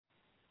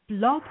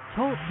Blog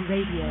Talk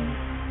Radio.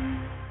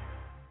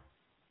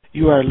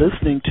 You are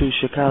listening to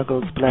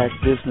Chicago's Black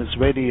Business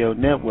Radio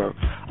Network.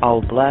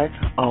 All black,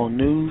 all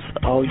news,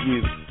 all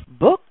you.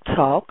 Book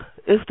Talk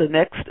is the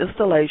next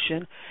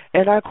installation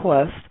in our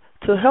quest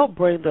to help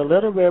bring the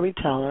literary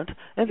talent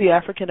in the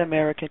African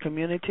American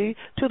community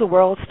to the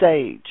world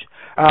stage.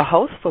 Our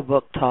host for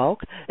Book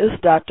Talk is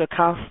Dr.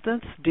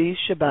 Constance D.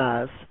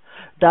 Shabazz.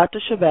 Dr.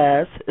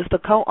 Shabazz is the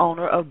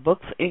co-owner of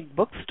Books Inc.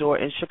 bookstore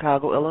in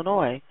Chicago,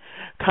 Illinois.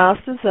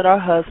 Constance and her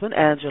husband,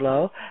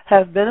 Angelo,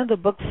 have been in the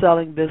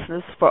book-selling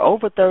business for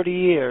over 30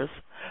 years.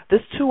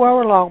 This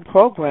 2-hour-long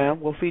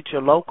program will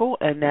feature local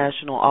and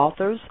national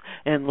authors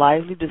in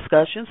lively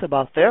discussions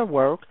about their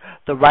work,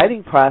 the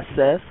writing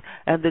process,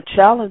 and the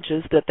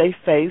challenges that they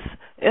face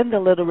in the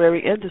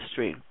literary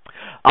industry.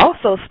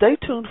 Also, stay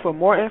tuned for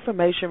more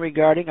information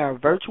regarding our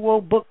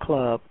virtual book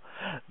club.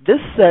 This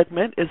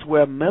segment is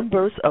where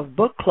members of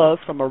book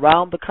clubs from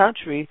around the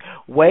country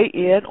weigh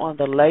in on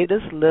the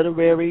latest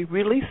literary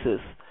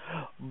releases.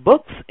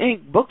 Books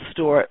Inc.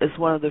 bookstore is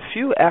one of the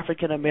few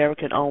African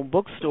American owned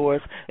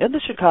bookstores in the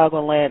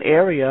Chicagoland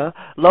area,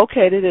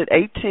 located at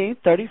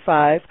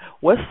 1835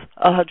 West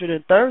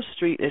 103rd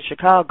Street in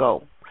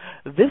Chicago.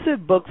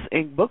 Visit Books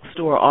Inc.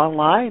 bookstore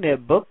online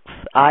at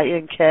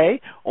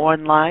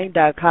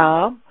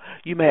booksinkonline.com.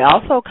 You may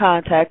also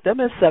contact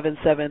them at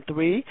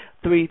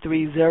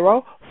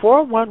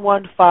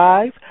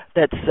 773-330-4115.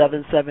 That's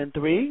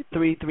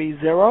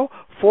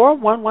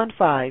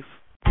 773-330-4115.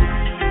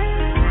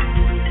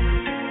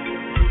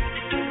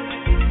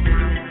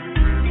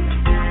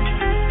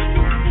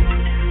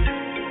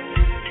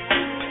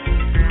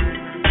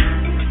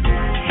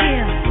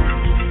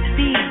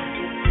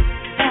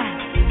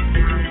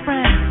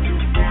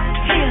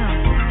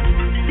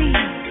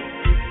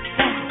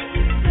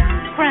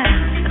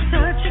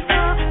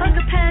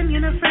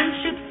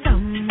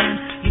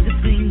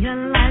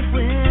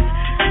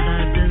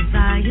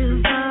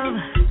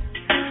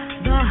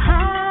 The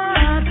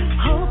heart,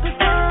 hope is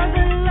for the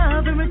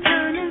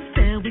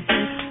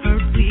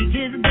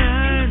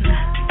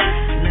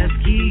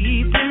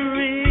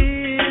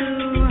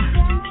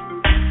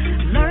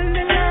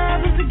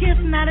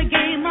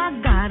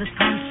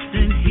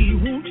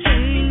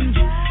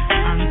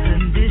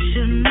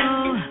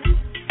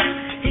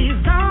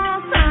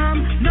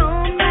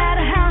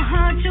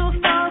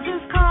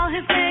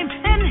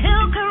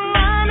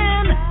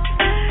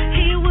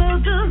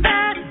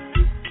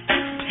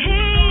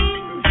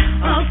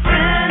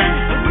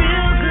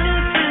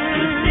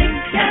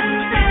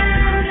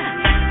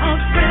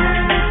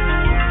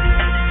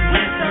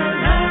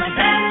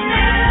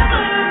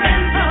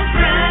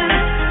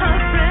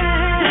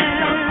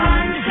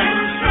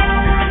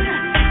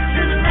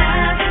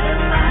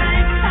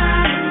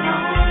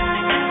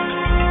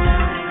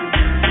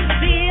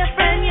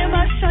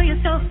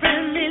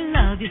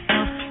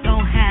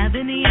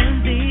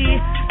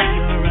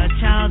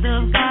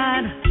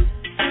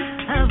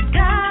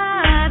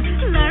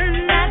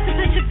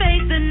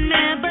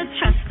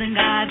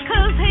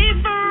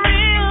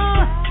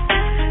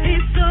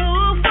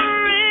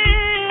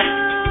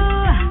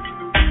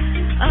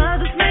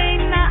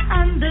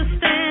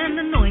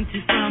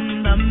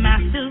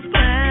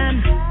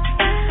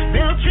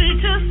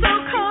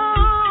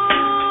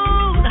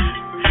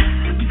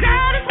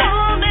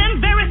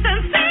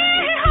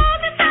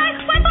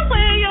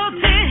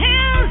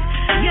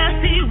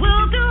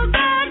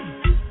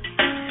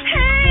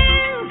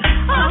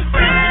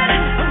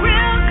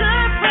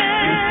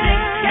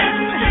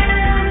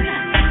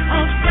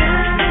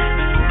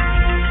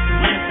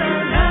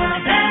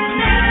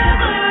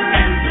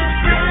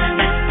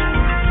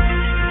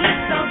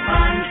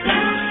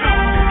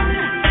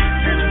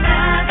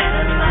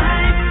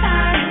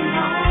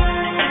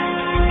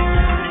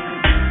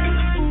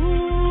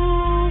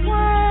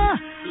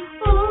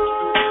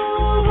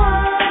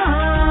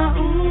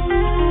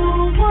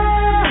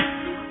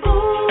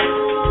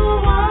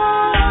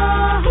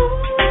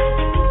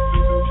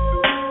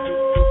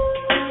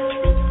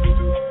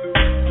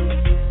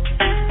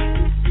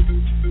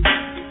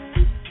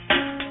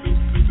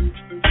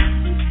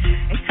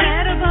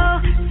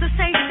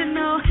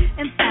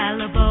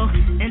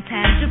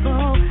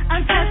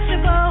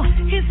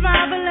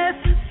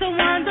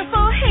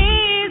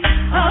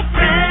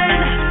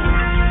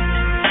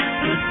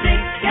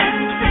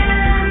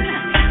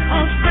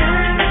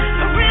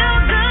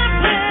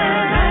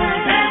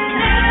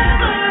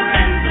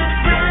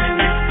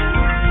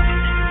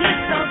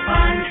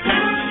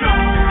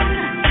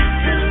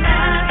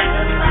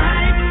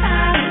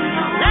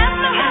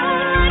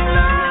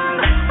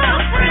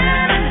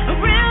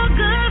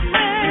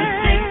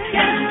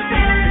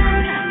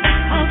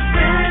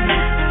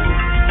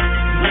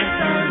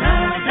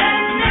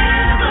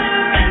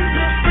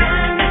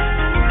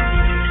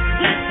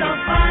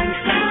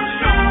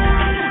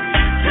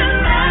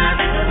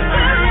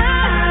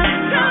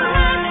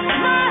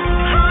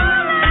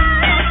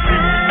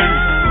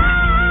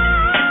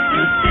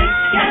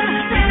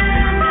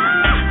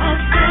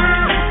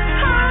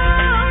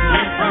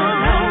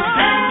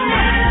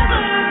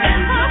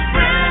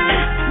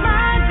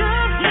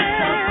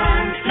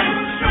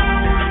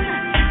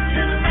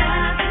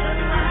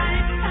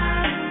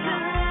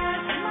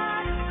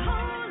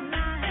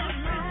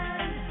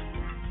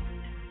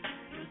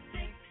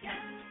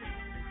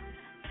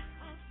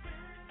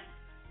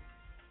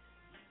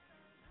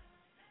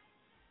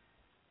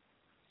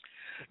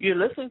You're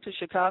listening to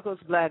Chicago's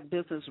Black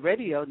Business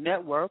Radio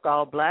Network,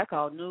 All Black,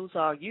 All News,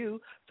 All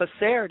You, for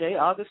Saturday,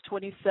 August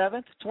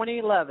 27th,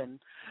 2011.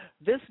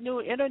 This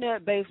new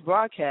internet-based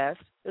broadcast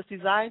is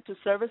designed to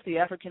service the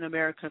African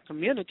American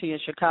community in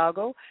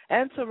Chicago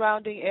and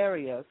surrounding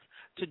areas.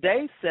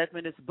 Today's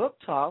segment is Book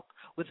Talk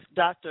with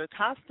Dr.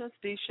 Constance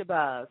D.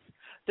 Shabazz.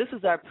 This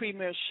is our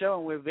premiere show,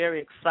 and we're very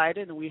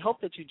excited, and we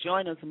hope that you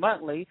join us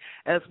monthly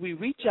as we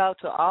reach out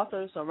to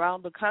authors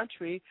around the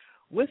country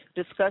with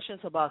discussions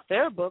about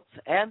their books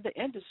and the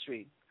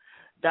industry.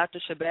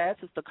 Dr.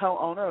 Shabazz is the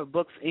co-owner of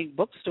Books Inc.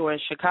 bookstore in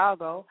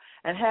Chicago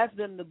and has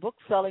been in the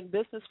book-selling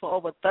business for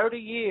over 30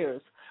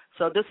 years.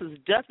 So this is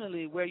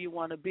definitely where you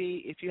want to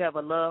be if you have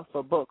a love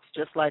for books,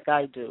 just like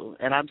I do.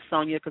 And I'm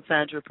Sonia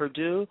Cassandra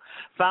Perdue,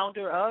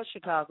 founder of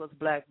Chicago's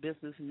Black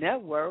Business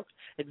Network,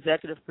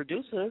 executive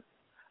producer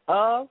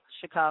of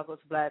Chicago's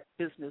Black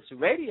Business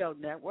Radio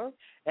Network,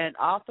 and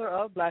author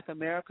of Black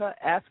America,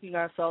 Asking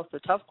Ourselves the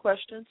Tough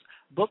Questions,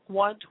 Book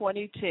 1,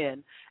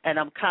 2010. And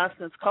I'm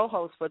Constance,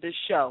 co-host for this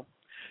show.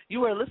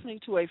 You are listening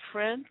to a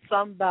friend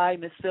sung by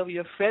Miss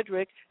Sylvia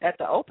Frederick at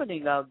the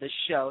opening of the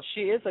show.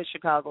 She is a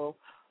Chicago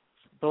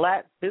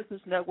Black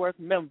Business Network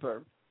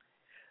member.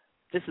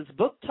 This is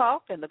Book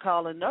Talk, and the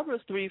call-in number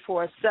is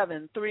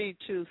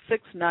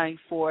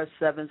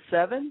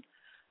 347-326-9477.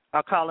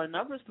 Our call-in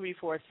number is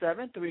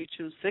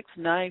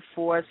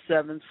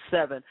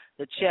 347-326-9477.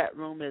 The chat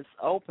room is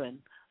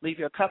open. Leave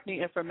your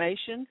company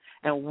information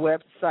and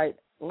website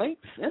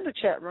links in the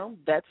chat room.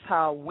 That's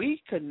how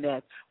we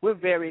connect. We're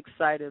very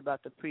excited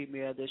about the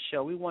premiere of this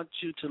show. We want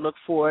you to look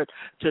forward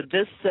to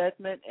this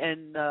segment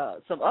and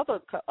some other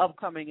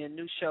upcoming and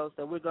new shows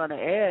that we're going to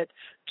add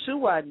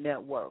to our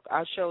network.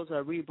 Our shows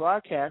are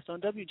rebroadcast on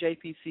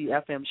WJPC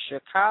FM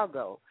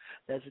Chicago.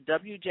 That's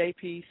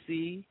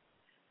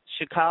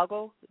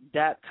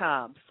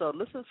WJPCChicago.com. So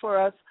listen for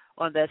us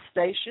on that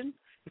station.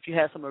 If you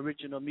have some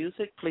original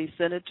music, please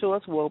send it to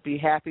us. We'll be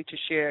happy to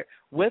share it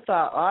with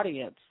our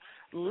audience.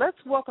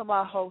 Let's welcome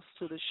our host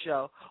to the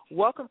show.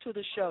 Welcome to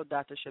the show,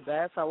 Dr.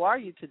 Shabazz. How are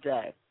you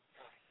today?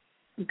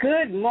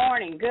 Good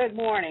morning,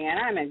 and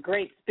I'm in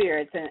great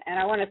spirits. And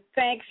I want to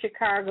thank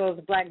Chicago's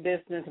Black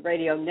Business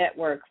Radio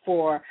Network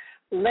for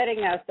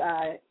letting us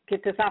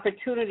get this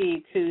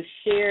opportunity to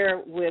share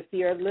with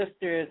your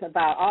listeners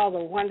about all the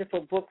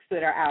wonderful books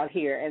that are out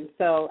here. And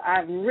so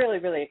I'm really,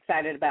 really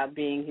excited about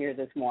being here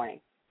this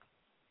morning.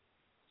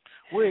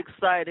 We're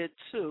excited,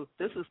 too.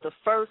 This is the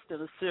first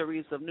in a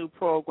series of new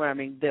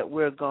programming that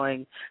we're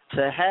going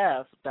to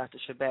have, Dr.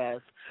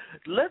 Shabazz.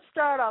 Let's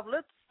start off.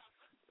 Let's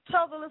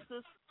tell the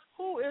listeners,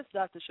 who is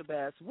Dr.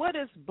 Shabazz? What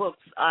is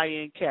Books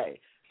Inc.?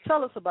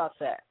 Tell us about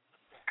that.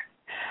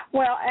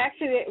 Well,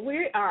 actually,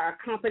 we are a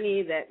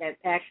company that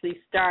actually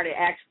started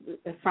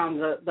from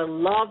the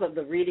love of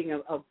the reading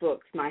of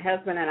books. My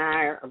husband and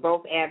I are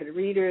both avid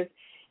readers.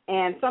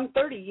 And some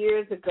 30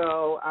 years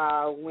ago,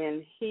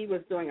 when he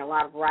was doing a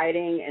lot of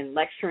writing and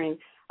lecturing,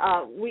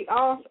 we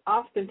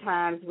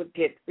oftentimes would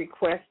get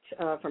requests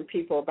from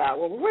people about,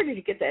 well, where did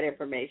you get that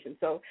information?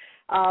 So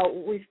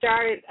we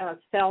started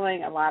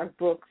selling a lot of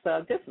books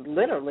just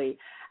literally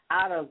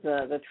out of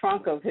the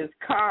trunk of his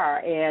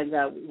car, and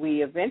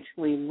we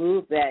eventually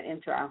moved that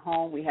into our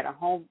home. We had a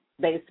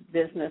home-based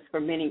business for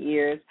many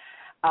years.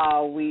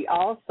 We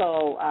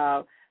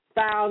also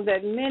found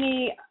that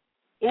many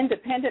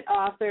independent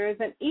authors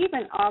and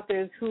even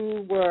authors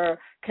who were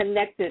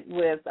connected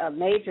with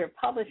major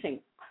publishing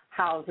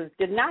houses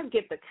did not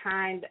get the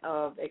kind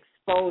of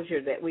exposure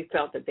that we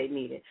felt that they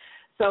needed.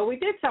 So we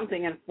did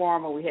something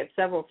informal. We had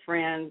several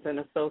friends and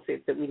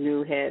associates that we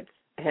knew had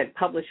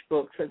published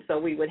books, and so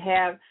we would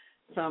have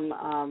some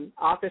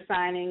author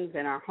signings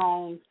in our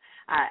homes.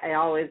 I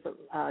always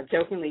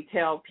jokingly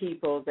tell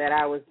people that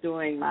I was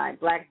doing my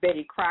Black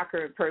Betty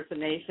Crocker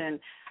impersonation.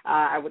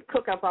 I would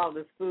cook up all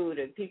this food,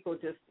 and people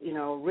just,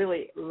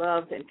 really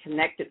loved and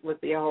connected with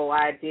the whole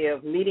idea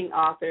of meeting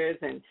authors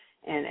and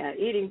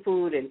eating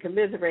food and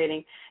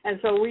commiserating. And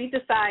so we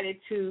decided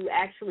to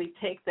actually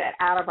take that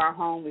out of our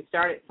home. We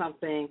started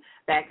something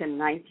back in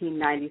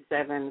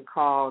 1997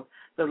 called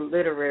the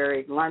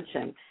Literary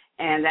Luncheon.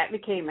 And that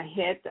became a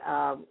hit.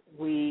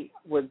 We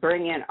would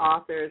bring in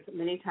authors,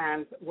 many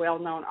times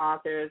well-known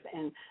authors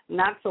and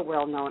not so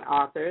well-known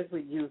authors.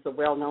 We use the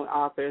well-known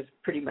authors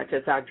pretty much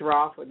as our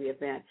draw for the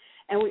event.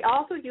 And we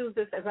also use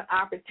this as an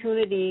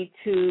opportunity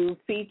to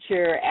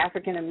feature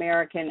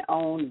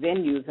African-American-owned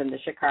venues in the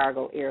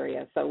Chicago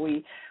area. So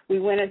we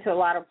went into a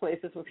lot of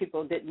places where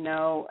people didn't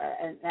know,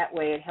 and that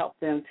way it helped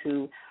them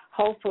to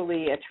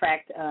hopefully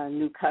attract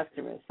new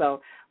customers.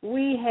 So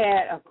we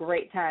had a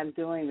great time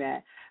doing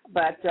that.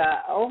 But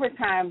over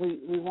time,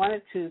 we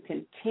wanted to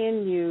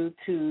continue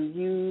to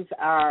use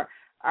our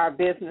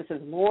business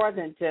as more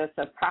than just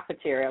a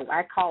profiteering.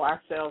 I call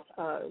ourselves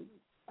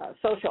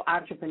social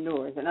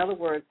entrepreneurs. In other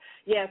words,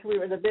 yes, we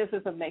were in the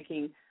business of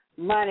making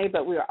money,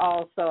 but we were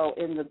also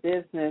in the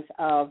business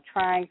of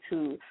trying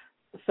to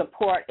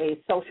support a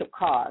social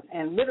cause.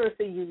 And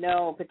literacy,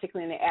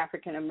 particularly in the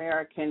African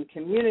American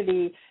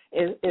community,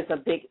 is a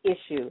big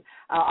issue.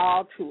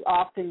 All too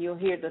often you'll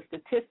hear the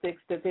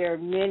statistics that there are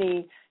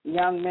many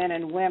young men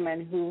and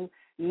women who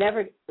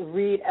never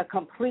read a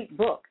complete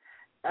book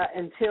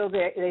until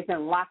they've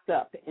been locked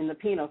up in the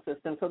penal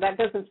system. So that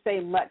doesn't say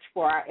much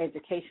for our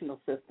educational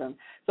system.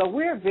 So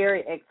we're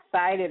very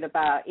excited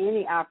about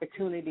any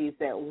opportunities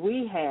that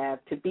we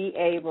have to be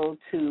able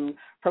to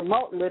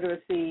promote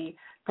literacy,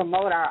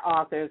 promote our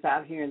authors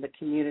out here in the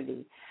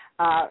community.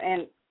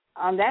 And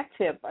on that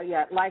tip,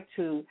 I'd like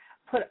to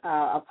put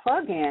a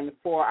plug in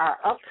for our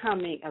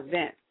upcoming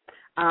event.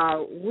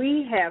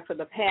 We have, for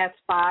the past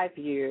 5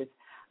 years,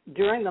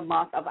 during the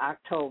month of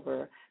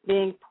October,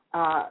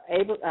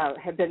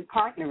 have been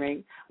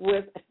partnering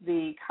with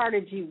the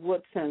Carter G.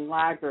 Woodson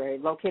Library,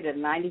 located at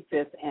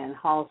 95th and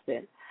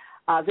Halsted.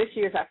 This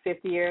year is our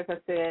 5th year, as I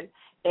said,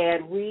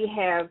 and we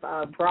have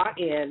brought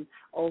in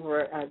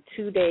over a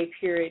 2-day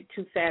period,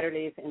 2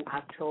 Saturdays in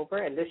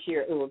October, and this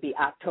year it will be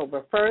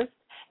October 1st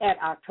and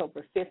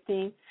October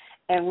 15th,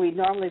 and we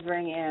normally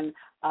bring in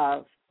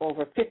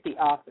over 50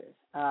 authors.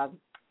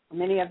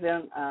 Many of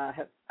them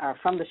are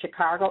from the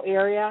Chicago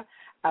area.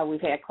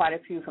 We've had quite a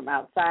few from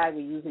outside.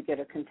 We usually get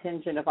a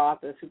contingent of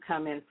authors who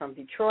come in from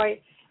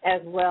Detroit,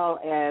 as well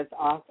as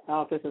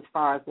authors as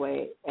far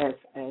away as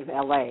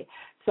L.A.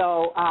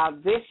 So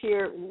this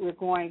year we're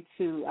going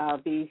to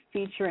be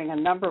featuring a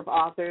number of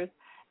authors.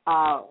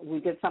 We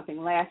did something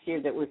last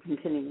year that we're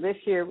continuing this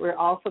year. We're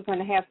also going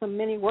to have some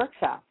mini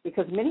workshops,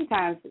 because many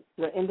times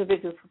the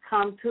individuals who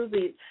come to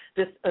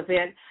this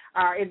event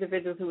are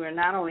individuals who are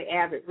not only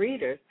avid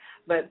readers,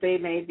 but they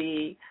may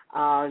be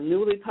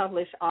newly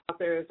published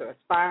authors or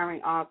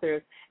aspiring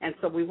authors, and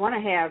so we want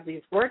to have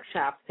these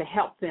workshops to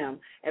help them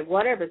at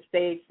whatever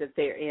stage that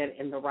they're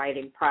in the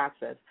writing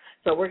process.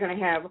 So we're going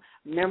to have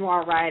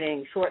memoir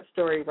writing, short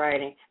story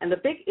writing, and the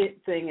big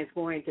thing is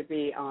going to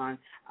be on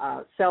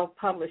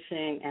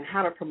self-publishing and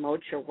how to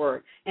promote your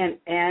work. And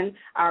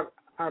our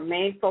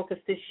main focus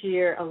this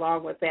year,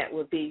 along with that,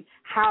 would be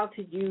how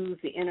to use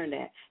the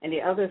Internet and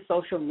the other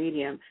social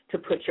medium to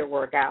put your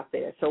work out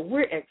there. So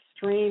we're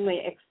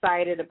extremely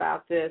excited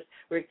about this.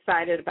 We're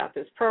excited about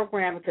this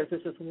program because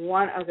this is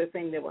one other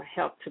thing that will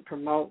help to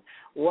promote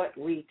what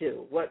we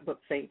do, what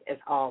BookSync is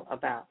all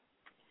about.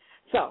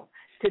 So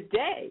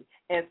today,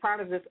 as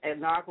part of this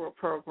inaugural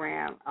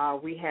program,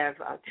 we have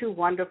 2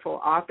 wonderful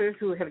authors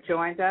who have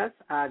joined us,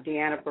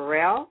 Deanna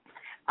Burrell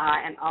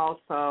and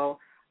also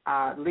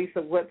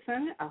Lisa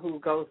Woodson, who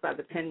goes by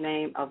the pen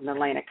name of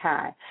Nalena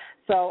Kai.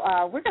 So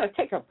we're going to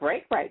take a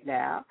break right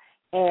now,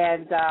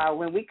 and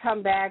when we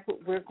come back,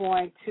 we're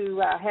going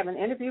to have an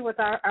interview with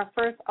our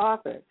first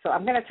author. So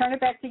I'm going to turn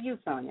it back to you,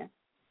 Sonia.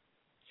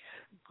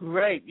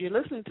 Great. You're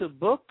listening to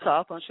Book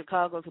Talk on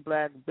Chicago's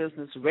Black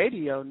Business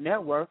Radio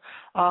Network.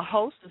 Our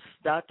host is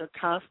Dr.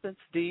 Constance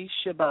D.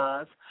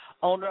 Shabazz,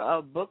 owner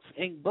of Books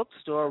Inc.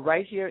 Bookstore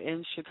right here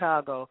in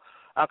Chicago.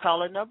 Our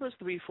caller number is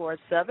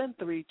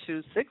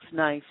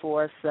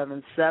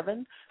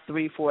 347-326-9477,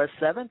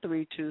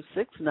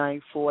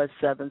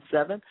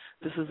 347-326-9477.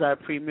 This is our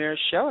premiere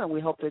show, and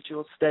we hope that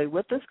you'll stay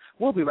with us.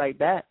 We'll be right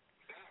back.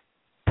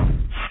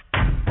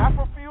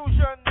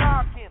 Afrofusion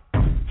knocking,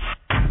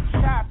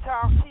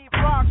 Chi-Town keep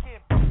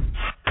rocking,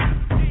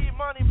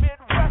 G-Money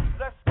Midwest,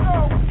 let's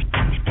go.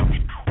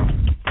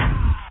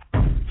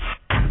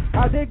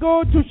 They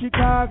go to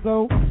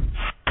Chicago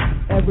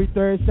every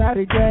third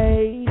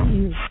Saturday.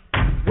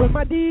 When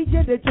my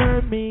DJ, they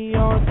turn me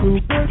on to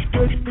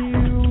good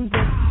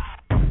music.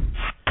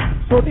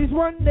 So this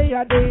one day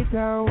at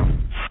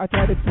Daytown, I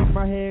try to keep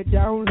my head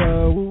down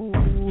low.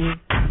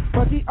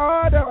 But the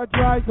harder I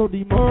try, so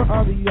the more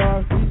of the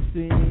artists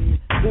sing.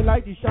 They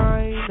like to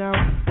shine now,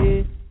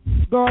 eh?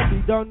 God,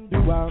 they don't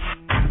do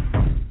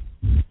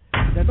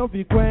they don't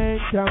be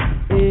quench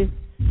eh?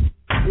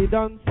 They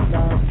don't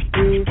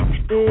see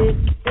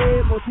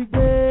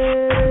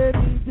motivate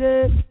me,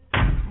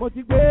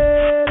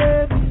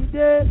 motivate me,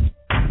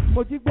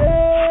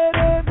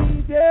 motivate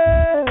me,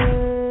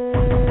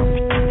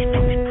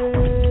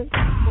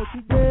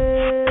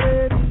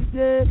 motivate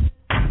me,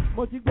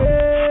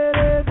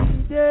 motivate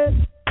me,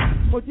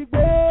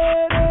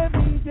 motivate me,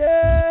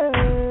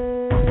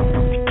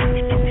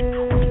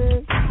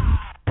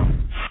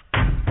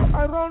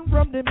 I run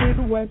from the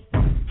Midwest,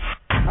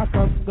 I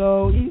come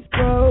go East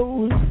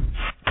Coast,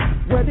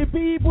 where the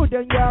people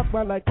then yap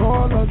but like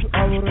all us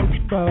our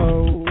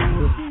rainbow.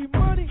 See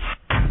money,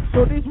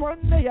 so this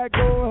one day I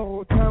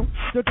go town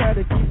to try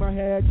to keep my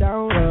head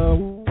down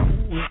low.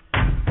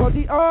 But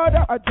the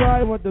harder I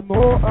try, what the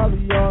more of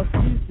your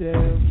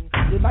system.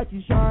 The light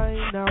is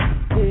shine now,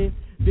 eh?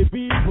 The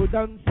people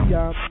don't see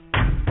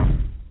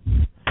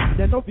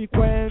they no be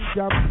quench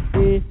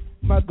eh?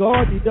 My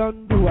God, he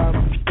don't do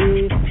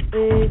motivate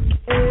me,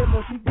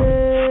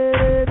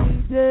 motivate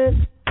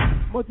me,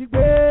 motivate me,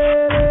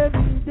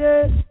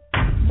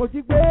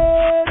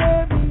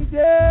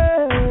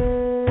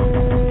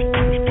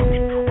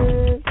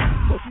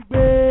 motivate me,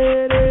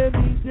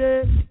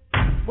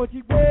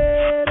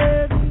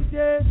 motivate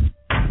me,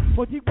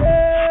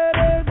 motivate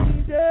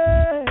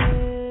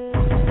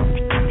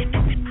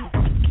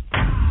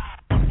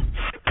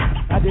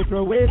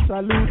throw away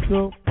salute,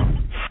 so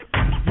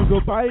you go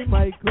buy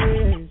my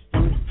craze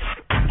too.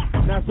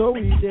 Now so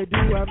we they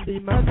do, I'm the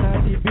man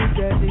at the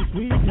beat and the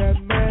sweet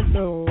and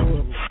mellow.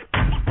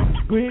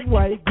 Green,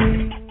 white,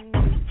 green,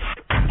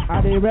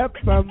 I they rap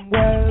from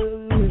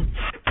well.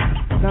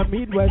 Now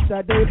Midwest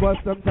I day, but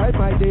sometimes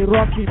I they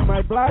rock in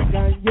my black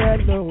and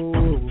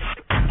yellow.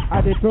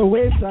 I they throw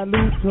away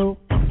salute, so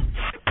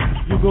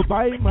you go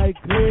buy my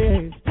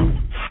craze too.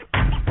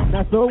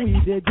 Now so we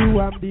they do,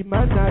 I'm the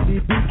man at the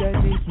beat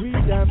and the sweet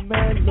and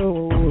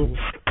mellow.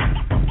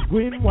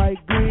 Green,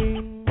 white,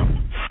 green,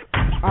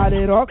 I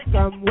they rock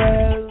some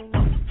well.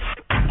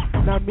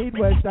 Now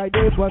Midwest I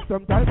day, but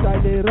sometimes I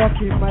they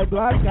rock in my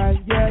black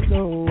and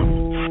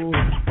yellow.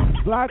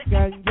 Black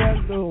and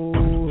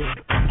yellow.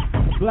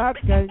 Black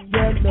and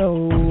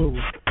yellow.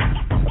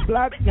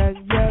 Black and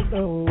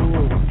yellow.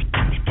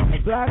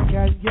 Black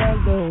and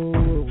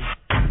yellow.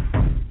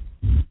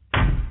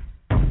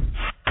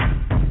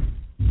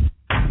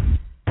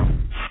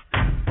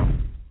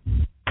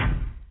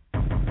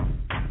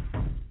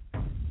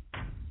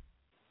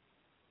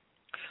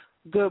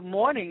 Good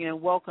morning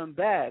and welcome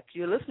back.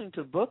 You're listening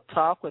to Book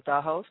Talk with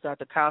our host,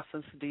 Dr.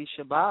 Constance D.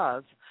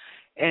 Shabazz.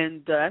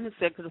 And I'm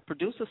executive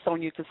producer,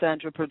 Sonia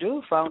Cassandra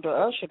Purdue, founder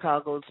of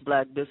Chicago's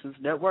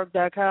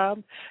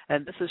BlackBusinessNetwork.com.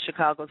 And this is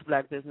Chicago's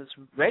Black Business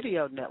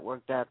Radio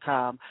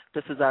Network.com.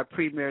 This is our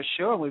premier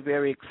show, and we're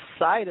very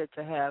excited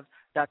to have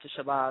Dr.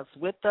 Shabazz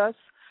with us.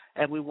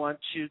 And we want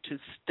you to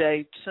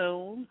stay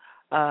tuned.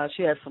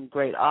 She has some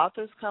great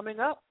authors coming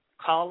up.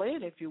 Call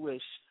in if you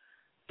wish.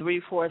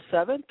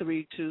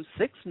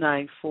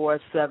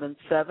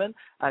 347-326-9477.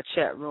 Our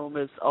chat room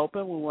is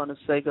open. We want to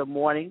say good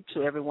morning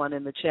to everyone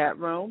in the chat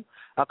room.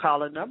 Our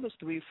caller number is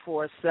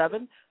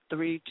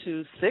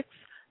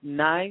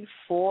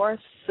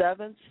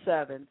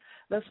 347-326-9477.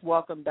 Let's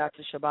welcome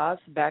Dr. Shabazz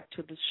back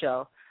to the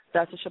show.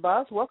 Dr.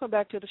 Shabazz, welcome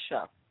back to the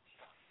show.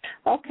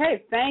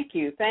 Okay, thank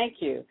you.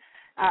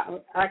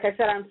 Like I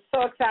said, I'm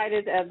so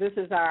excited. This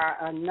is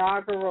our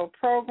inaugural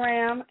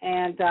program,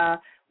 and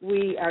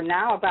we are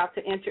now about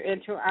to enter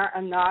into our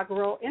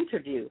inaugural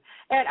interview.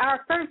 And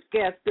our first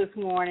guest this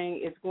morning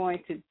is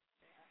going to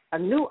a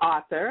new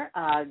author,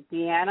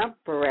 Deanna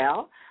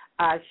Burrell.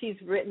 She's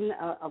written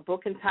a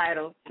book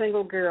entitled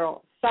Single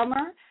Girl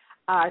Summer.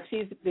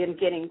 She's been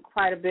getting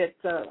quite a bit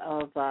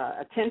of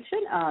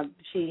attention.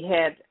 She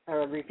had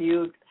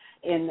reviewed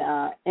in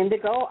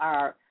Indigo,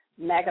 our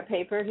MAGA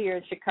paper here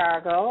in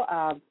Chicago,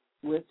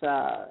 with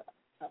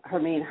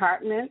Hermine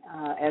Hartman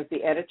as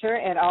the editor,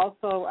 and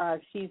also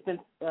she's been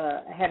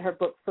had her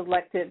book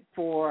selected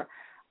for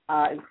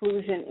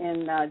inclusion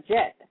in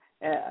JET.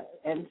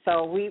 And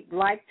so we'd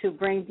like to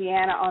bring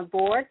Deanna on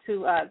board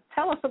to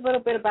tell us a little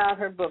bit about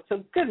her book.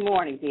 So good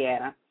morning,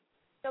 Deanna.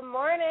 Good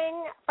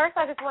morning. First,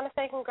 I just want to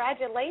say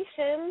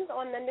congratulations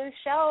on the new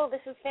show.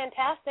 This is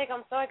fantastic.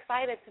 I'm so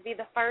excited to be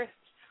the first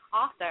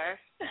author.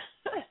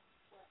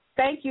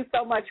 Thank you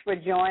so much for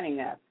joining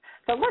us.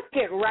 So let's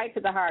get right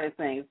to the heart of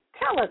things.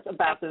 Tell us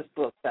about this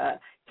book.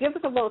 Give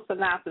us a little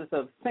synopsis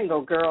of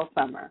Single Girl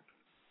Summer.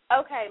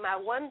 Okay, my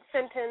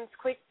one-sentence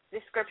quick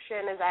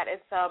description is that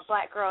it's a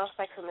black girl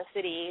Sex in the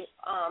City.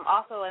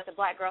 Also, it's a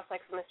black girl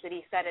Sex in the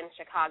City set in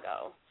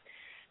Chicago.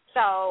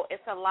 So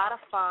it's a lot of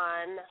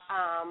fun,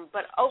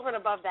 but over and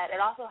above that,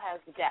 it also has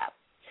depth.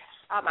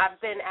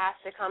 I've been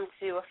asked to come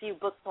to a few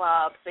book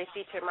clubs. They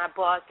featured my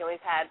book, and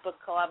we've had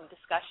book club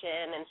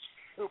discussion and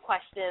some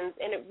questions,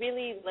 and it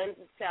really lends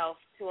itself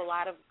to a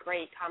lot of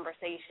great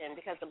conversation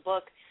because the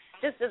book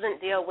just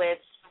doesn't deal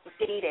with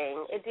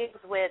dating. It deals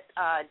with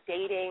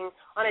dating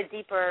on a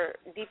deeper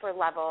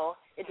level.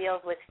 It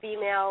deals with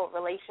female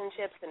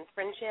relationships and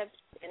friendships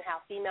and how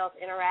females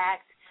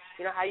interact,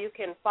 you know, how you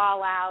can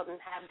fall out and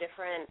have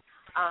different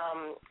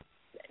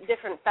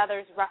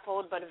feathers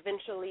ruffled but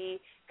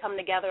eventually come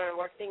together and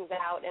work things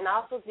out, and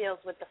also deals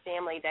with the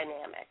family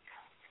dynamic.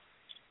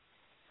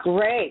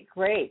 Great.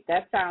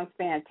 That sounds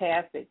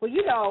fantastic. Well,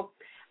 you know,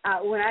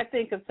 when I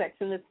think of Sex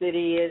in the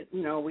City,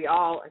 you know, we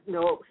all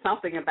know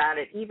something about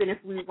it, even if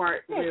we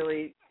weren't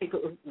really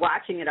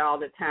watching it all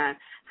the time.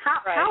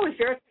 How is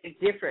yours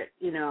different,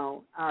 you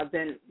know,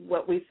 than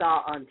what we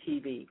saw on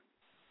TV?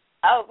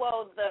 Oh,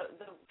 well, the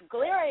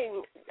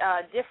glaring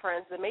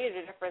difference, the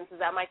major difference is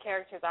that my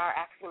characters are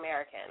African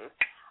American.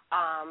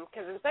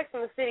 Because in Sex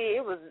and the City,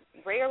 it was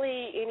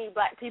rarely any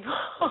black people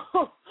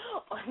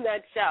on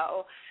that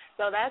show.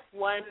 So that's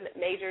one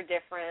major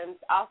difference.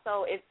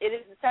 Also, it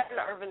is set in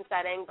an urban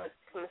setting, but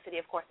Sex and the City,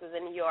 of course, is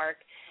in New York,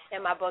 and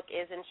my book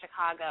is in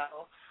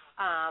Chicago.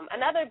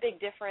 Another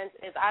big difference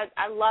is I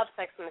love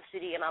Sex and the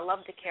City, and I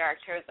love the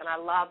characters, and I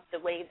love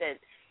the way that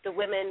the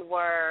women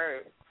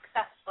were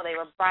successful. They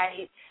were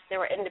bright. They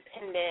were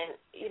independent.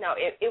 You know,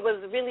 it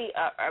was really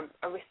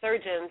a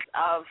resurgence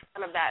of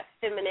kind of that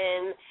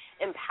feminine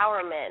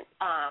empowerment.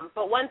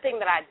 But one thing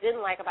that I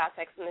didn't like about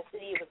Sex and the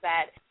City was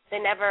that they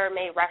never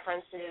made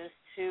references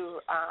to,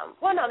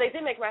 they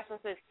did make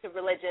references to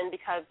religion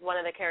because one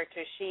of the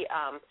characters, she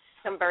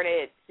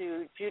converted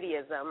to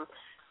Judaism.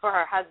 for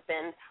her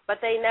husband,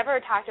 but they never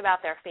talked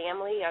about their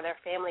family or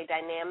their family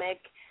dynamic,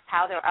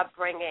 how their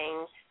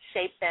upbringing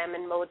shaped them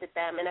and molded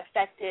them and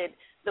affected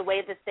the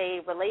way that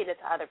they related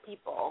to other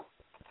people.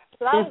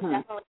 So that was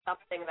definitely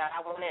something that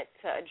I wanted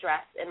to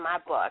address in my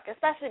book,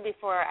 especially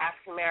before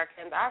African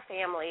Americans. Our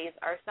families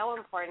are so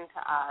important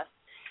to us,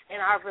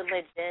 and our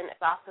religion is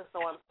also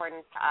so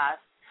important to us.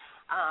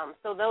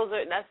 So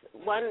that's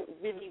one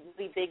really,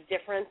 really big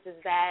difference is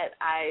that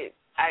I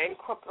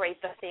incorporate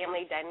the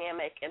family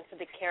dynamic into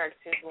the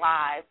characters'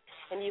 lives,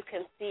 and you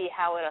can see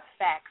how it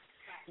affects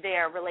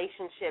their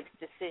relationship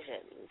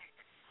decisions.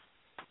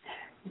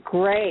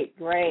 Great.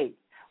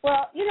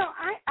 Well,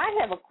 I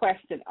have a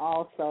question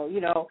also.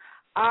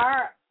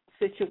 Our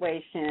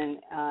situation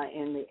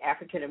in the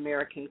African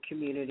American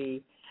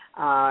community,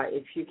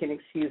 if you can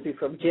excuse me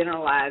from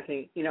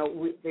generalizing,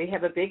 we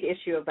have a big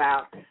issue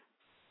about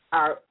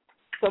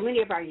so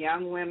many of our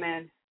young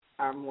women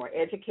are more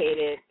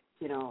educated,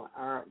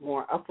 are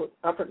more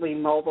upwardly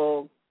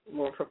mobile,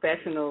 more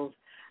professionals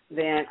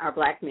than our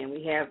black men.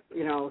 We have,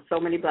 so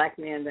many black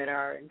men that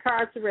are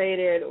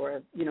incarcerated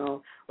or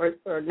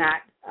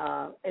not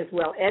as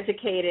well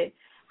educated.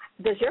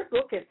 Does your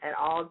book at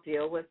all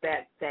deal with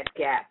that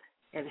gap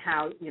and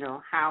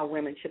how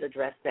women should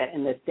address that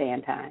in this day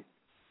and time?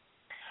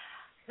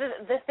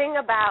 The thing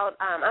about,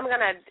 I'm going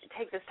to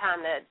take this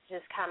time to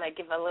just kind of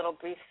give a little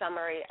brief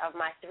summary of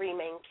my three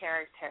main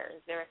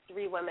characters. There are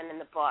three women in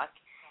the book,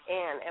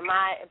 and in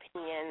my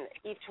opinion,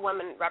 each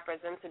woman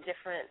represents a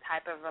different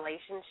type of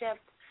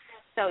relationship.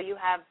 So you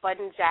have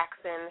Budden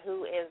Jackson,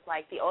 who is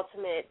like the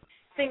ultimate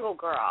single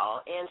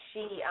girl, and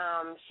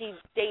she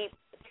dates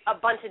a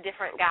bunch of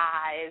different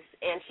guys,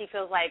 and she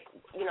feels like,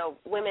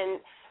 women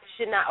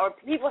should not, or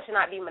people should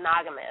not be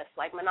monogamous.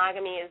 Like,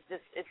 monogamy is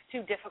just, it's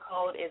too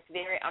difficult, it's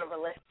very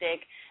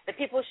unrealistic. That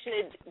people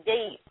should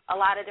date a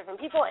lot of different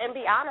people and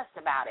be honest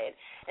about it.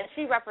 And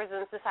she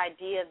represents this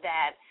idea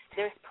that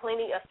there's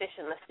plenty of fish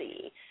in the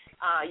sea.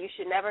 You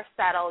should never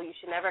settle, you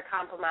should never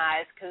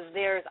compromise, because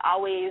there's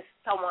always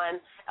someone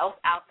else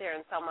out there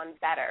and someone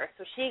better.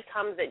 So she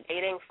comes at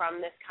dating from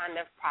this kind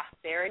of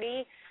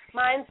prosperity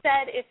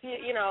mindset,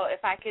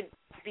 if I could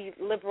be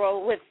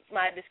liberal with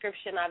my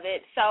description of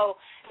it. So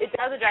it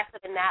does address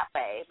it in that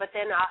way. But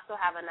then I also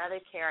have another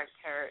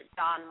character,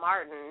 Dawn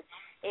Martin,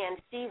 and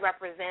she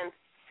represents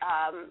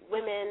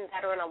women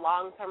that are in a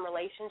long-term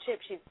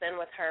relationship. She's been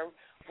with her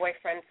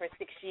boyfriend for 6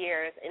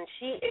 years, and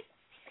she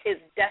is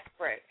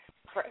desperate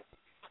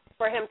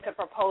for him to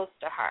propose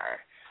to her.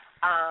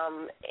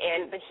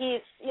 But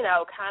he's,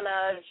 kind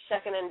of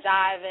shucking and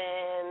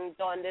jiving,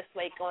 going this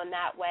way, going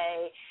that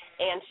way.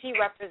 And she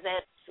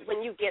represents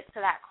when you get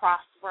to that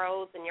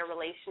crossroads in your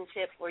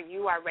relationship where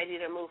you are ready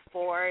to move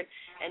forward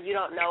and you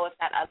don't know if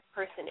that other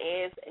person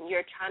is, and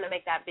you're trying to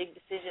make that big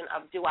decision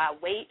of, do I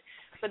wait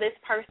for this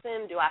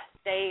person, do I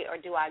stay, or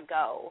do I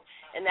go?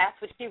 And that's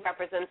what she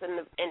represents,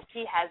 and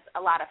she has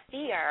a lot of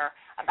fear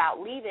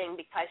about leaving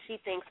because she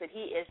thinks that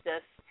he is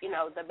just,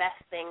 the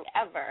best thing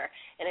ever.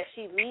 And if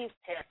she leaves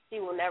him, she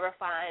will never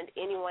find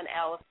anyone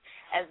else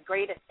as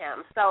great as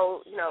him.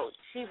 So,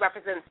 she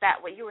represents that,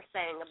 what you were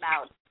saying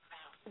about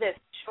this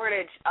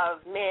shortage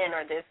of men,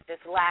 or this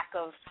lack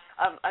of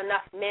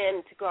enough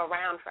men to go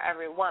around for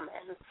every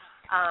woman.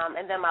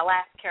 And then my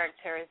last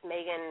character is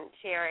Megan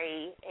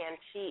Cherry, and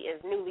she is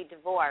newly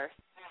divorced.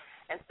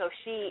 And so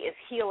she is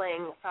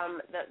healing from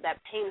that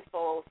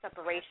painful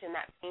separation,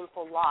 that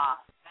painful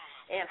loss.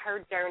 And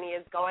her journey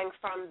is going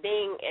from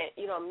being,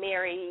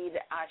 married.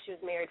 She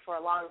was married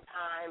for a long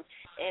time,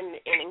 and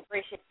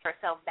ingratiating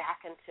herself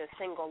back into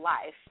single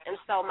life. And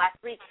so my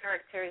three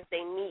characters,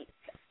 they meet.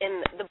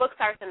 The book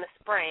starts in the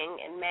spring,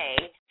 in May,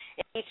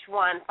 and each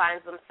one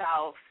finds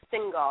themselves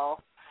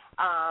single.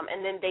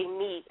 And then they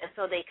meet, and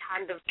so they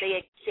exchange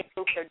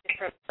their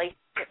different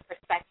relationship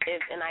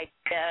perspectives and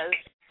ideas.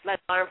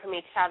 Let's learn from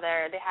each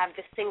other. They have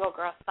this single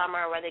girl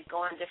summer where they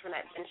go on different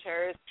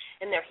adventures,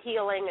 and they're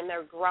healing and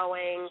they're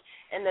growing,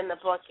 and then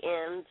the book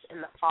ends in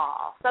the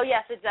fall. So,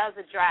 yes, it does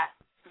address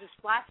just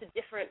lots of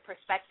different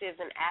perspectives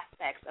and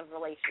aspects of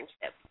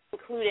relationships,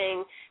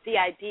 including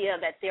the idea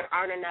that there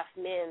aren't enough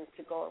men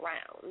to go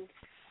around.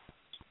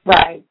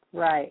 Right.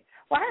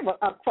 Well, I have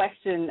a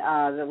question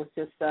that was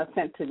just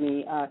sent to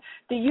me.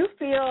 Do you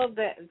feel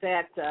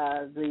that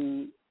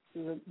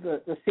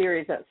the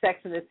series Sex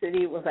and the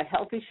City was a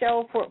healthy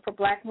show for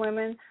black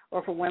women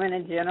or for women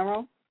in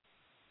general?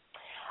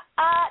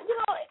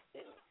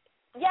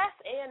 Yes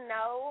and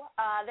no.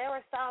 There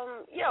were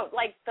some,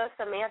 like the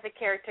Samantha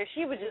character,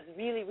 she was just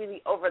really,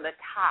 really over the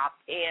top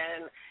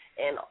and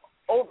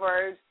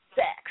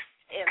over-sexed.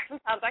 And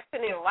sometimes I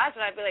couldn't even watch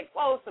it. I'd be like,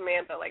 whoa,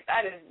 Samantha, like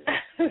that is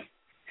just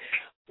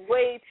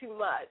way too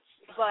much.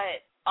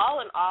 But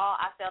all in all,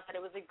 I felt that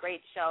it was a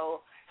great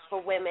show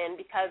for women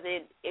because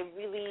it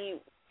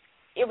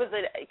was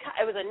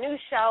a new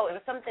show. It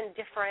was something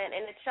different,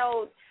 and it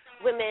showed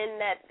women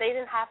that they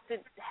didn't have to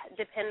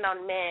depend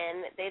on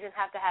men. They didn't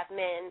have to have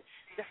men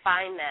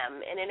define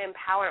them, and it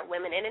empowered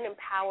women, and it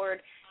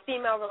empowered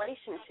female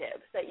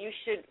relationships.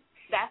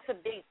 That's a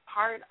big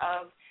part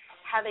of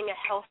having a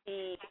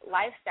healthy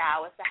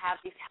lifestyle is to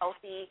have these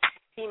healthy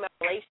female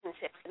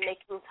relationships and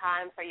making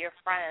time for your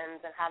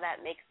friends and how that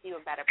makes you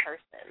a better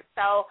person.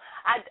 So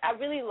I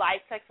really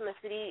like Sex and the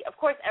City. Of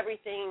course,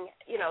 everything,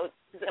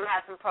 is going to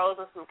have some pros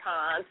and some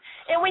cons.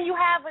 And when you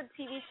have a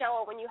TV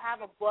show or when you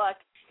have a book,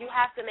 you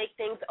have to make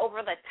things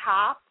over the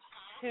top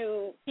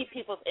to keep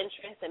people's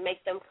interest and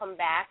make them come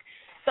back.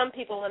 Some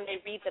people, when they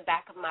read the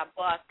back of my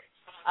book,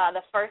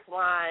 the first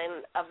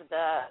line of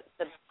the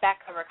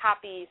back cover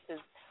copy says,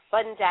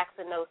 Button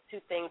Jackson knows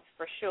two things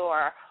for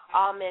sure.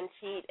 All men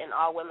cheat and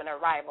all women are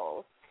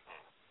rivals.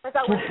 And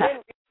so when men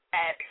read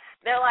that,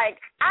 they're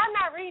like, I'm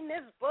not reading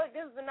this book.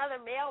 This is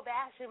another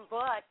male-bashing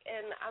book.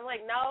 And I'm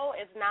like, no,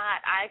 it's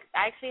not. I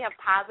actually have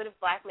positive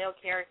black male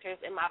characters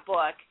in my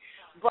book.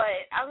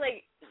 But I'm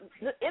like,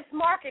 it's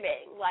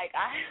marketing. Like,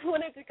 I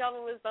wanted to come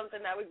in with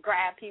something that would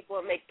grab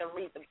people and make them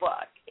read the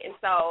book. And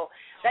so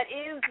that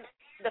is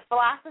the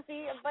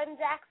philosophy of Button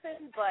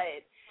Jackson,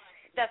 but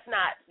that's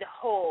not the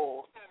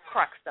whole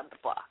crux of the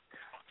book.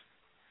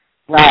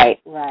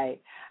 Right.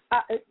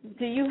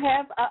 Do you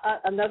have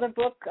another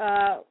book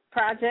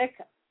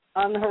project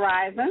on the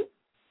horizon?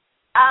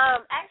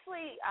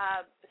 Actually,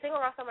 Single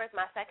Girl Summer is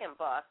my second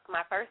book.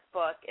 My first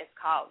book is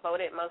called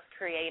Voted Most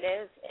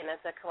Creative, and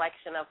it's a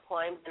collection of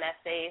poems and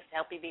essays to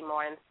help you be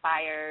more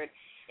inspired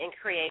and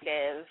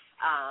creative.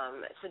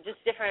 So just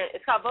different.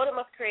 It's called Voted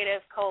Most Creative: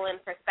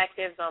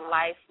 Perspectives on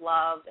Life,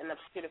 Love, and the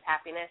Pursuit of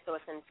Happiness. So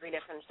it's in 3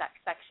 different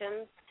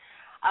sections.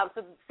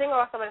 So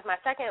Single Girl Summer is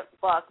my second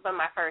book, but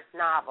my first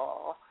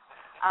novel.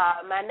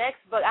 My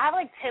next book, I have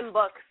like 10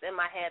 books in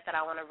my head that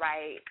I want to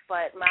write,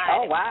 but my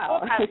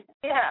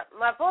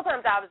my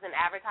full-time job is in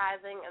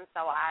advertising, and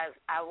so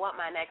I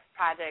want my next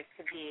project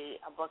to be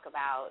a book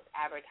about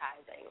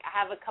advertising. I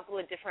have a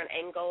couple of different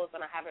angles,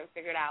 and I haven't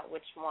figured out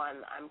which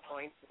one I'm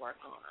going to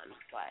work on,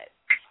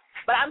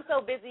 but I'm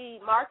so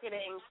busy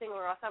marketing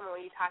Single Girl Summer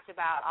when you talked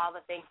about all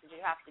the things that you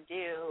have to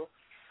do.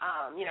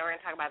 We're going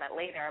to talk about that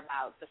later,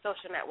 about the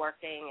social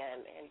networking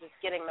and just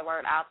getting the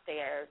word out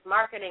there.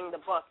 Marketing the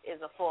book is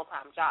a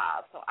full-time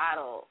job, so I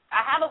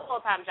have a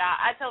full-time job.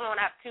 I tell them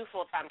I have 2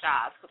 full-time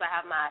jobs because I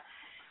have my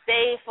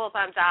day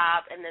full-time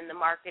job, and then the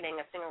marketing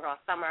of Single Girl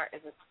Summer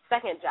is a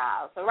second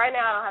job. So right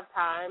now I don't have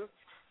time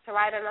to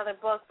write another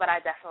book, but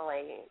I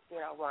definitely,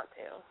 want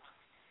to.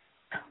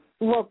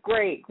 Well,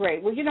 great.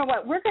 Well, you know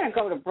what? We're going to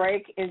go to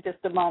break in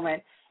just a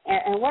moment.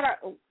 And what I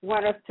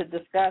want us to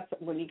discuss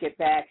when you get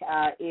back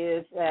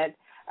is that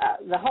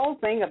the whole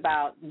thing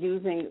about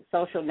using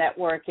social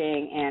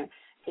networking, and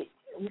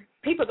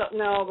people don't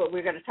know, but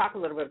we're going to talk a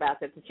little bit about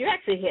that you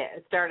actually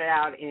started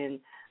out in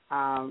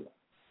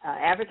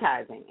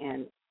advertising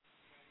and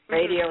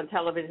radio and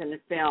television and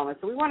film. And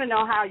so we want to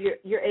know how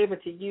you're able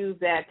to use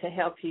that to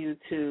help you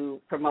to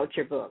promote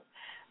your book.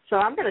 So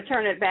I'm going to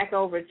turn it back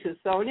over to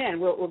Sonia,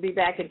 and we'll be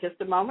back in just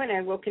a moment,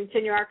 and we'll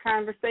continue our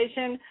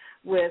conversation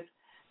with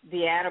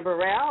Deanna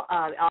Burrell,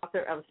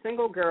 author of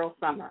Single Girl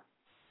Summer.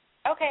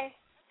 Okay.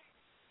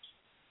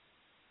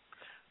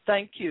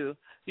 Thank you.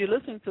 You're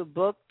listening to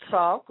Book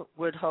Talk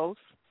with host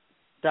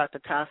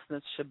Dr.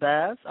 Constance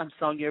Shabazz. I'm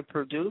Sonia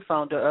Purdue,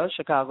 founder of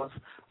Chicago's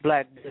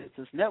Black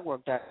Business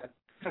Network.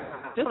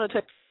 Just want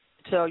to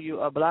tell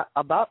you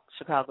about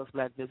Chicago's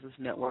Black Business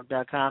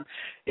Network.com.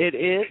 It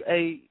is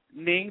a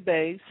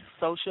need-based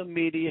social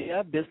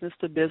media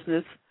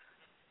business-to-business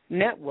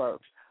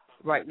network.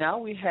 Right now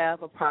we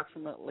have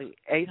approximately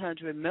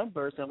 800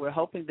 members, and we're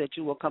hoping that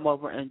you will come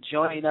over and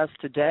join us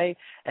today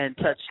and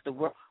touch the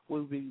world.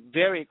 We'll be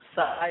very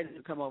excited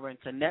to come over and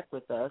connect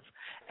with us.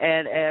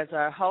 And as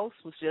our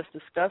host was just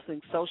discussing,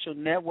 social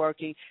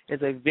networking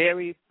is a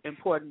very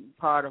important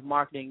part of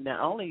marketing not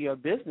only your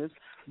business,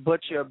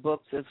 but your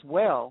books as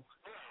well.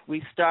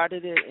 We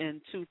started it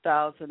in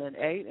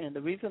 2008, and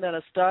the reason that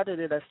I started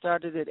it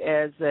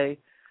as a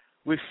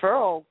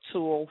referral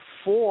tool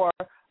for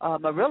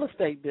a real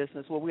estate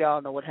business. Well, we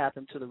all know what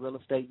happened to the real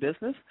estate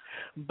business,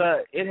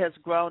 but it has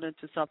grown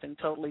into something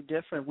totally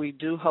different. We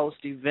do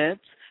host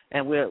events,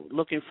 and we're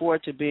looking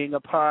forward to being a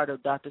part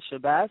of Dr.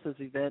 Shabazz's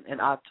event in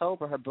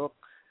October, her book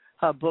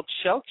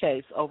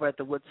showcase over at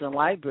the Woodson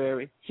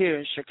Library here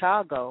in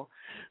Chicago.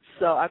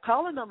 So our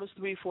calling number is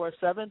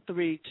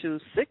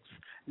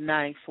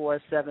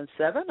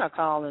 347-326-9477. Our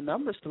calling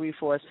number is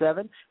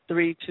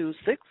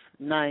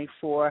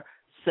 347-326-9477.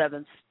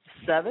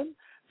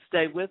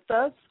 Stay with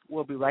us.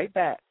 We'll be right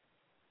back.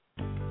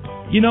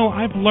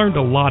 I've learned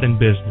a lot in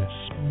business.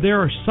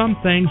 There are some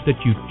things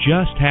that you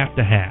just have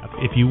to have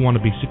if you want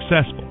to be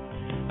successful.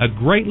 A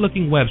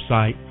great-looking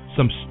website,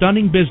 some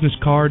stunning business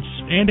cards,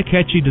 and a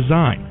catchy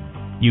design.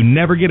 You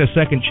never get a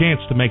second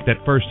chance to make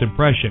that first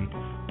impression.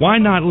 Why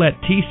not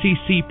let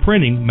TCC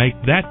Printing make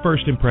that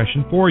first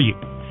impression for you?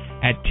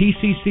 At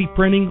TCC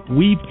Printing,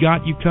 we've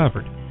got you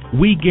covered.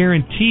 We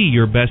guarantee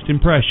your best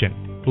impression.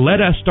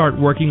 Let us start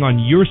working on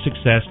your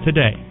success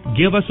today.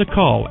 Give us a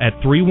call at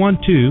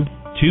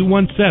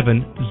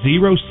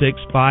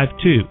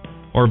 312-217-0652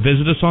 or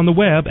visit us on the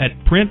web at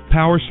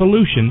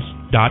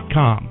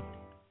printpowersolutions.com.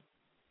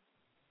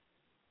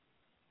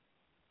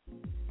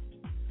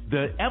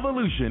 The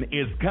Evolution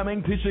is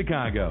coming to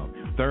Chicago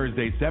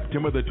Thursday,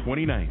 September the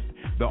 29th.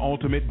 The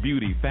ultimate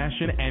beauty,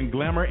 fashion, and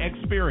glamour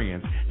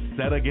experience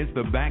set against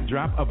the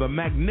backdrop of the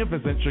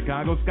magnificent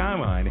Chicago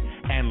skyline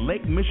and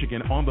Lake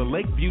Michigan on the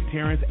Lakeview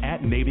Terrace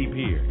at Navy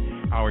Pier.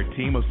 Our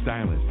team of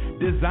stylists,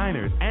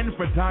 designers, and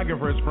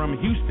photographers from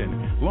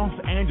Houston, Los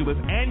Angeles,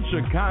 and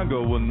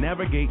Chicago will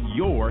navigate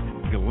your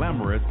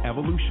glamorous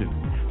evolution.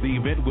 The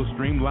event will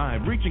stream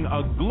live, reaching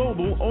a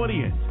global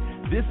audience.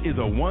 This is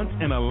a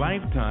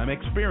once-in-a-lifetime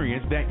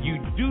experience that you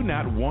do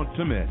not want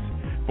to miss.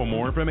 For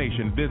more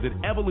information, visit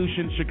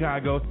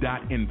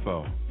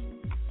evolutionchicago.info.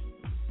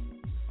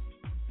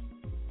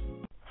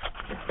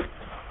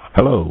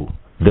 Hello,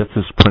 this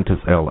is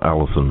Prentice L.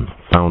 Allison,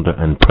 founder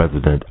and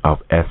president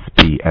of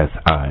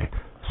SPSI,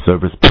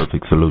 Service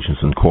Perfect Solutions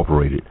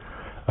Incorporated,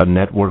 a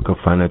network of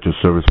financial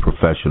service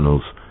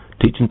professionals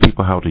teaching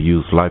people how to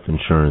use life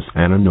insurance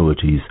and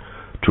annuities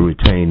to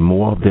retain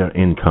more of their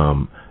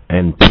income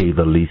and pay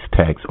the least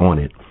tax on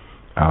it.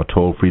 Our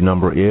toll-free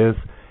number is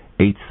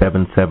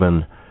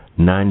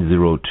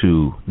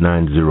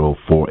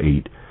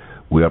 877-902-9048.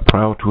 We are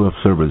proud to have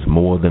serviced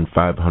more than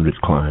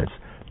 500 clients,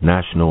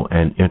 national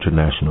and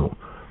international,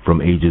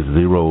 from ages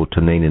 0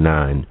 to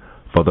 99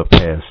 for the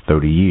past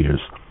 30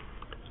 years.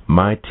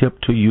 My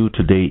tip to you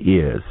today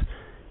is,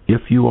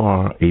 if you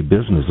are a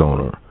business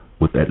owner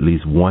with at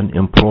least one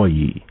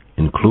employee,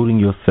 including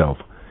yourself,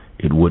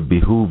 it would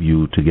behoove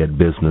you to get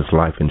business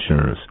life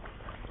insurance.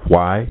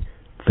 Why?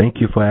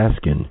 Thank you for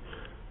asking.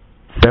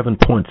 7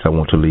 points I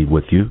want to leave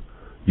with you.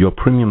 Your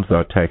premiums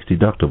are tax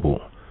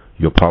deductible.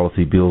 Your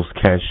policy bills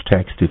cash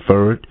tax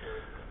deferred.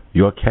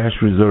 Your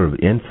cash reserve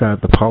inside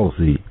the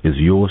policy is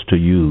yours to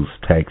use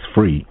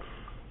tax-free.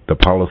 The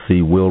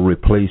policy will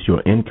replace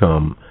your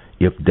income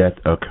if death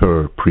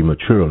occurs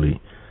prematurely.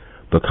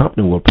 The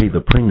company will pay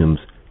the premiums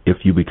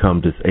if you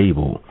become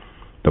disabled.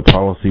 The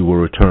policy will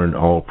return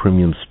all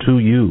premiums to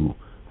you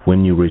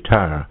when you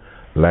retire.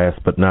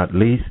 Last but not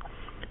least,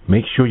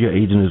 make sure your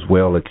agent is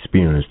well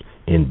experienced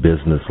in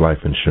business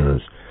life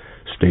insurance.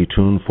 Stay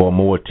tuned for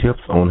more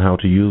tips on how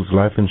to use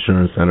life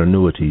insurance and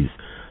annuities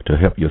to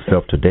help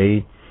yourself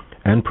today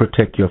and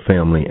protect your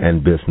family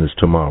and business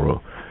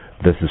tomorrow.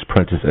 This is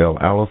Prentice L.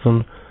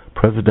 Allison,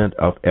 president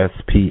of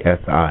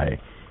SPSI.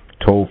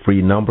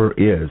 Toll-free number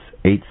is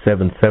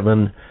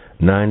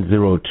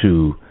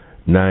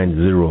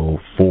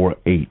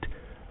 877-902-9048.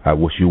 I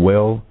wish you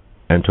well,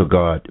 and to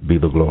God be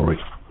the glory.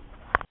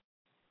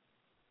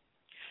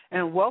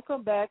 And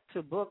welcome back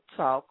to Book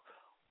Talk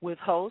with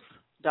host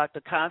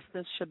Dr.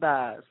 Constance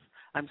Shabazz.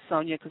 I'm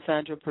Sonia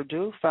Cassandra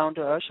Perdue,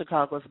 founder of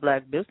Chicago's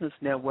Black Business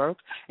Network,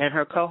 and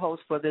her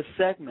co-host for this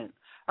segment.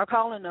 Our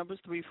call-in number is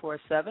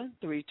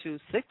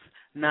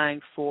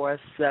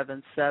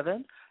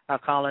 347-326-9477. Our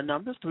call-in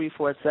number is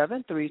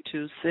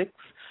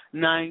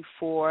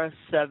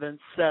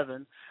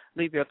 347-326-9477.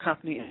 Leave your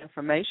company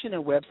information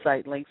and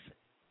website links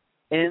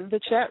in the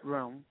chat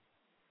room.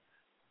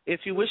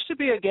 If you wish to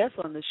be a guest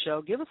on the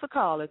show, give us a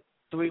call at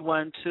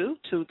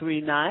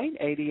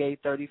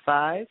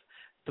 312-239-8835,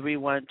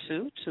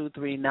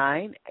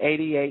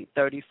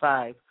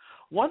 312-239-8835.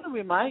 Want to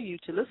remind you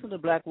to listen to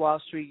Black Wall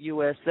Street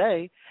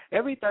USA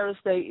every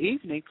Thursday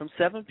evening from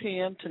 7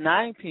 p.m. to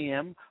 9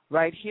 p.m.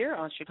 right here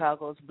on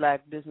Chicago's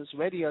Black Business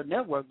Radio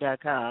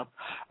Network.com.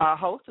 Our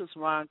host is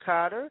Ron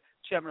Carter,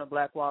 chairman of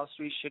Black Wall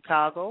Street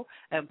Chicago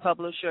and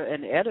publisher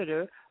and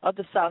editor of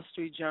the South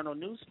Street Journal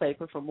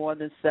newspaper for more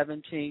than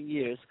 17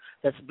 years.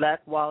 That's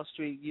Black Wall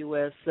Street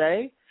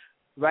USA,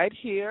 right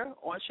here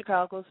on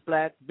Chicago's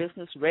Black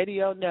Business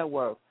Radio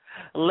Network.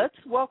 Let's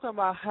welcome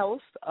our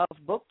host of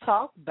Book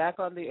Talk back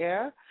on the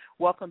air.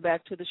 Welcome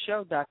back to the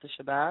show, Dr.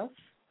 Shabazz.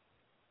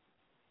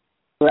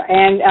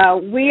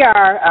 And we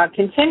are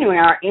continuing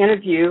our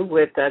interview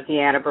with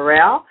Deanna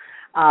Burrell,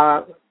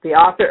 the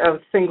author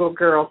of Single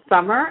Girl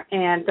Summer.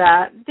 And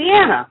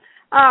Deanna,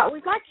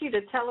 we'd like you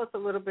to tell us a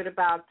little bit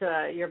about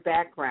your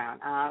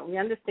background. We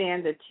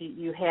understand that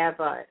you have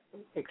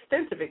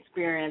extensive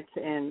experience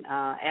in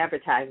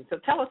advertising, so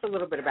tell us a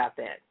little bit about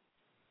that.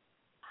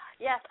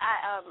 Yes,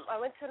 I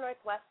went to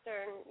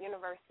Northwestern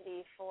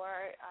University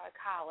for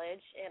college,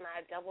 and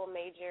I double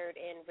majored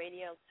in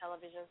radio,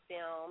 television,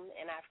 film,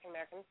 and African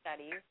American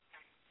studies.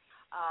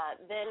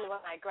 Then when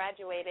I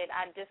graduated,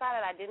 I decided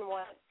I didn't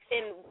want,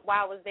 and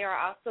while I was there,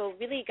 I also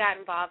really got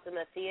involved in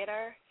the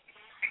theater.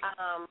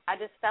 I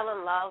just fell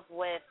in love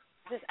with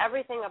just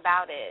everything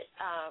about it,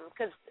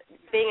 because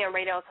being in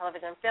radio,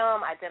 television,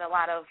 film, I did a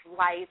lot of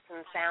lights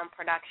and sound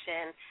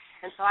production.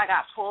 And so I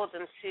got pulled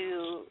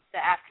into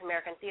the African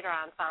American Theater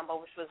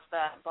Ensemble, which was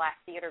the black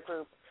theater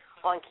group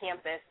on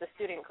campus, the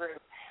student group,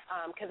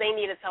 because they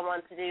needed someone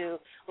to do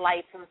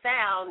lights and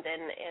sound,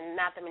 and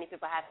not that many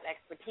people had that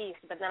expertise.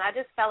 But then I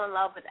just fell in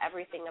love with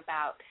everything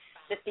about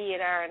the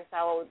theater. And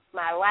so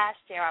my last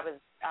year I was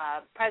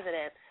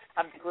president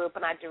of the group,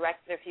 and I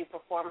directed a few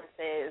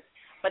performances.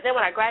 But then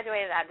when I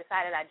graduated, I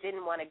decided I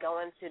didn't want to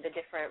go into the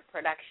different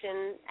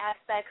production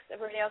aspects of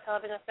radio,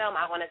 television, film.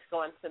 I wanted to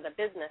go into the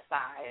business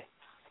side.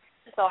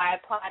 So I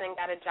applied and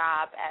got a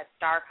job at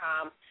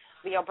Starcom.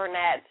 Leo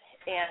Burnett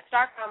and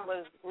Starcom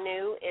was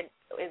new. It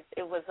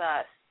was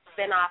a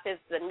spinoff, is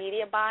the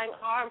media buying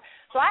arm.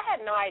 So I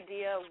had no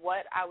idea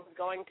what I was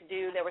going to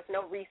do. There was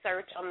no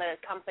research on the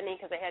company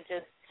because they had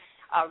just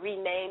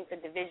renamed the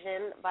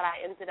division, but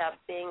I ended up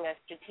being a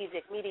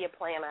strategic media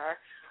planner,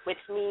 which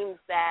means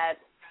that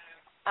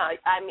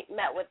I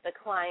met with the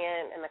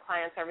client and the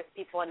client service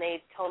people, and they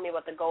told me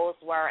what the goals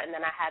were, and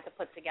then I had to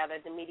put together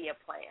the media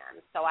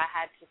plan. So I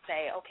had to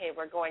say, okay,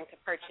 we're going to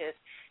purchase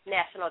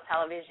national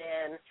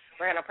television.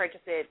 We're going to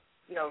purchase it,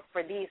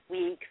 for these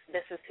weeks.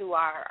 This is who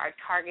our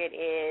target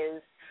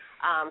is.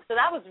 So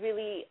that was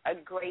really a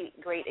great,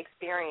 great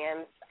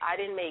experience. I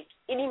didn't make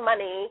any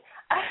money.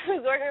 I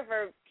was working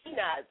for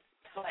peanuts.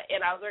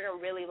 And I was working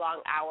really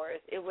long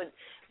hours. It would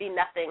be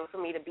nothing for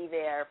me to be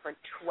there for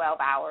 12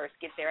 hours,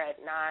 get there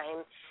at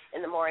 9 in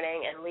the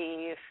morning and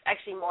leave.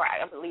 Actually, more,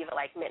 I would leave at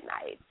like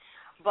midnight.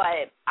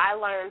 But I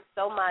learned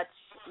so much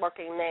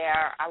working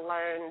there. I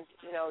learned,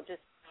 just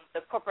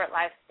the corporate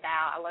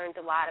lifestyle. I learned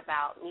a lot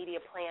about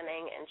media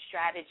planning and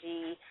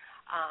strategy.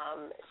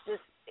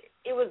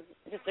 It was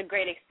just a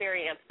great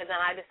experience. But then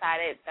I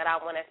decided that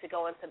I wanted to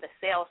go into the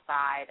sales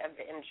side of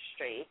the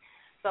industry.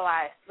 So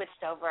I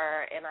switched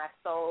over and I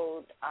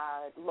sold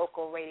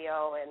local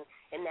radio and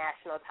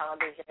national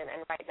television,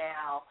 and right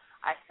now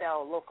I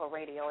sell local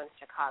radio in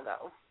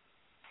Chicago.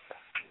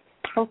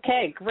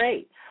 Okay,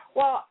 great.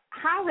 Well,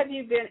 how have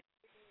you been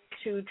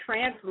to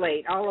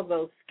translate all of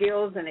those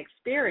skills and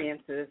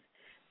experiences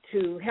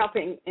into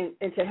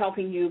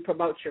helping you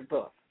promote your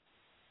book?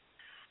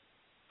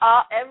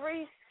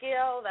 Every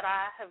skill that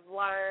I have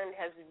learned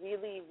has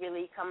really,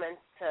 really come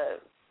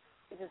into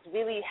just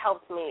really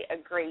helped me a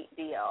great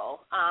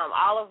deal.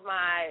 All of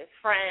my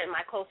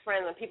close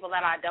friends and people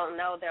that I don't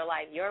know, they're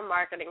like, your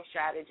marketing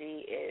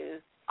strategy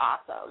is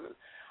awesome,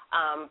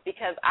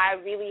 because I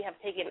really have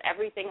taken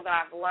everything that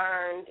I've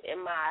learned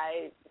in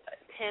my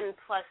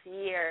 10-plus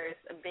years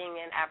of being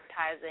in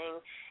advertising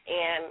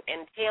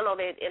and channeled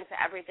it into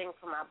everything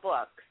for my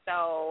book.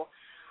 So,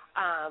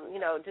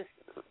 just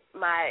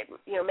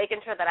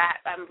making sure that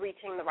I'm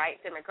reaching the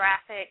right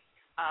demographic.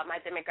 My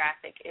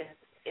demographic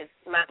is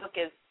my book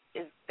is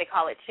they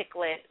call it chick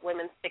lit,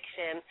 women's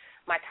fiction.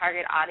 My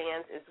target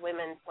audience is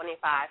women 25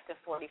 to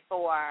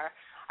 44.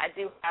 I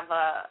do have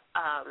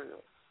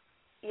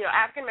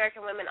African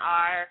American women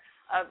are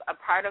a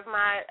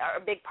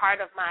big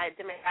part of my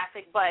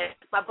demographic, but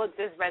my book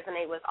does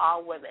resonate with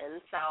all women.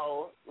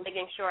 So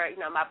making sure,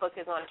 my book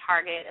is on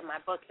target and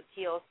my book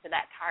appeals to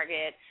that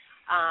target.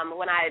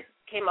 When I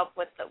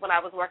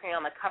was working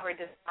on the cover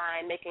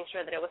design, making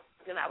sure that it was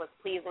something that was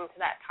pleasing to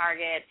that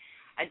target.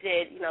 I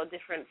did,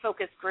 different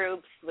focus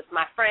groups with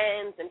my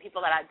friends and people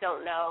that I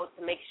don't know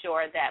to make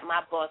sure that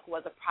my book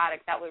was a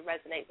product that would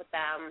resonate with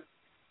them.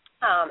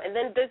 And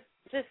then there's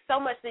just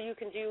so much that you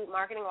can do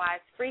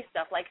marketing-wise, free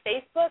stuff. Like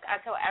Facebook, I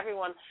tell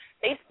everyone,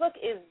 Facebook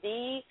is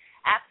the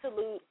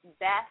absolute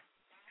best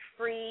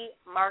free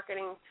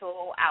marketing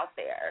tool out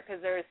there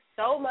because there's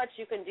so much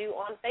you can do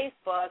on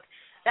Facebook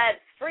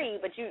that's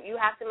free, but you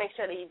have to make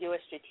sure that you do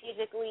it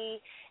strategically,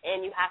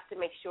 and you have to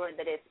make sure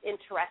that it's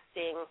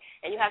interesting,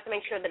 and you have to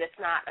make sure that it's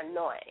not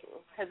annoying,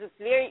 because it's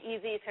very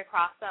easy to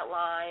cross that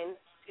line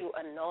to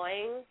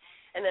annoying,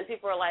 and then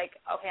people are like,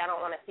 okay, I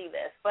don't want to see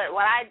this. But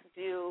what I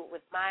do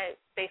with my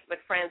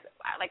Facebook friends,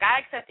 I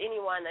accept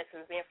anyone that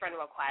sends me a friend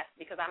request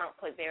because I don't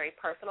put very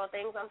personal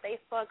things on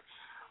Facebook,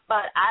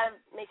 but I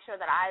make sure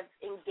that I've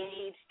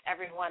engaged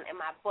everyone in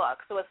my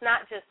book. So it's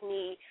not just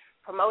me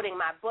promoting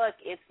my book,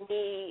 it's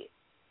me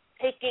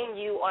taking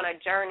you on a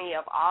journey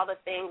of all the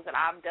things that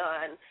I've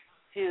done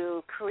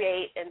to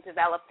create and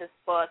develop this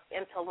book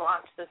and to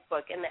launch this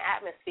book in the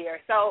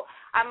atmosphere. So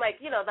I'm like,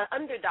 the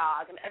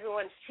underdog, and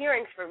everyone's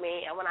cheering for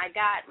me. And when I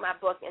got my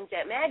book in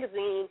Jet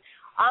Magazine,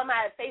 all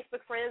my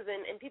Facebook friends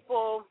and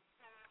people,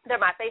 they're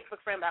my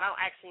Facebook friends, but I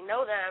don't actually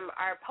know them,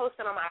 are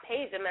posting on my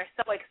page, and they're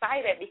so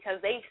excited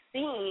because they've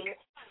seen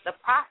the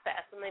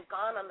process and they've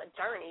gone on the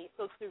journey.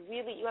 So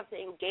you have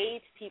to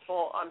engage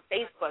people on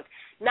Facebook,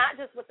 not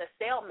just with a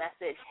sale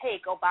message,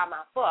 hey, go buy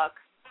my book.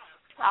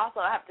 I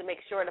also have to make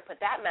sure to put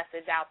that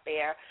message out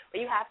there, but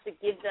you have to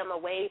give them a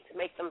way to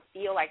make them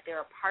feel like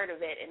they're a part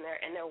of it and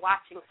they're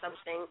watching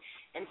something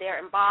and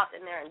they're involved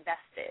and they're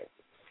invested.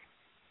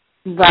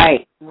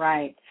 Right.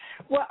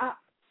 Well,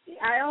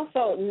 I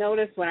also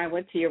noticed when I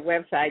went to your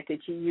website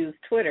that you use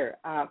Twitter.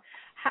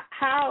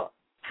 How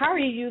are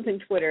you using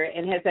Twitter,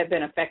 and has that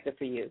been effective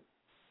for you?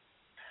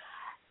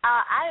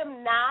 I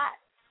am not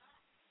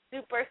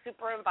super,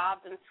 super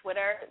involved in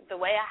Twitter. The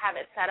way I have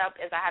it set up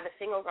is I have a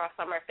Single Girl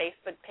Summer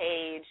Facebook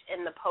page,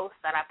 and the posts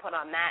that I put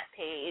on that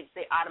page,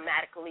 they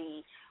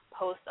automatically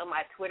post on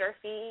my Twitter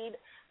feed.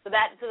 So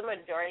that's the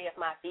majority of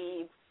my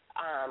feeds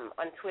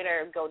on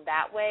Twitter go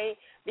that way,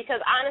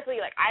 because honestly,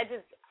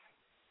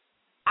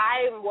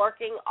 I'm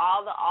working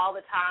all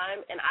the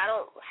time, and I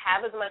don't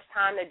have as much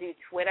time to do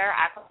Twitter.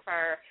 I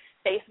prefer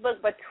Facebook,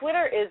 but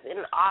Twitter is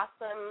an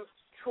awesome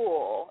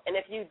tool, and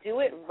if you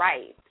do it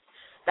right,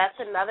 that's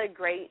another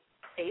great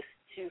place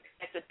to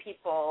connect with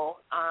people.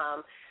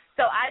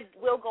 So I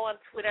will go on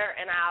Twitter,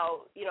 and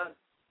I'll,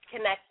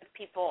 connect with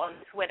people on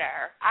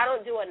Twitter. I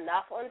don't do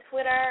enough on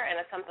Twitter,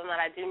 and it's something that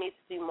I do need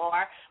to do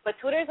more. But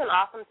Twitter is an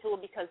awesome tool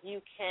because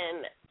you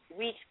can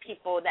reach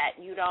people that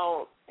you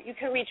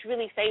can reach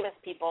really famous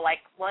people.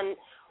 Like one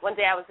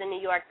day I was in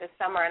New York this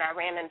summer, and I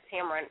ran into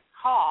Tamron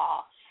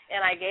Hall, and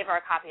I gave her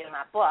a copy of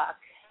my book.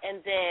 And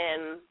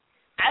then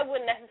I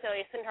wouldn't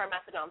necessarily send her a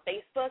message on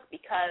Facebook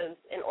because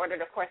in order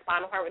to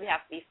correspond with her, we'd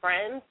have to be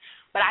friends.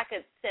 But I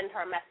could send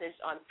her a message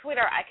on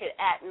Twitter. I could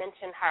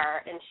mention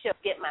her, and she'll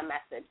get my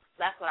message.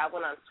 That's what I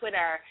went on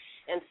Twitter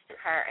and sent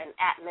her an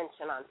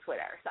 @mention on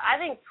Twitter. So I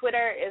think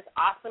Twitter is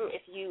awesome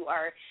if you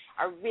are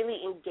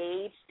really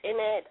engaged in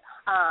it.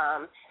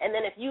 And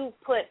then if you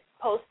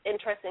post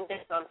interesting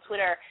things on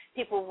Twitter,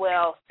 people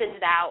will send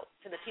it out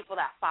to the people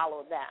that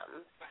follow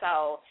them.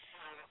 So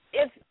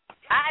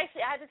I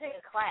had to take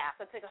a class.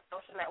 I took a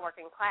social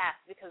networking class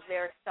because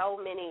there are so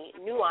many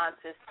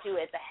nuances to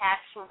it, the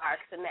hash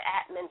marks and the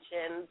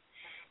 @mentions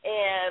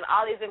and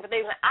all these different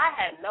things. I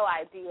had no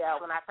idea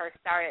when I first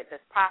started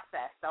this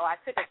process. So I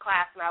took a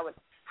class, and I would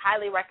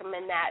highly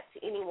recommend that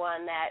to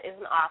anyone that is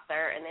an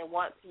author and they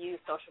want to use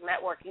social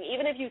networking.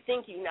 Even if you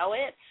think you know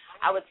it,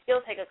 I would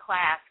still take a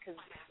class because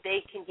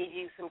they can give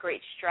you some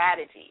great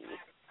strategies.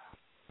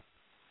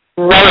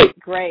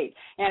 Great.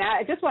 And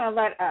I just want to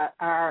let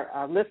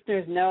our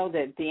listeners know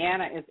that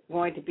Deanna is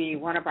going to be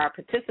one of our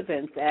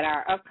participants at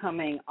our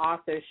upcoming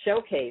author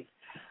showcase.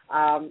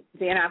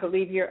 Deanna, I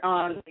believe you're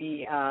on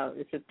the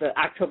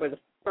October the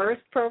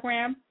 1st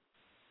program?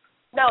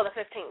 No, the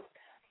 15th.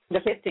 The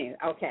 15th,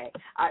 okay.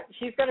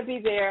 She's going to be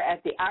there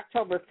at the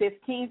October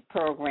 15th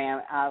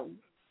program.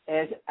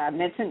 As I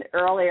mentioned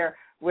earlier,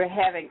 we're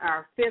having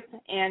our 5th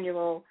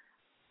annual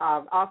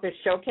author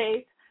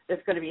showcase.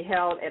 That's going to be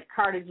held at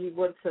Carter G.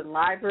 Woodson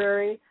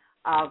Library,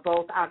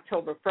 both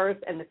October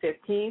 1st and the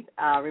 15th.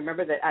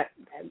 Remember that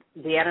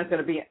Deanna's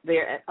going to be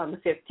there on the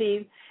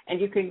 15th. And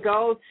you can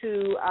go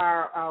to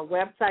our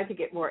website to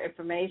get more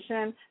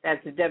information.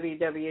 That's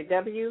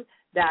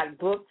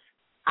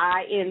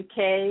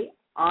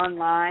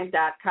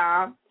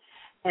www.booksinkonline.com.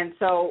 And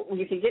so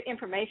you can get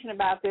information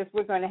about this.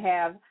 We're going to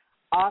have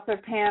author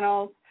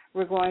panels.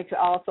 We're going to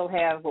also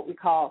have what we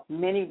call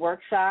mini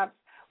workshops,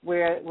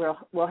 where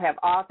we'll have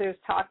authors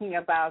talking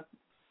about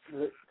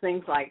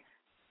things like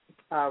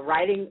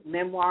writing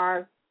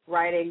memoirs,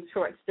 writing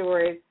short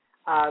stories,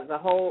 the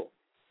whole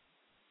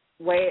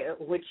way in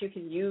which you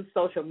can use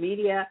social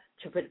media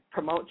to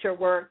promote your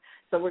work.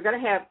 So we're going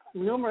to have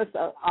numerous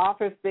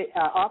authors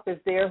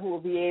there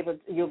who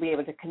you'll be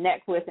able to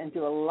connect with and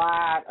do a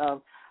lot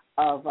of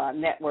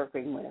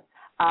networking with.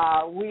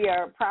 We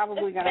are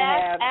probably going to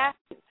have.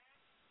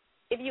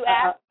 If you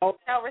ask,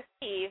 they'll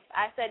receive.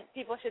 I said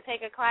people should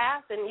take a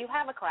class, and you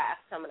have a class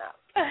coming up.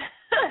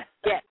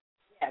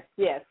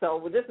 Yes. So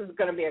this is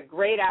going to be a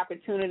great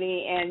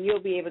opportunity, and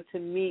you'll be able to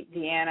meet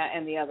Deanna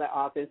and the other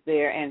authors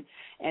there, and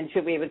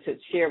she'll be able to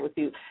share with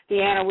you.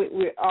 Deanna,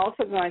 we're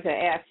also going to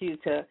ask you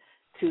to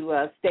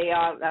stay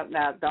on.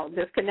 Now, don't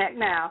disconnect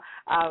now.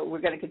 We're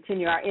going to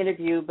continue our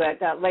interview,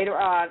 but later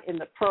on in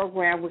the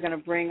program, we're going to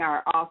bring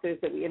our authors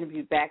that we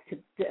interviewed back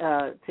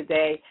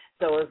today,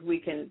 so as we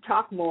can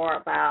talk more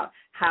about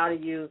how to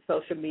use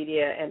social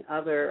media and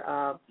other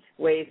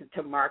ways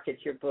to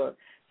market your book.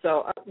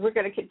 So we're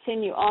going to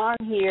continue on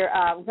here.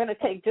 We're going to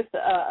take just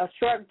a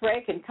short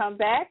break and come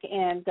back,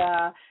 and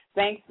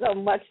thanks so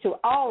much to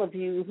all of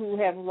you who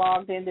have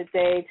logged in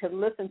today to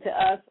listen to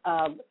us.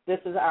 This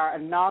is our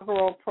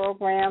inaugural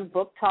program,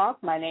 Book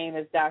Talk. My name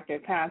is Dr.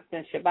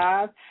 Constance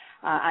Shabazz.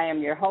 I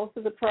am your host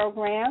of the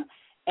program,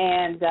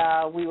 and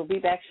we will be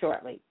back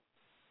shortly.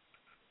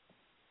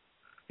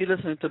 You're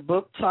listening to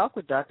Book Talk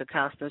with Dr.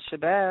 Constance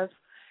Shabazz.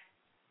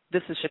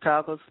 This is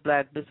Chicago's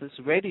Black Business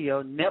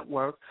Radio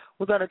Network.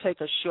 We're going to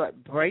take a short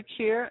break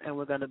here, and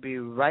we're going to be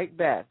right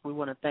back. We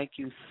want to thank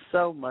you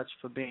so much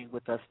for being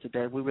with us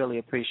today. We really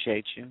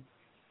appreciate you.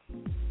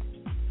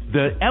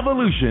 The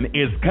Evolution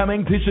is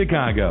coming to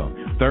Chicago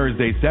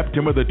Thursday,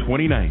 September the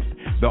 29th.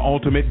 The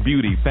ultimate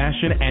beauty,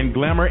 fashion, and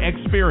glamour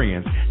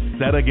experience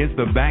set against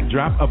the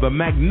backdrop of the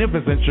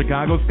magnificent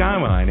Chicago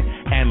skyline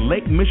and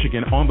Lake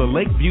Michigan on the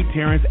Lakeview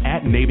Terrace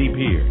at Navy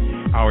Pier.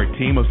 Our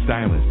team of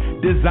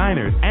stylists,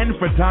 designers, and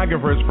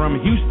photographers from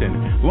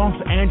Houston, Los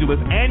Angeles,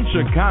 and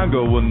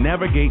Chicago will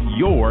navigate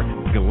your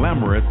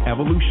glamorous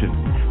evolution.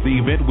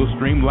 The event will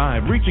stream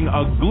live, reaching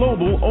a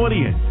global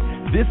audience.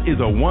 This is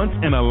a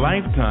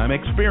once-in-a-lifetime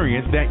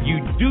experience that you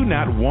do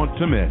not want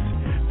to miss.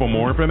 For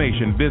more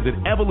information, visit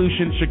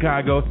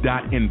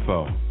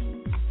evolutionchicago.info.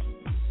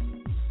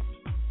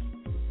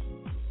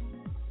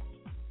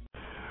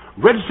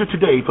 Register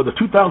today for the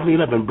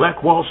 2011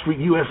 Black Wall Street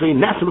USA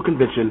National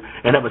Convention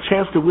and have a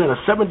chance to win a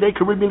 7-day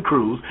Caribbean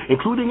cruise,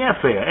 including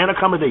airfare and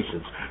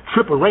accommodations.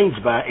 Trip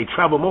arranged by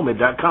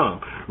atravelmoment.com.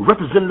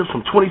 Representatives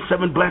from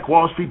 27 Black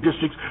Wall Street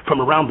districts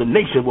from around the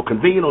nation will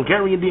convene on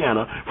Gary,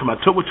 Indiana from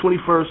October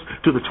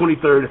 21st to the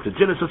 23rd at the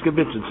Genesis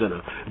Convention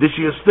Center. This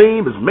year's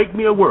theme is Make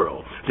Me a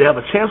World. To have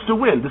a chance to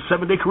win this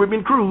 7-day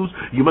Caribbean cruise,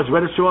 you must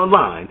register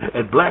online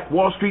at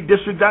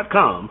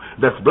blackwallstreetdistrict.com.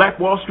 That's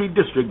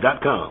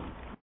blackwallstreetdistrict.com.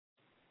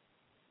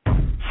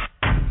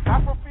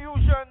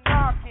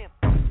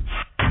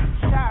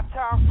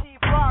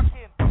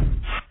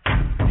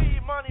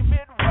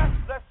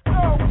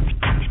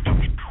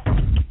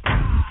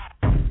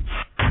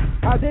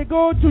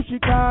 go to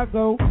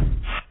Chicago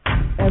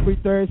every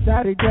third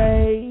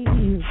Saturday.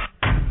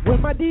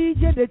 When my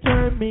DJ, they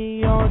turn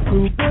me on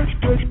to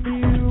good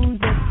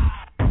music.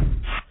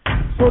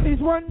 So this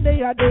one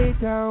day I day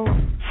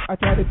town, I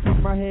try to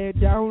keep my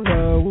head down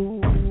low.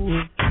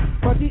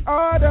 But the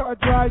harder I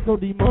try, so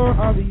the more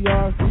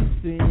obvious it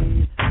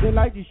seems. They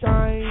like to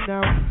shine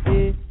now,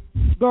 eh?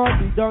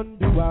 God, we don't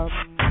do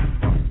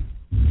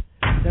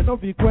they no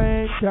be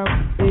quench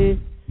eh?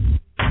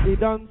 They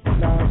don't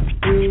slam,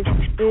 eh?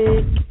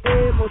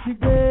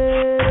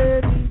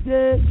 Motivate me,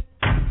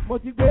 motivate me,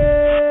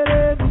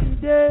 motivate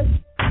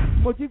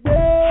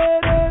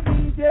me,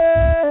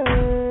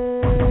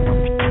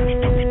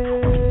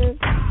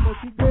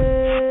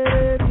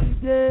 motivate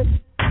me,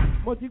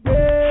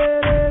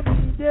 motivate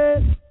me,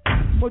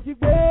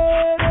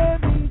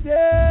 motivate me,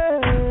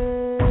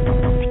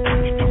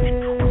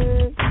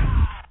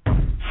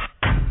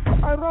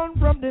 I run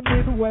from the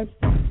Midwest,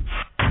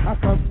 I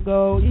come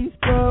go East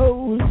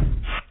Coast,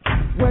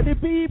 where the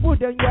people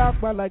then yak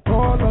but like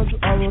call us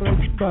our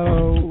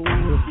rainbow.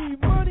 See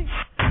money,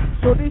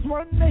 so this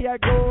one day I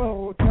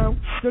go town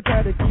to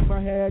try to keep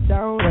my head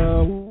down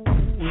low.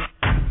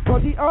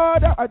 But the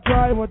harder I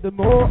try, what the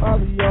more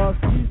obvious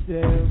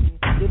system.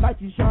 They like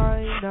to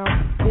shine now,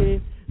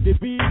 the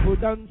people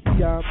don't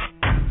see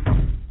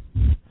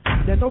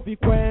they no be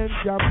quench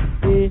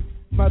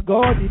my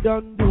God, he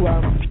don't do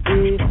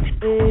motivate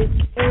me,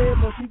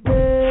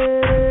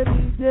 motivate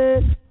me,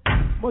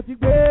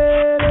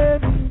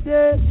 motivate me,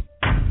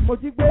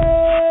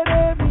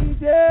 motivate me,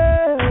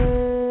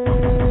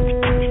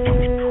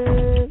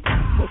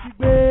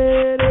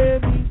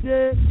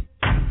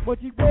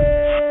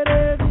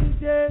 motivate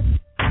me,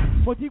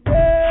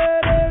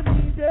 motivate me,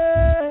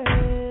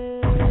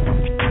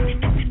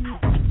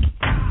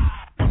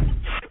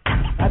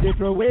 I dey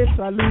throw away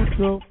salute,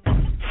 so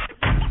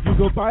you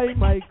go buy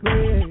my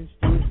grace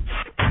too.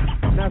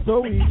 Now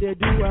so we dey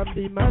do, I'm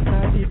the man,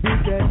 I the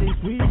beat and the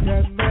sweet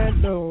and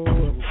mellow.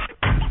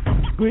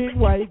 Green,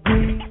 white,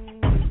 green,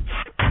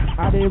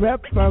 I dey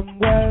rep from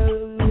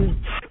well.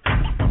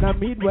 Now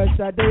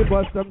Midwest I dey,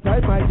 but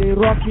sometimes I dey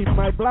rock in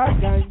my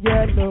black and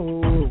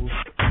yellow.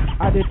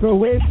 I dey throw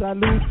away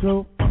salute,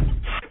 so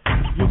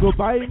you go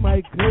buy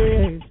my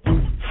grace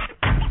too.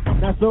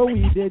 Now so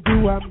we dey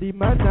do, I'm the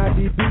man, I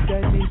the beat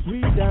and the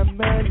sweet and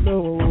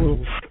mellow.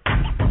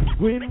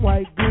 Green,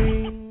 white,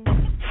 green,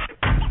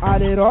 I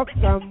dey rock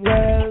some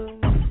well.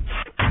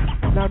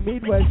 Now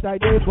Midwest I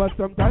dey, but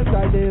sometimes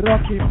I dey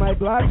rock in my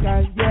black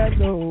and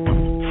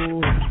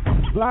yellow.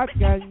 Black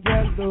and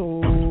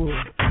yellow,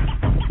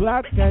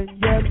 black and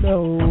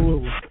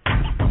yellow,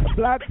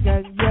 black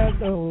and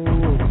yellow,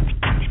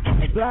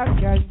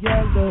 black and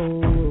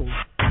yellow.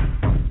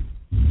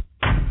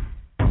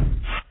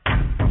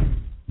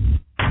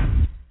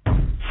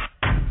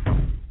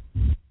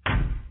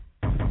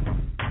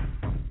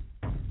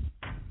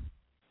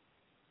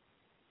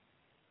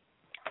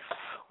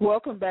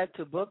 Welcome back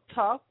to Book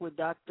Talk with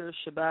Dr.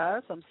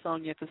 Shabazz. I'm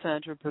Sonia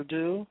Cassandra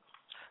Perdue,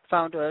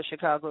 founder of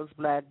Chicago's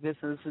Black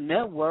Business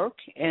Network,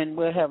 and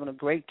we're having a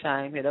great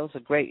time here. That was a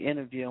great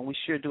interview, and we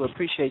sure do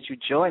appreciate you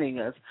joining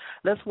us.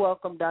 Let's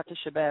welcome Dr.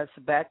 Shabazz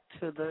back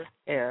to the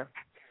air.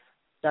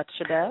 Dr.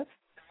 Shabazz?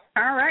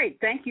 All right.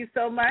 Thank you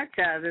so much.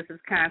 This is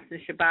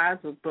Constance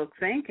Shabazz with Books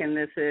Inc., and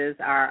this is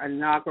our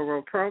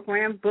inaugural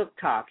program, Book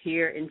Talk,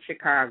 here in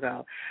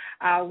Chicago.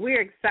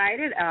 We're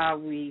excited.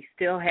 We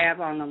still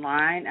have on the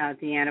line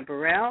Deanna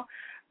Burrell,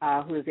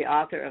 who is the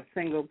author of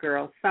Single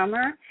Girl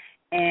Summer.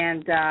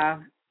 And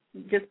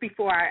just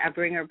before I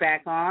bring her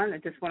back on, I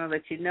just want to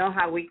let you know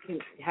how you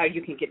can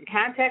get in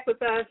contact with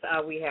us.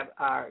 We have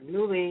our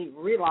newly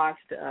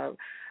relaunched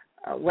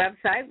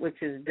website, which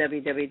is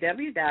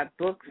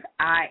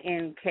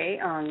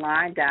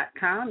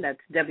www.booksinkonline.com.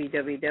 That's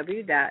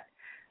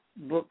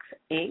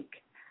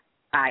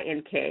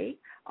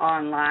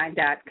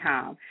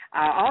www.booksinkonline.com.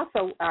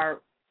 Also, our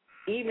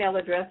email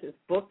address is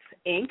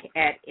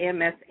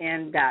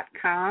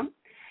booksinc@msn.com.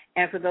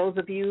 And for those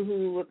of you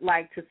who would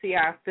like to see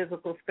our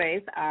physical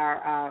space,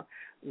 our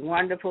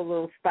wonderful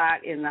little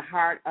spot in the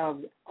heart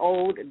of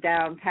old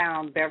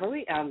downtown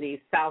Beverly on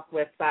the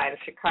southwest side of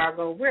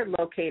Chicago, we're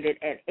located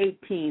at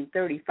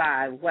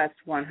 1835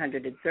 West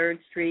 103rd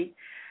Street.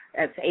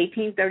 That's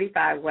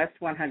 1835 West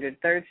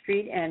 103rd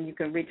Street, and you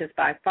can reach us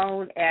by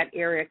phone at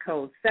area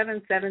code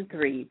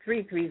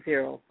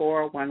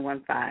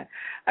 773-330-4115.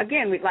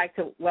 Again, we'd like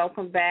to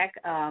welcome back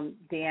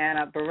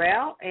Deanna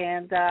Burrell.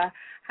 And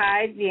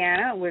hi,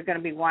 Deanna. We're going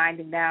to be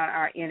winding down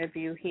our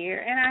interview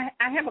here, and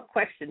I have a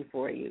question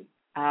for you.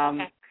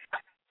 Okay.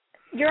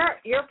 Your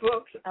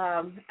books,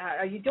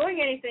 are you doing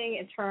anything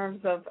in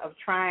terms of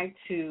trying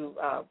to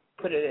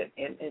put it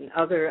in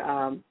other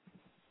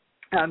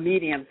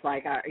mediums?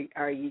 Like,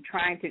 are you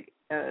trying to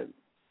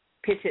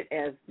pitch it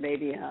as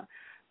maybe a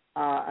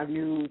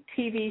new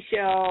TV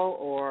show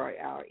or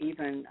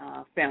even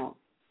film?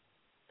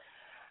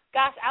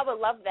 Gosh, I would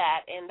love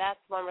that, and that's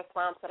one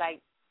response that I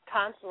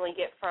constantly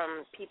get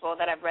from people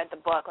that have read the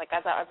book. Like,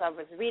 as I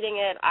was reading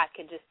it, I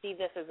could just see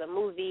this as a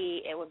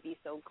movie. It would be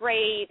so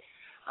great.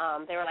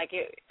 They were like,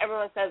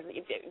 everyone says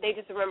they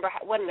just remember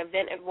what an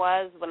event it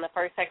was when the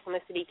first Sex and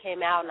the City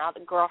came out and all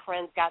the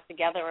girlfriends got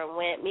together and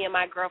went. Me and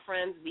my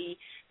girlfriends, we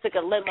took a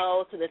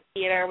limo to the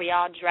theater. We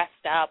all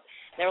dressed up.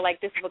 They were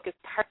like, this book is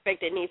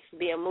perfect. It needs to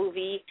be a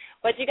movie.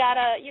 But you got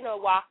to,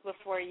 walk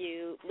before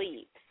you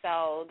leap.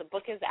 So the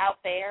book is out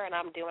there, and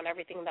I'm doing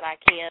everything that I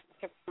can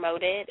to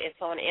promote it. It's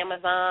on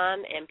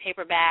Amazon and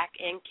paperback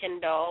and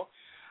Kindle.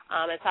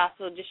 It's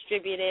also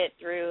distributed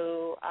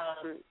through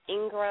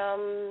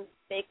Ingram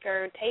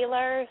Baker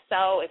Taylor.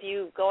 So if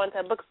you go into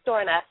a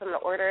bookstore and ask them to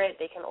order it,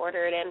 they can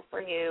order it in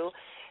for you.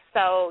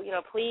 So,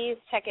 please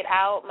check it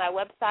out. My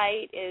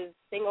website is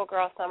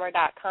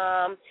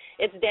singlegirlsummer.com.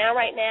 It's down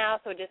right now,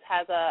 so it just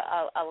has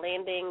a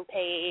landing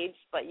page,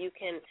 but you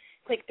can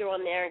click through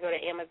on there and go to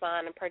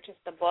Amazon and purchase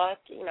the book.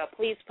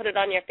 Please put it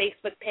on your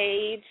Facebook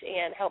page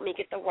and help me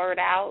get the word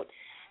out.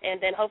 And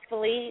then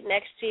hopefully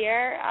next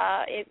year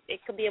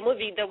it could be a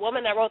movie. The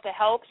woman that wrote The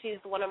Help,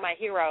 she's one of my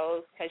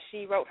heroes because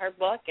she wrote her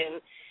book,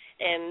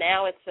 and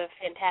now it's a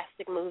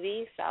fantastic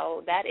movie.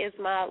 So that is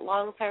my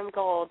long-term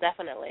goal,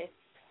 definitely.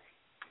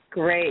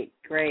 Great.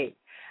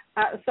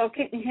 So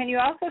can you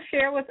also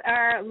share with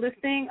our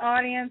listening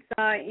audience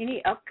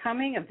any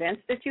upcoming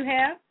events that you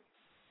have?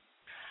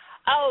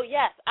 Oh,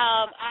 yes.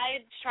 I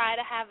try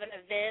to have an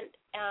event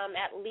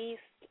at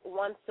least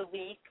once a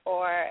week,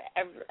 or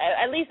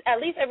at least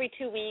every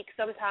 2 weeks,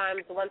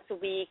 sometimes once a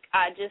week.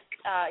 Just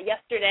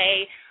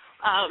yesterday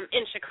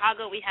in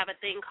Chicago, we have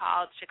a thing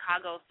called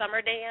Chicago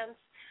Summer Dance.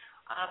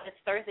 It's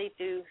Thursday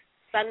through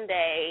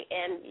Sunday,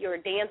 and you're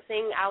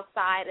dancing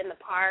outside in the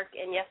park.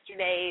 And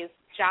yesterday's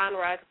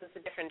genre, because it's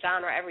a different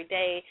genre every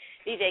day,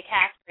 DJ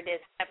Casper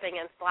did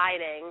stepping and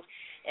sliding.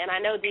 And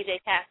I know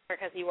DJ Casper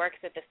because he works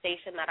at the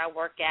station that I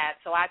work at.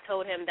 So I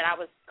told him that I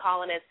was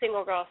calling it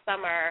Single Girl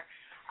Summer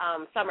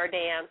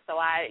Dance. So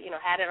I,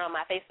 had it on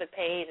my Facebook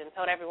page and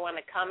told everyone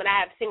to come. And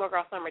I have Single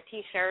Girl Summer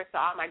T-shirts,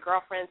 so all my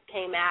girlfriends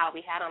came out.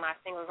 We had on our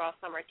Single Girl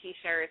Summer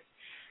T-shirts.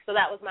 So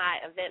that was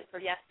my event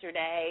for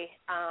yesterday.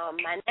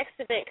 My next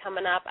event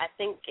coming up, I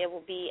think it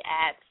will be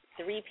at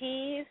 3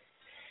 Ps,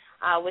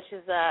 which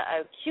is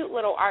a cute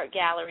little art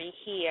gallery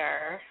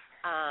here.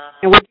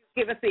 And would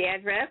you give us the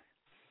address?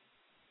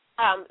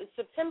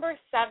 September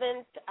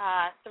 7th,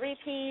 3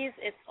 Ps.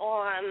 It's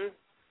on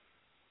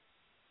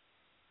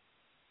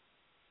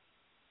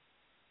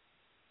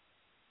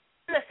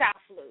the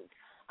South Loop.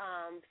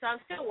 So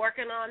I'm still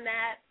working on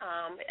that.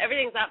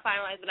 Everything's not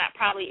finalized, but that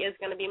probably is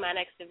going to be my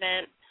next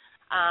event.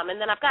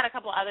 And then I've got a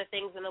couple other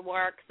things in the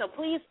works. So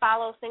please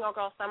follow Single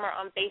Girl Summer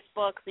on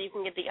Facebook so you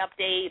can get the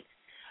updates.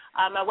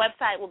 My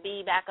website will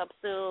be back up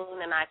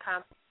soon, and I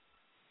constantly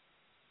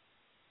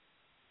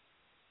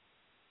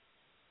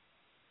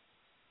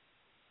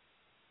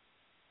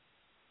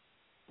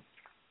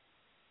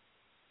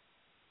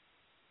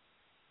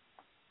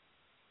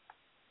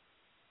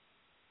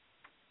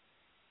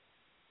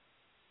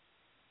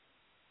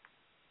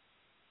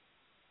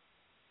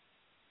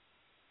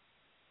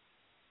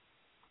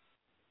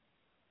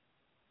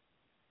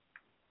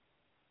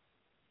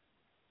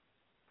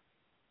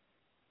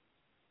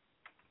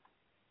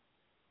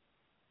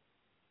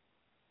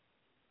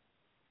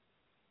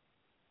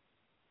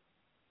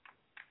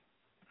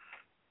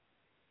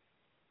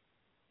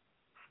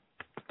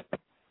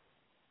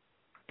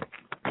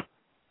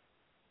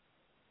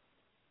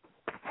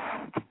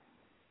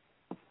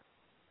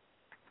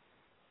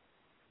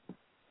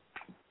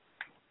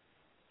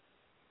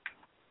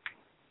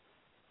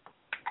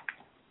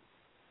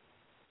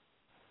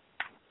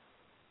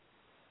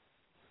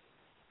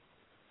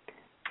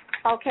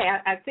Okay,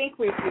 I think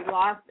we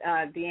lost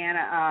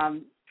Deanna.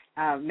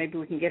 Maybe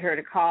we can get her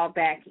to call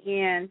back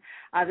in.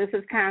 This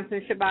is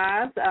Constance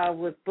Shabazz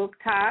with Book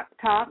Talk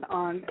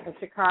on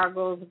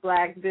Chicago's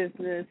Black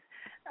Business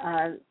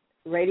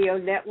Radio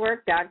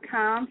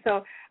Network.com.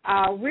 So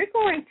we're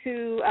going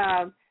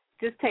to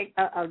just take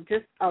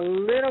just a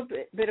little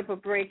bit of a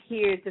break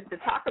here just to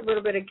talk a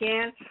little bit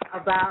again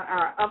about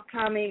our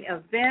upcoming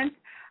event,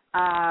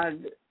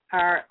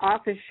 our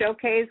author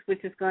showcase,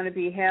 which is going to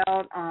be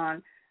held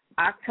on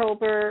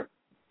October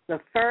the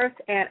 1st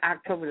and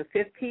October the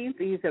 15th.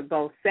 These are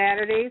both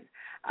Saturdays.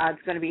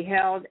 It's going to be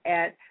held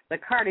at the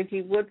Carter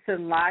G.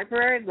 Woodson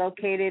Library,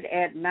 located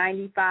at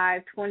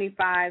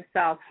 9525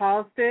 South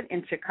Halsted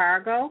in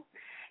Chicago.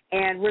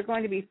 And we're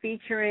going to be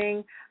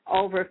featuring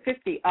over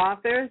 50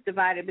 authors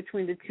divided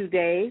between the 2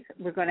 days.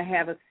 We're going to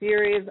have a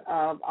series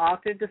of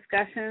author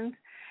discussions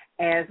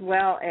as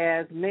well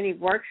as many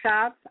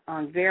workshops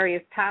on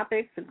various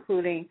topics,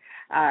 including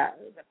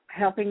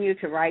helping you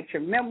to write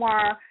your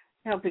memoir,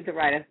 helping to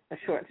write a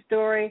short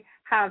story,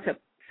 how to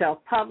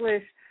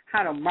self-publish,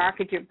 how to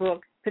market your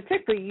book,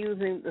 particularly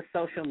using the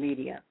social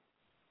media.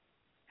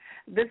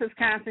 This is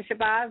Constance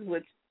Shabazz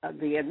with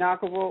the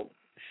inaugural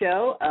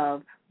show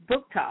of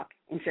Book Talk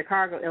in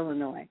Chicago,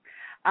 Illinois.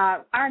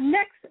 Our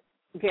next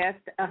guest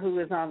who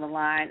is on the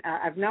line,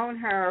 I've known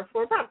her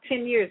for about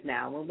 10 years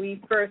now. When we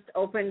first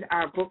opened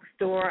our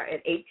bookstore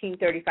at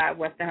 1835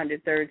 West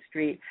 103rd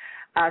Street,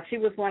 She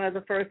was one of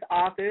the first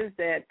authors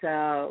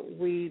that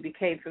we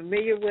became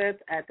familiar with.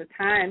 At the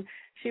time,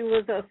 she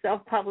was a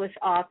self-published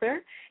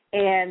author,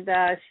 and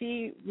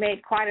she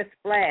made quite a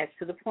splash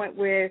to the point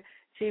where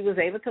she was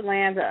able to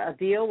land a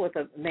deal with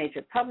a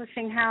major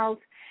publishing house,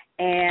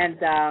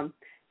 and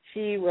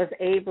she was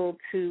able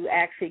to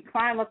actually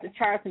climb up the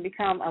charts and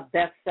become a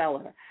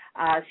bestseller.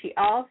 She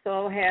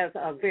also has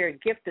a very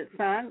gifted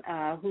son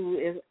who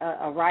is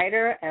a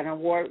writer, an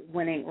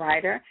award-winning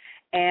writer,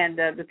 and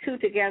the two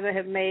together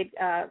have made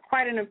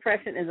quite an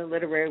impression in the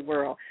literary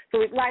world. So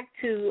we'd like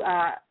to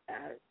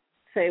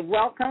say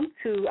welcome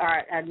to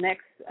our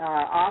next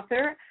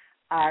author.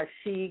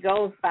 She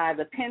goes by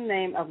the pen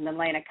name of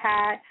Nalena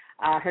Kai.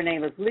 Her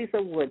name is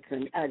Lisa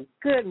Woodson.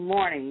 Good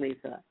morning,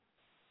 Lisa.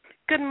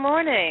 Good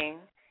morning.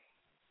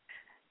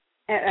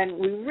 And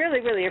we really,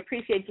 really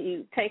appreciate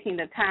you taking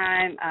the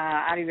time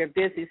out of your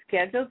busy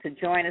schedule to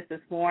join us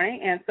this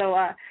morning. And so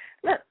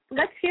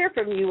let's hear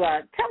from you.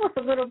 Tell us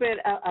a little bit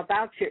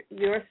about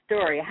your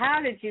story. How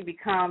did you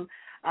become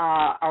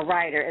a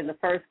writer in the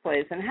first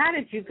place, and how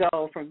did you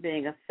go from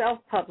being a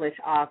self-published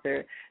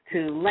author to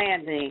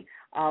landing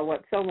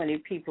what so many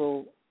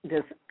people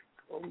just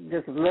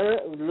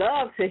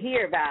love to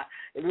hear about,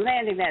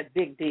 landing that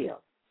big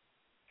deal?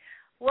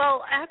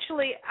 Well,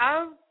 actually,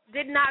 I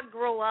did not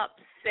grow up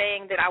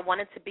saying that I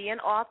wanted to be an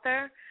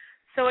author,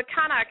 so I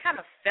kind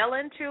of fell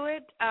into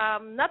it.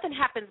 Nothing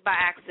happens by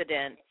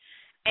accident,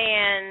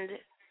 and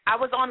I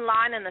was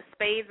online in the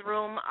spades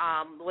room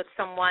with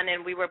someone,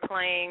 and we were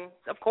playing,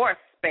 of course,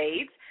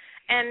 spades,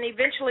 and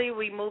eventually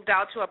we moved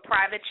out to a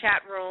private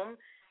chat room,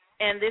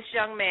 and this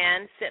young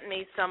man sent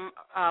me some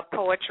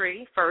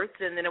poetry first,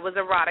 and then it was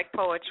erotic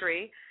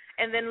poetry,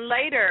 and then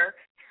later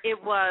it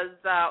was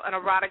an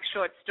erotic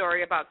short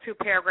story about 2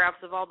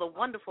 paragraphs of all the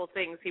wonderful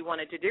things he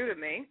wanted to do to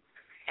me.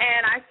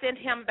 And I sent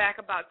him back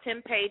about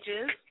 10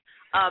 pages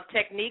of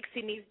techniques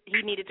he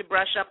needed to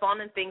brush up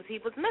on and things he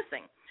was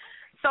missing.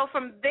 So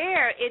from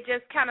there, it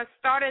just kind of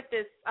started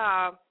this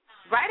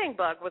writing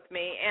bug with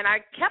me, and I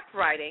kept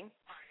writing.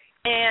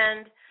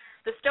 And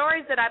the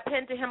stories that I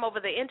penned to him over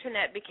the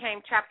Internet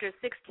became chapters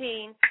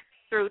 16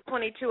 through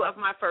 22 of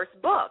my first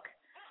book.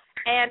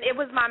 And it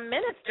was my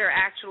minister,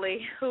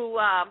 actually, who,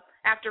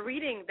 after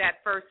reading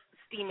that first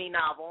steamy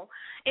novel,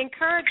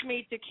 encouraged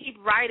me to keep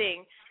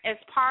writing as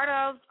part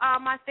of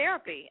my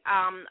therapy.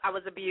 I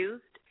was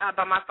abused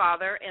by my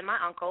father and my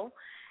uncle,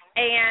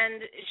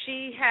 and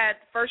she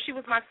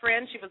was my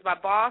friend, she was my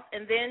boss,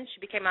 and then she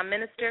became my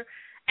minister,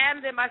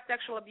 and then my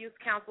sexual abuse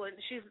counselor.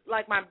 She's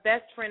like my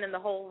best friend in the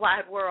whole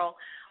wide world.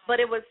 But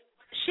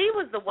she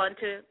was the one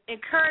to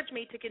encourage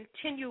me to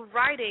continue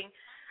writing,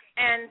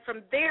 and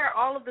from there,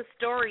 all of the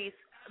stories,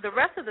 the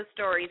rest of the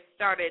stories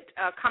started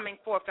coming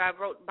forth. I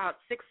wrote about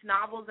 6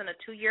 novels in a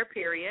 2-year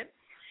period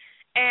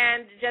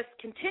and just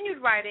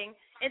continued writing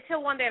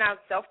until one day I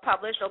was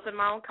self-published, opened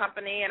my own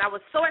company, and I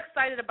was so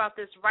excited about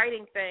this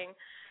writing thing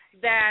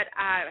that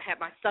I had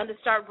my son to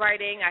start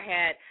writing. I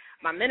had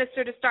my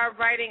minister to start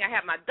writing. I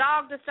had my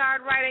dog to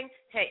start writing.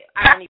 Hey,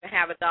 I don't even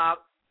have a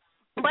dog.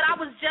 But I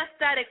was just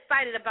that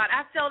excited about it.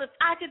 I felt if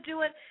I could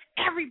do it,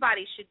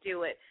 everybody should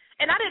do it.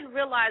 And I didn't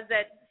realize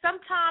that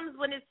sometimes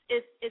when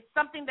it's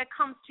something that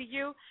comes to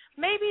you,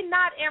 maybe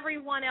not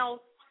everyone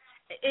else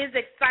is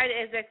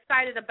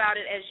excited about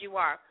it as you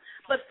are.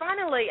 But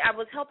finally, I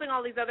was helping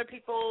all these other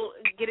people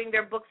getting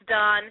their books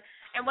done.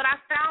 And what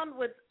I found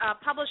with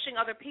publishing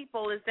other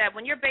people is that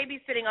when you're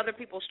babysitting other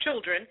people's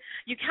children,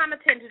 you kind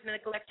of tend to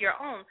neglect your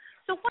own.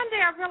 So one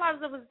day I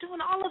realized I was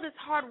doing all of this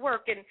hard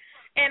work, and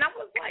I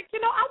was like,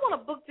 I want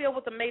a book deal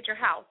with a major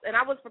house. And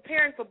I was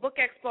preparing for Book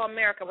Expo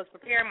America. I was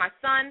preparing my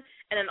son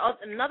and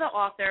another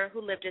author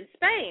who lived in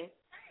Spain.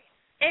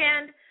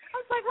 And I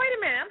was like, wait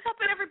a minute, I'm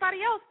helping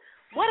everybody else.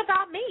 What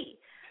about me?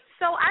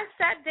 So I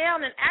sat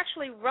down and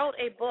actually wrote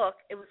a book.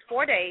 It was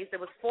 4 days. It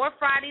was 4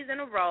 Fridays in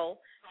a row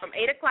from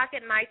 8 o'clock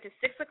at night to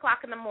 6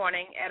 o'clock in the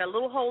morning at a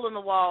little hole in the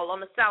wall on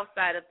the south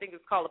side. I think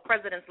it's called the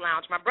President's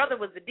Lounge. My brother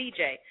was the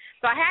DJ.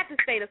 So I had to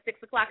stay to 6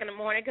 o'clock in the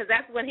morning because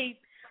that's when he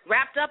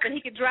wrapped up and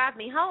he could drive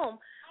me home.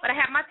 But I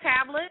had my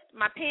tablet,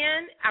 my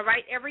pen. I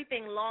write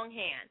everything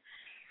longhand.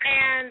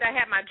 And I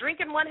had my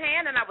drink in one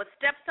hand, and I would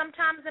step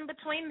sometimes in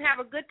between and have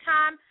a good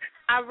time.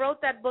 I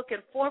wrote that book in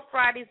 4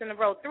 Fridays in a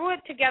row, threw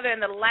it together in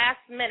the last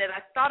minute.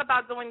 I thought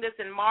about doing this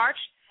in March,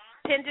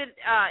 penned it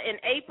in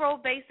April,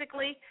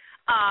 basically,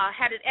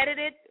 had it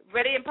edited,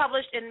 ready and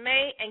published in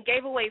May, and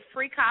gave away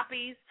free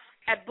copies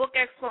at Book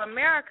Expo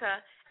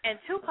America. And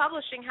 2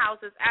 publishing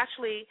houses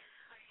actually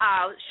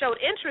showed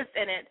interest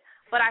in it,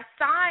 but I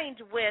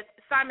signed with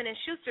Simon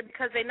 & Schuster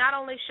because they not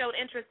only showed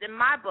interest in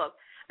my book,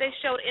 they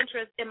showed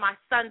interest in my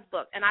son's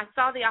book, and I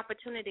saw the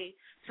opportunity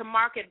to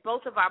market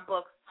both of our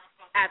books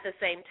at the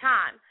same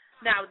time.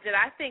 Now, did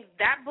I think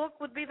that book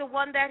would be the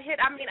one that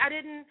hit? I mean, I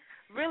didn't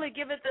really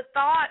give it the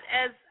thought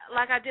as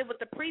like I did with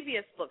the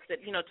previous books that,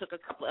 took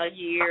a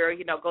year,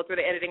 go through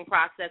the editing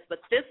process.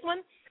 But this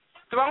one,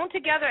 thrown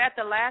together at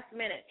the last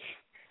minute,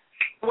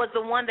 was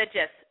the one that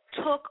just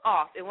took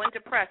off. It went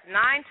to press 9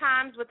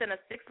 times within a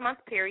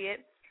 6-month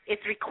period.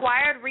 It's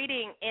required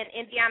reading in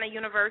Indiana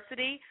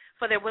University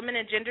for their Women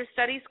and Gender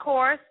Studies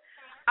course.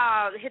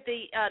 Hit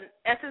the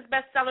Essence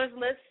bestsellers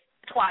list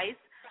twice.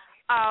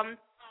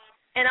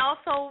 And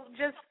also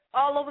just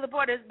all over the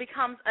board, it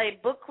becomes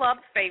a book club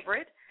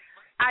favorite.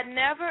 I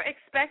never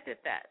expected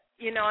that,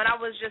 and I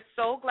was just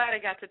so glad I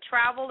got to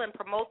travel and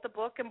promote the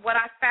book. And what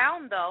I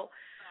found, though,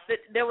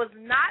 that there was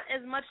not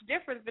as much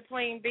difference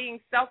between being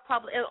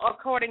self-published,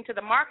 according to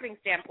the marketing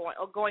standpoint,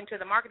 or going to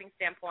the marketing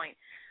standpoint,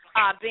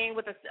 being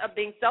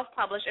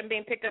self-published and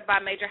being picked up by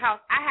a major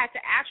house. I had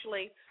to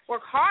actually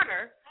work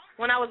harder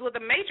when I was with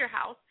a major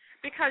house,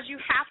 because you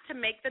have to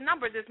make the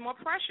numbers. There's more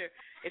pressure.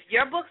 If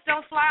your books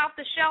don't fly off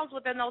the shelves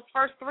within those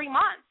first 3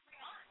 months,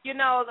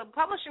 the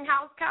publishing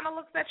house kind of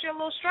looks at you a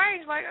little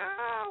strange, like,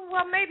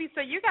 well, maybe. So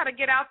you got to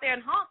get out there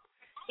and hump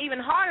even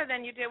harder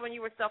than you did when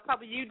you were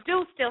self-published. You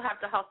do still have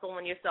to hustle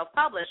when you're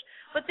self-published,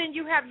 but then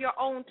you have your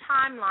own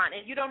timeline,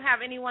 and you don't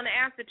have anyone to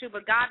answer to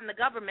but God and the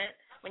government,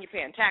 when you're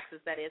paying taxes,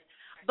 that is.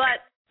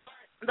 But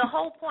the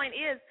whole point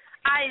is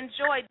I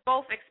enjoyed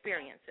both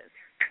experiences,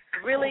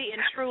 really and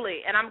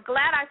truly, and I'm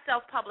glad I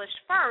self-published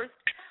first,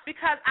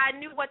 because I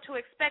knew what to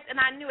expect, and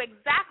I knew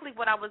exactly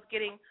what I was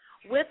getting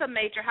with a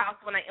major house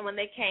when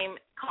they came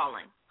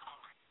calling.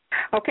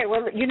 Okay,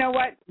 well, you know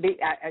what? This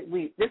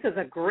is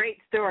a great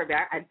story,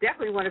 but I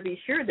definitely want to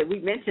be sure that we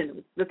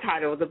mention the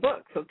title of the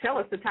book. So tell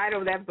us the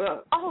title of that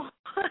book. Oh,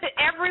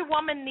 Every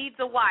Woman Needs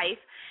a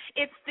Wife.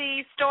 It's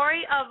the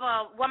story of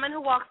a woman who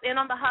walks in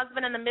on the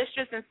husband and the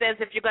mistress and says,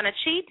 if you're going to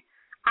cheat,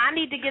 I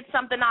need to get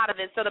something out of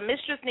it. So the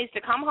mistress needs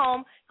to come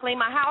home, clean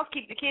my house,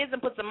 keep the kids,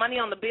 and put some money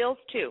on the bills,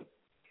 too.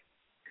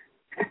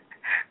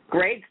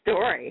 Great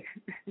story.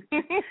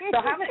 So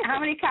how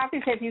many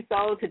copies have you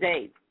sold to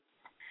date?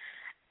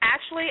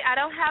 Actually, I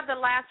don't have the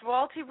last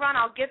royalty run.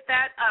 I'll get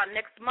that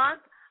next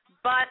month.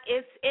 But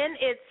it's in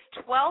its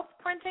 12th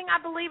printing,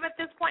 I believe, at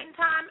this point in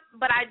time.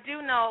 But I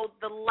do know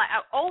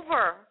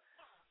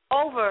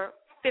over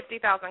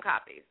 50,000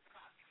 copies.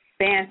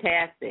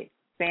 Fantastic.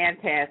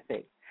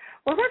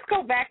 Well, let's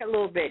go back a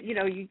little bit.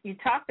 You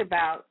talked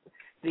about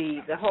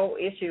the whole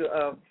issue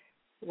of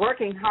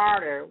working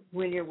harder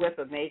when you're with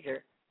a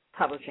major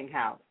publishing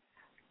house.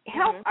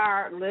 Help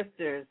our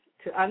listeners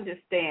to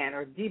understand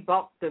or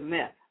debunk the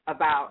myth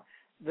about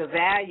the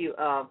value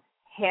of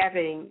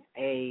having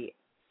a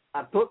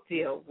book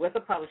deal with a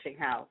publishing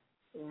house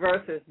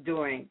versus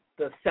doing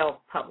the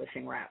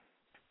self-publishing route.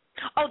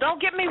 Oh,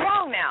 don't get me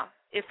wrong now.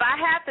 If I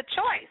had the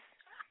choice,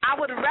 I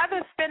would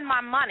rather spend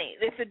my money.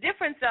 There's a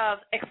difference of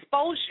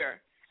exposure,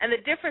 and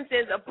the difference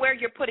is of where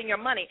you're putting your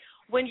money.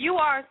 When you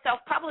are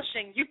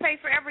self-publishing, you pay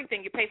for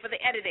everything. You pay for the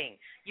editing.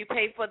 You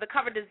pay for the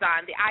cover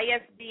design, the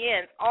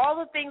ISBNs,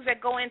 all the things that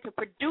go into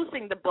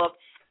producing the book,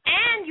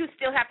 and you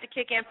still have to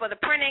kick in for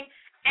the printing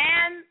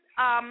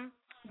and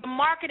the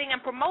marketing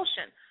and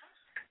promotion.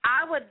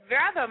 I would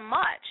rather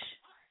much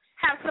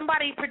have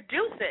somebody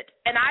produce it,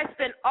 and I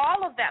spend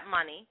all of that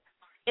money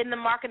in the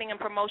marketing and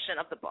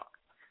promotion of the book.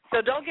 So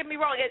don't get me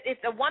wrong.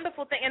 It's a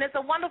wonderful thing, and it's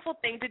a wonderful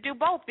thing to do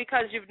both,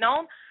 because you've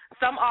known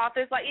some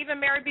authors, like even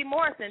Mary B.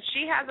 Morrison.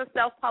 She has a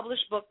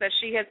self-published book that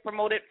she has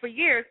promoted for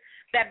years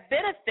that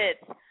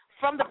benefits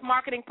from the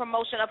marketing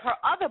promotion of her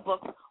other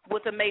books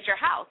with a major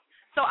house.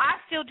 So I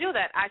still do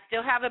that. I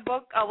still have a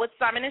book with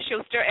Simon &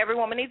 Schuster, Every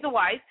Woman Needs a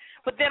Wife,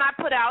 but then I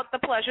put out The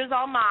Pleasure's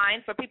All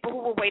Mine for people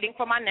who were waiting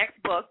for my next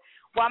book,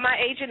 while my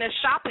agent is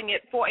shopping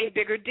it for a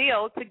bigger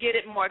deal to get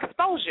it more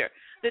exposure.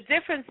 The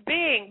difference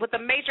being, with a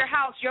major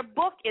house, your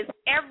book is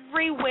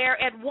everywhere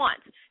at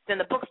once. It's in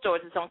the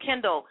bookstores. It's on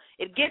Kindle.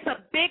 It gets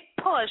a big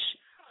push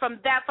from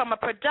a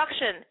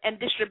production and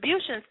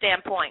distribution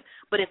standpoint.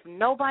 But if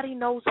nobody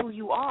knows who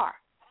you are,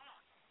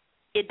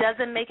 it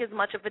doesn't make as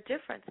much of a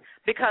difference,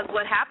 because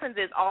what happens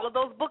is all of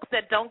those books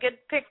that don't get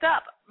picked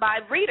up by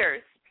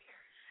readers,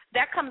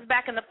 that comes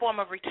back in the form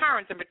of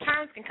returns, and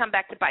returns can come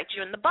back to bite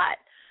you in the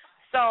butt.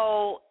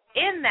 So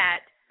in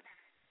that,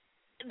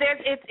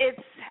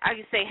 it's how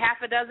you say, half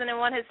a dozen in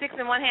one hand, 6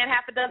 in one hand,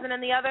 half a dozen in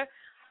the other.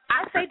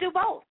 I say do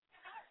both.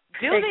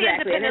 Do the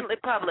independently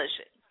publish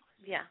it.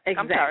 Yeah,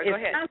 exactly. I'm sorry. Go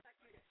ahead.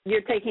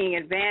 You're taking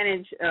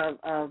advantage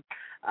of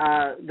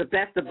the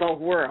best of both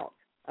worlds.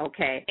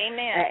 Okay.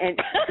 Amen. And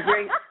to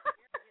bring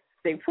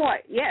the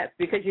point, yes,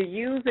 because you're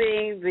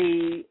using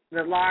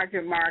the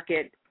larger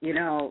market,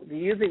 you're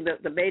using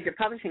the major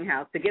publishing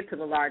house to get to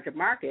the larger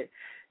market.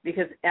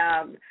 Because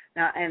now,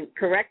 and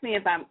correct me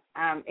if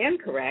I'm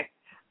incorrect,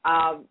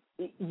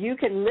 you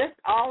can list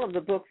all of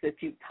the books that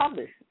you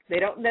publish. They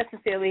don't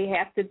necessarily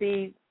have to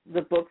be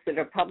the books that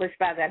are published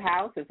by that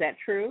house. Is that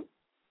true?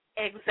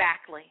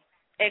 Exactly.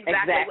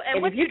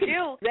 And what if you can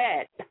do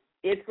that,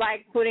 it's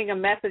like putting a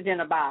message in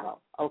a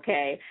bottle,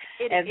 okay?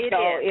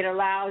 It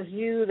allows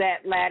you that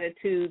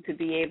latitude to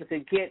be able to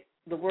get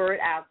the word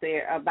out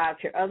there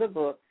about your other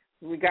books,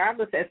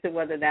 regardless as to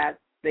whether or not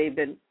they've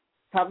been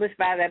published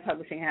by that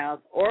publishing house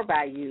or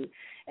by you,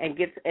 and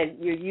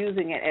you're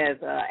using it as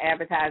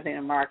advertising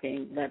and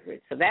marketing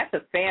leverage. So that's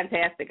a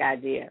fantastic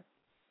idea.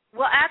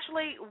 Well,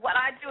 actually, what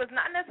I do is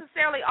not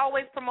necessarily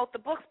always promote the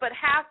books, but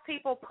have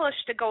people push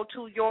to go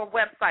to your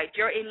website,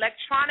 your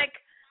electronic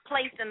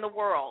place in the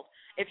world.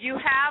 If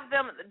you have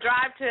them,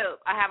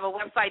 I have a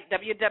website,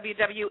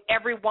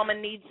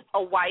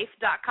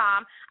 www.everywomanneedsawife.com.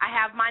 I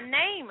have my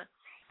name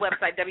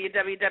website,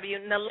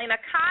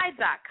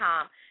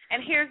 www.nalenakai.com.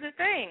 And here's the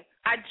thing.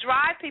 I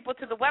drive people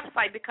to the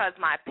website because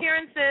my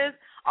appearances,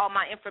 all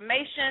my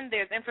information,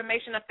 there's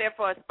information up there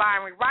for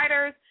aspiring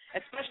writers,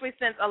 especially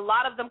since a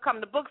lot of them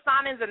come to book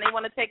signings and they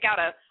want to take out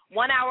a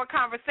 1-hour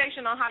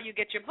conversation on how you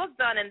get your book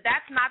done, and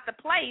that's not the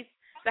place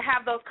to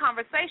have those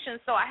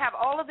conversations. So I have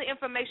all of the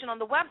information on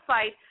the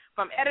website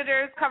from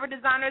editors, cover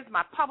designers,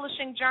 my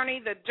publishing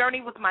journey, the journey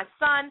with my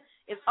son.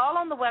 It's all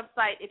on the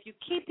website. If you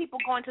keep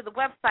people going to the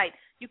website,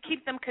 you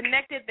keep them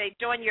connected, they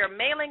join your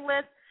mailing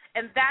list,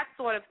 and that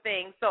sort of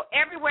thing. So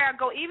everywhere I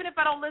go, even if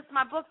I don't list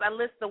my books, I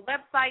list the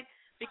website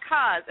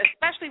because,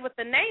 especially with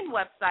the name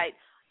website,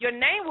 your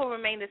name will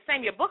remain the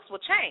same. Your books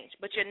will change,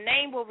 but your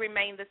name will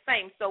remain the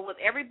same. So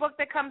with every book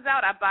that comes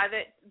out, I buy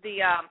the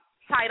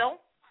title.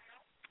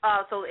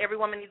 So Every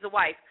Woman Needs a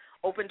Wife,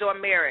 Open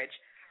Door Marriage,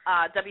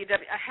 I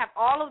have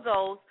all of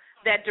those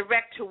that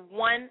direct to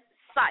one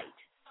site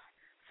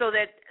so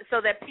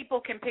that people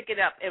can pick it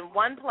up in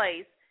one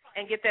place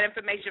and get that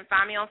information.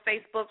 Find me on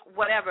Facebook,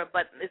 whatever,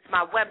 but it's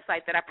my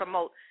website that I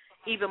promote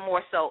even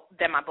more so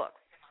than my books.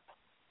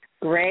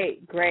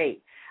 Great.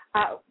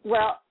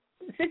 Well,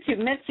 since you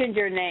mentioned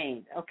your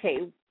name,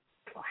 okay,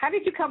 how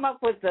did you come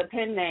up with the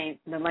pen name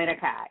Nalena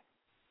Kai?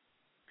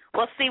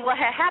 Well, see, what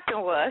had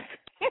happened was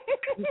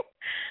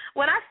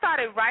when I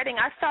started writing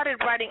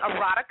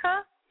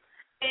erotica,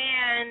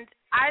 and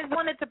I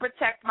wanted to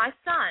protect my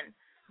son.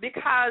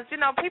 Because,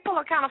 people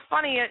are kind of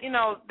funny.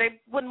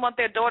 They wouldn't want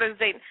their daughters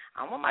dating.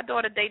 I don't want my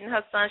daughter dating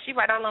her son. She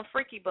write all them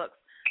freaky books.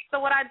 So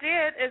what I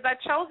did is I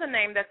chose a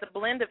name that's a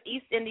blend of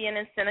East Indian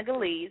and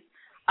Senegalese.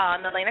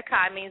 Nalena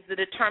Kai means the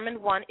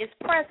determined one is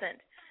present.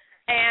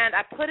 And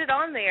I put it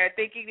on there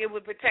thinking it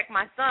would protect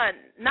my son,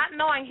 not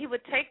knowing he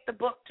would take the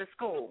book to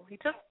school. He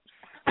took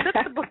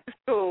the book to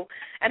school,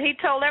 and he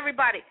told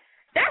everybody,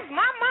 "That's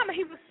my mama."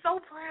 He was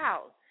so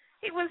proud.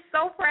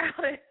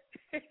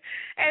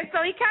 And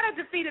so he kind of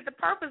defeated the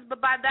purpose,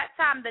 but by that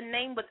time the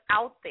name was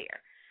out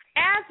there,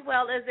 as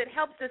well as it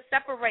helps to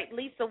separate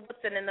Lisa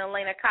Woodson and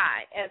Nalena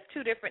Kai as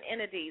two different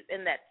entities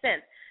in that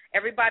sense.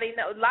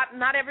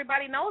 Not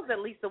everybody knows that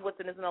Lisa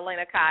Woodson is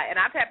Nalena Kai, and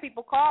I've had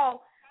people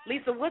call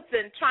Lisa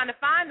Woodson trying to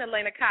find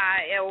Nalena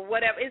Kai or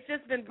whatever. It's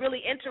just been really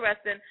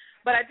interesting.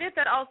 But I did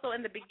that also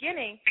in the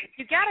beginning.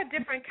 You got a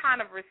different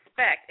kind of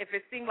respect if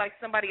it seemed like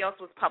somebody else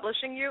was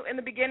publishing you in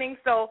the beginning.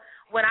 So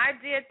when I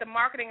did the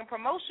marketing and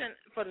promotion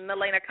for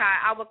Nalena Kai,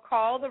 I would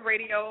call the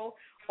radio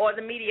or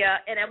the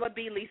media, and it would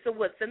be Lisa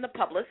Woodson, the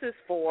publicist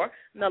for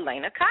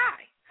Nalena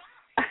Kai.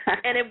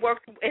 And it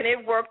worked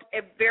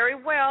very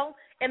well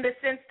in the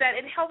sense that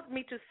it helped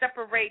me to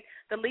separate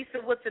the Lisa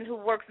Woodson who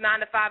works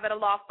 9 to 5 at a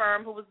law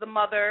firm, who was the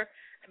mother,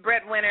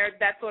 breadwinner,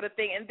 that sort of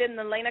thing, and then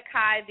Nalena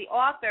Kai, the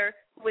author,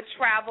 who would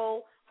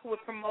travel, who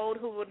would promote,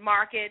 who would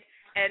market,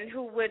 and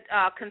who would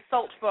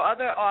consult for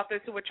other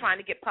authors who were trying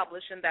to get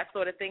published and that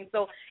sort of thing.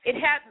 So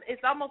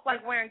it's almost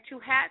like wearing two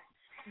hats,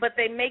 but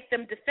they make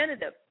them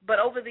definitive. But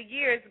over the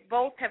years,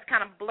 both have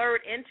kind of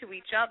blurred into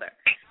each other,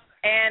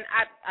 and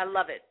I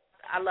love it.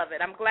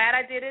 I'm glad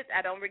I did it.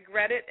 I don't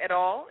regret it at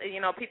all.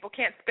 People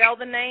can't spell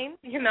the name.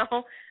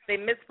 They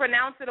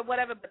mispronounce it or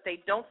whatever, but they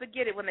don't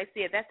forget it when they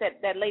see it. That's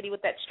that lady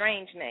with that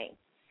strange name.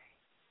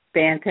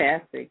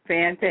 Fantastic.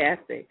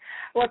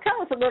 Well,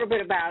 tell us a little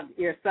bit about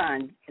your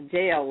son,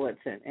 J.L.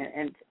 Woodson,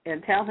 and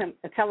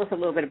tell us a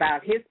little bit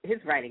about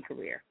his writing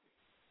career.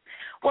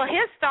 Well,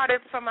 his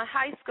started from a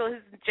high school.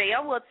 His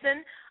J.L.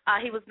 Woodson.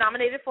 He was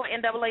nominated for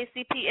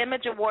NAACP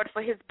Image Award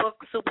for his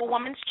book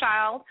Superwoman's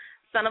Child,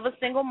 Son of a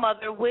Single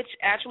Mother, which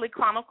actually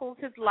chronicles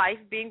his life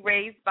being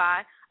raised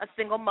by a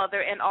single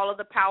mother and all of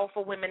the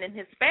powerful women in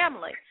his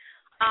family.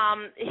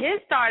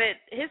 His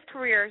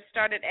career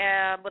started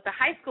with a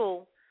high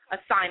school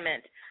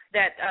assignment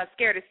that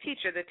scared his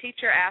teacher. The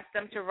teacher asked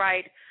him to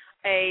write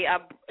a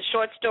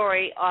short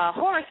story, a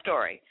horror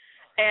story.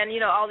 And,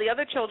 all the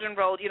other children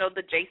wrote,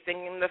 the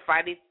Jason and the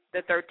Friday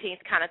the 13th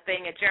kind of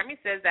thing. And Jeremy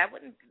says, that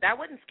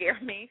wouldn't scare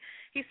me.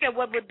 He said,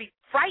 what would be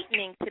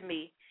frightening to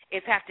me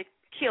is have to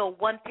kill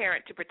one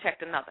parent to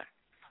protect another.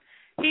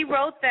 He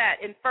wrote that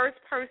in first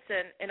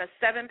person in a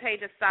 7-page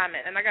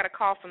assignment, and I got a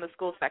call from the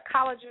school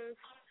psychologist,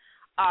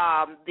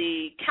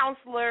 the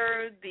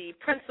counselor, the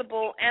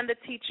principal, and the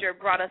teacher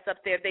brought us up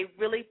there. They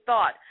really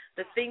thought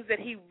the things that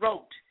he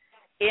wrote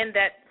in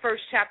that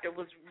first chapter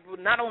was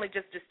not only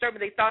just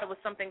disturbing, they thought it was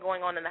something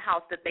going on in the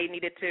house that they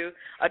needed to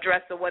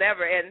address or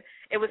whatever. And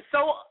it was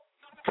so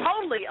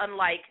totally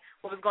unlike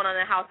what was going on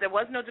in the house. There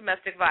was no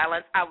domestic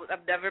violence.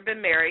 I've never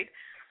been married.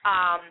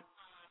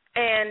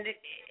 And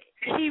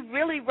he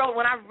really wrote,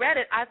 when I read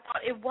it, I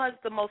thought it was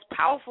the most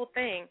powerful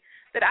thing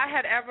that I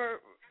had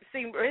ever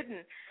seen written.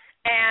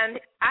 And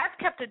I've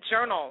kept a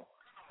journal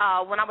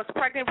when I was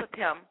pregnant with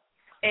him,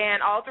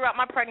 and all throughout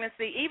my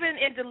pregnancy, even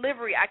in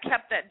delivery, I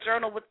kept that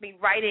journal with me,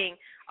 writing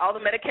all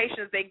the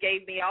medications they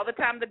gave me, all the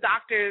time the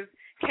doctors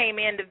came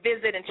in to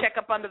visit and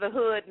check up under the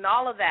hood and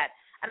all of that.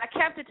 And I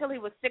kept it till he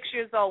was 6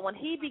 years old. When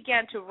he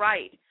began to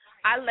write,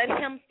 I let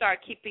him start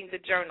keeping the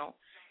journal.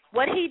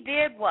 What he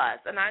did was,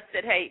 and I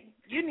said, hey,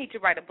 you need to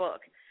write a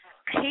book.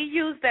 He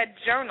used that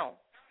journal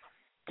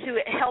to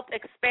help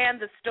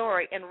expand the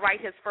story and write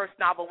his first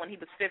novel when he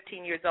was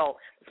 15 years old.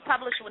 It was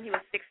published when he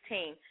was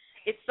 16.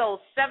 It sold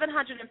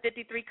 753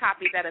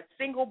 copies at a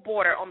single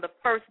border on the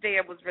first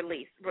day it was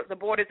released, the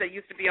borders that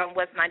used to be on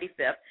West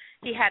 95th.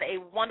 He had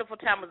a wonderful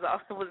time. It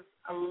was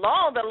the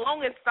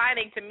longest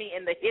signing to me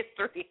in the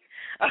history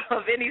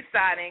of any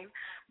signings.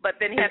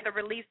 But then he had the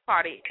release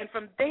party. And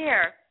from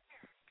there,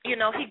 he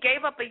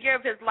gave up a year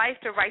of his life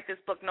to write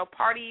this book. No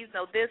parties,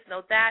 no this,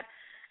 no that.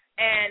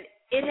 And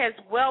it has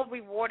well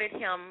rewarded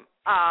him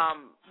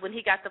when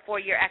he got the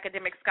 4-year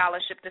academic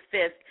scholarship to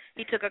Fisk.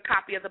 He took a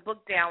copy of the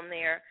book down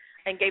there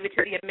and gave it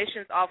to the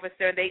admissions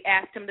officer. They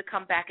asked him to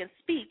come back and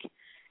speak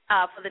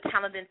for the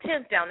Talent in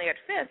 10th down there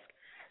at Fisk.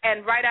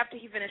 And right after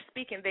he finished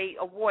speaking, they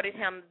awarded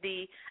him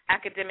the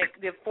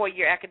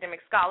 4-year academic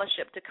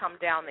scholarship to come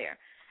down there.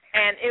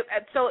 And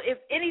so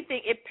if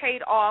anything, it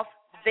paid off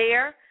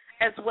there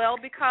as well,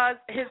 because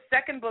his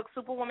second book,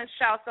 Superwoman's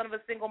Child, Son of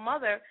a Single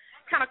Mother,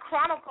 kind of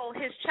chronicled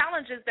his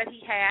challenges that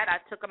he had. I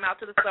took him out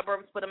to the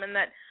suburbs, put him in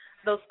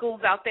those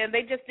schools out there, and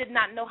they just did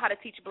not know how to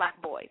teach black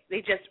boys.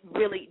 They just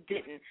really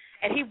didn't.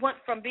 And he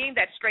went from being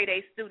that straight A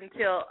student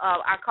till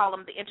I call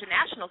him the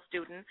international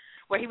student,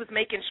 where he was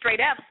making straight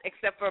Fs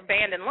except for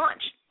band and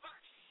lunch.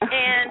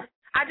 And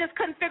I just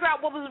couldn't figure out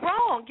what was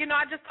wrong.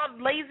 I just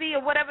thought lazy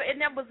or whatever, and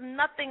there was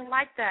nothing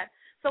like that.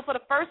 So for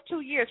the first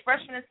 2 years,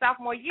 freshman and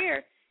sophomore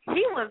year,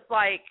 he was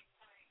like,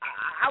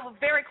 I was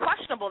very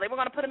questionable. They were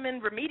going to put him in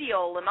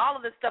remedial and all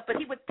of this stuff,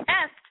 but he would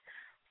test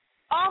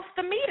off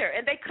the meter,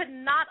 and they could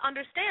not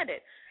understand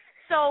it.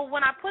 So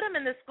when I put him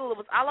in this school, it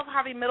was Olive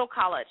Harvey Middle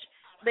College.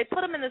 They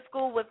put him in the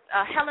school with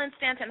Helen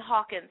Stanton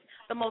Hawkins,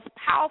 the most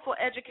powerful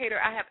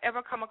educator I have ever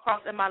come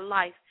across in my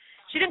life.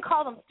 She didn't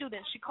call them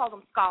students. She called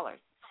them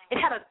scholars. It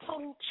had a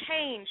total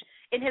change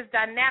in his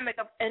dynamic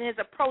and his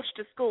approach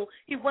to school.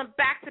 He went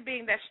back to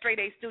being that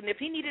straight A student. If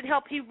he needed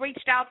help, he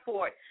reached out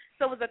for it.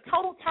 So it was a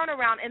total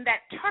turnaround, and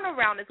that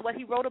turnaround is what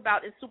he wrote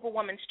about in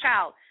Superwoman's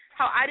Child,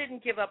 how I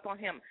didn't give up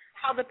on him,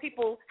 how the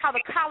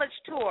college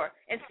tour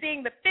and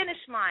seeing the finish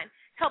line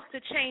helped to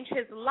change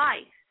his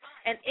life.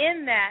 And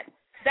in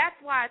that's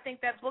why I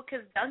think that book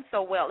has done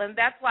so well, and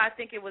that's why I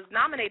think it was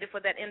nominated for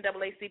that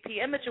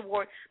NAACP Image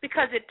Award,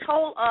 because it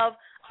told of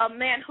a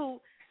man who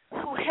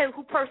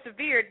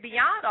persevered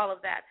beyond all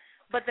of that.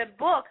 But the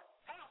book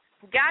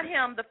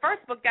the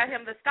first book got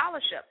him the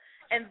scholarship,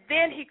 and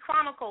then he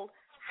chronicled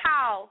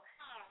how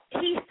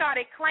he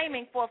started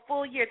claiming for a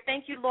full year,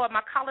 thank you, Lord,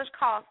 my college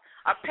costs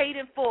are paid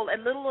in full at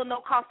little or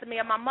no cost to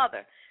me and my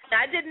mother.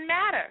 Now, it didn't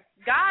matter.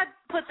 God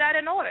put that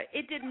in order.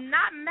 It did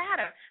not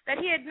matter that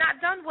he had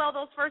not done well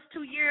those first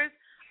 2 years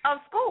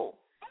of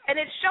school. And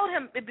it showed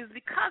him, it was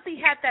because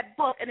he had that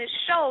book, and it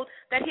showed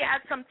that he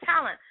had some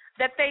talent,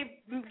 that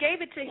they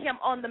gave it to him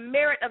on the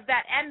merit of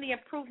that and the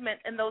improvement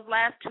in those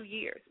last 2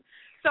 years.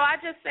 So I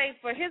just say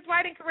for his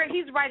writing career,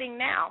 he's writing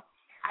now.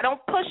 I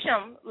don't push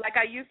him like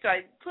I used to.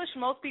 I push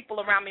most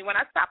people around me. When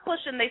I stop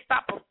pushing, they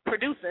stop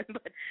producing.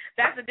 But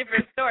that's a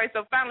different story.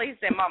 So finally he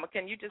said, Mama,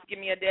 can you just give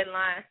me a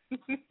deadline?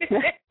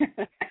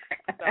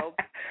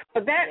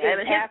 But that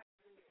is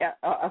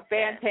a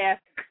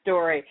fantastic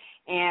story.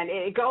 And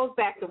it goes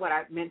back to what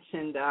I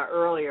mentioned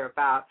earlier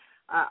about,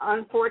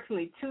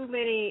 unfortunately, too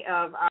many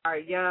of our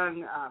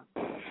young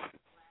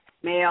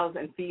males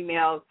and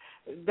females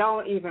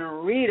don't even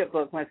read a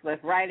book, much less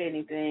write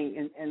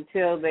anything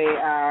until they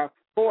are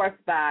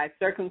forced by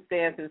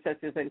circumstances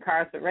such as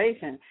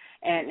incarceration,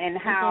 and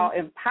how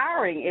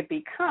empowering it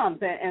becomes.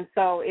 And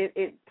so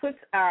it puts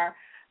a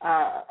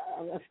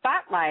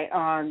spotlight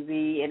on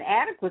the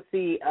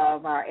inadequacy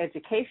of our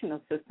educational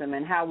system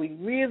and how we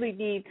really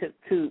need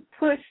to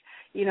push,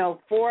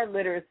 for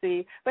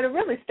literacy. But it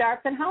really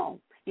starts at home,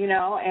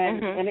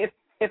 and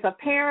if a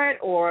parent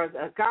or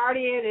a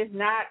guardian is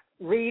not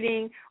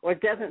reading or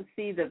doesn't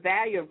see the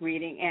value of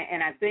reading,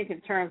 and I think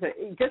in terms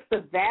of just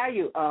the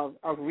value of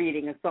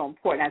reading is so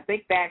important. I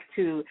think back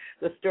to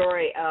the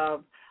story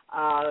of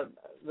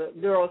the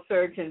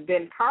neurosurgeon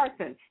Ben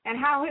Carson and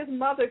how his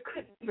mother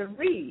couldn't even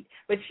read,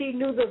 but she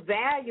knew the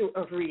value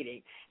of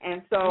reading.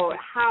 And so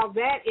how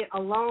that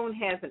alone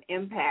has an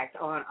impact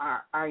on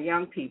our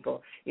young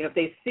people. If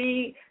they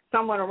see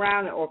someone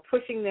around them or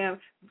pushing them,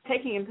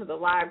 taking them to the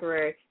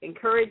library,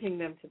 encouraging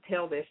them to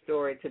tell their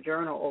story, to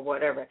journal or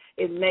whatever,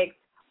 it makes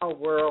a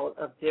world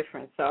of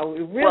difference. So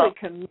we really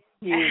commend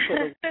you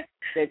for the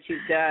that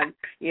you've done,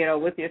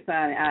 with your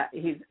son.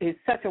 He's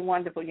such a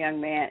wonderful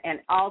young man. And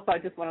also I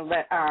just want to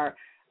let our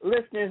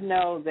listeners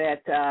know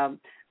that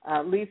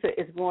Lisa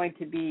is going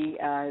to be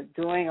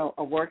doing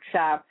a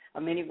workshop,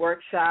 a mini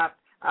workshop.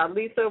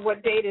 Lisa,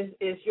 what date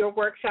is your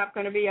workshop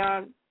going to be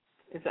on?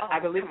 I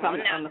believe it's on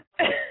the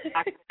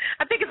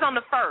I think it's on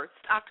the 1st,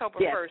 October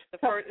 1st, the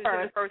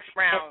first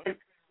round.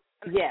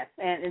 Yes,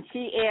 and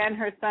she and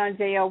her son,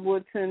 J.L.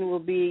 Woodson, will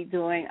be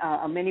doing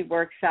a mini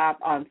workshop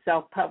on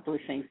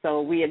self-publishing. So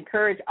we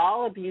encourage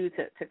all of you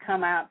to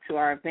come out to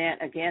our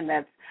event. Again,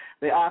 that's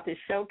the Authors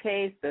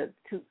Showcase, the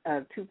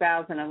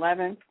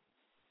 2011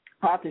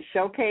 Authors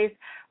Showcase,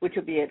 which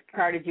will be at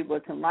Carter G.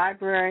 Woodson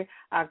Library,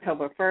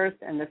 October 1st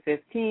and the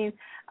 15th,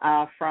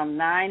 from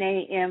 9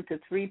 a.m. to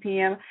 3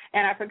 p.m.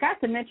 And I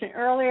forgot to mention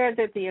earlier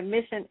that the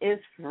admission is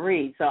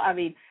free. So, I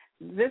mean,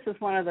 this is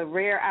one of the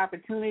rare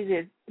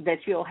opportunities that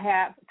you'll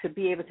have to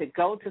be able to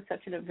go to such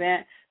an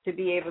event, to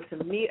be able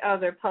to meet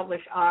other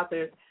published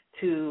authors,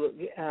 to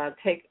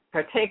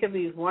partake of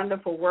these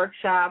wonderful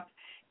workshops,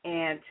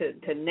 and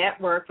to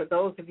network. For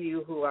those of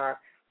you who are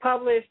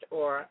published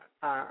or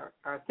are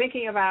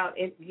thinking about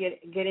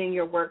getting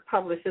your work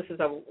published, this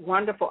is a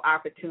wonderful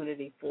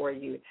opportunity for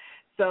you.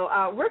 So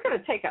we're going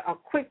to take a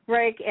quick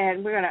break,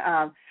 and we're going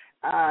to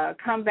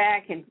come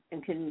back and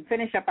can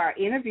finish up our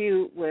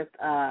interview with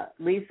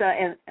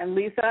Lisa. And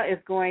Lisa is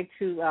going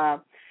to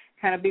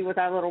kind of be with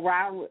our little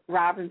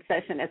Robin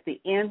session at the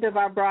end of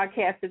our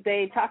broadcast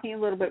today, talking a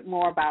little bit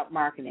more about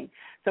marketing.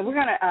 So we're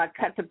going to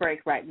cut to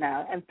break right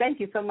now. And thank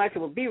you so much.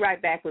 We'll be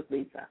right back with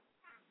Lisa.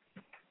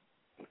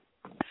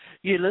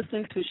 You're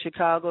listening to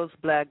Chicago's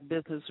Black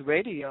Business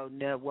Radio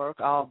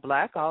Network, all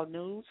black, all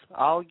news,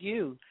 all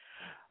you.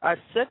 Our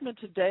segment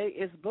today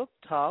is Book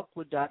Talk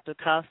with Dr.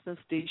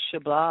 Constance D.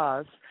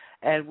 Shabazz,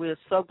 and we're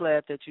so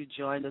glad that you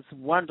joined us.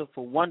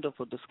 Wonderful,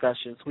 wonderful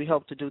discussions. We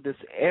hope to do this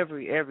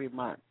every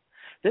month.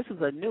 This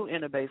is a new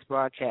inner-based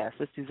broadcast.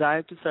 It's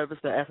designed to service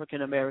the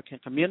African-American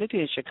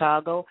community in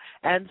Chicago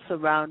and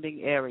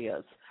surrounding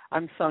areas.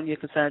 I'm Sonia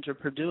Cassandra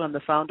Perdue. I'm the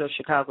founder of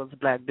Chicago's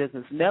Black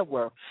Business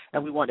Network,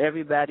 and we want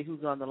everybody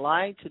who's on the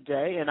line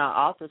today and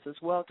our authors as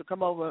well to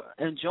come over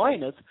and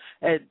join us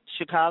at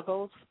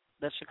Chicago's,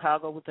 that's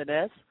Chicago with an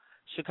S,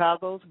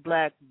 Chicago's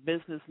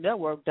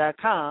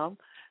BlackBusinessNetwork.com.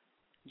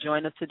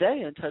 Join us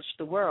today and touch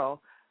the world.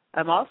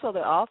 I'm also the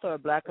author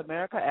of Black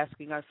America,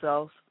 Asking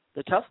Ourselves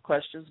the Tough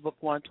Questions, Book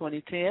 1,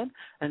 2010,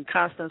 and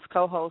Constance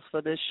co-host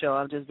for this show.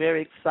 I'm just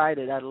very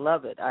excited. I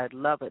love it.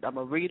 I'm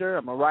a reader.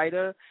 I'm a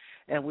writer.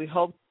 And we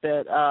hope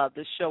that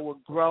this show will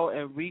grow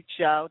and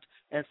reach out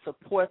and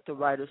support the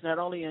writers, not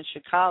only in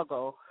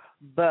Chicago,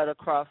 but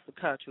across the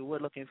country. We're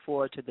looking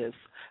forward to this.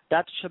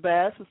 Dr.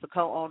 Shabazz is the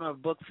co-owner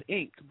of Books,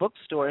 Inc.,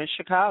 bookstore in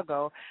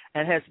Chicago,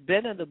 and has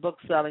been in the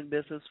book-selling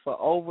business for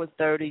over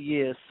 30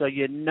 years, so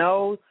you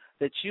know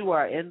that you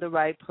are in the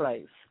right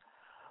place.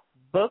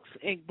 Books,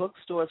 Inc.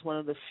 bookstore is one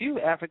of the few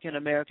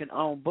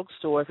African-American-owned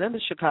bookstores in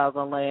the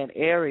Chicagoland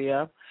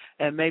area,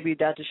 and maybe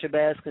Dr.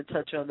 Shabazz can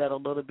touch on that a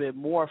little bit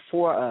more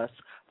for us.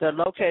 They're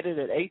located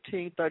at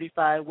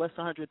 1835 West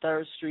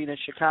 103rd Street in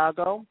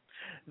Chicago.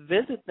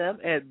 Visit them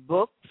at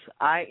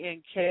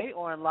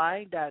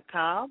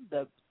booksinkonline.com.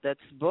 That's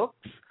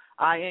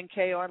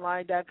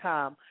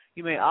booksinkonline.com.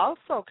 You may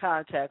also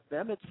contact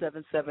them at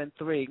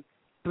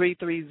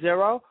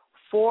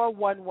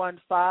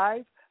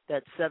 773-330-4115.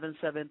 That's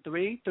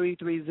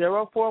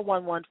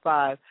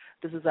 773-330-4115.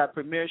 This is our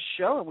premiere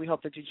show, and we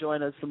hope that you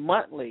join us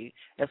monthly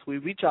as we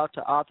reach out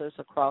to authors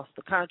across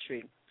the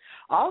country.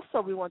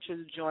 Also, we want you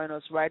to join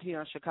us right here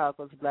on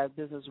Chicago's Black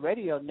Business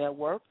Radio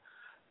Network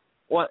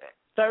on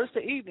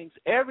Thursday evenings,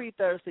 every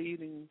Thursday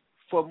evening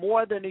for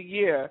more than a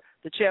year.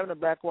 The chairman of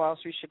Black Wall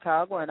Street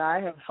Chicago and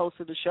I have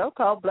hosted a show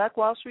called Black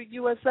Wall Street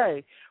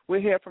USA. We're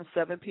here from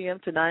 7 p.m.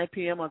 to 9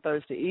 p.m. on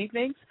Thursday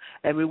evenings,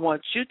 and we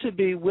want you to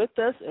be with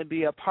us and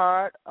be a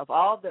part of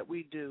all that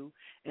we do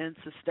in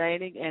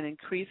sustaining and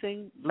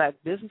increasing black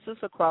businesses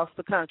across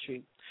the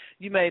country.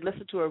 You may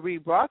listen to a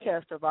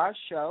rebroadcast of our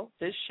show,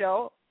 this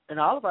show, and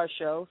all of our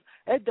shows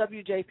at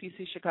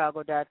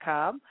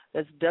WJPCChicago.com.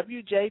 That's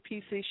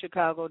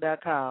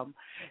WJPCChicago.com.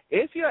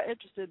 If you're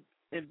interested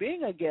in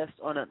being a guest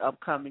on an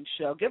upcoming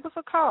show, give us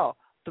a call,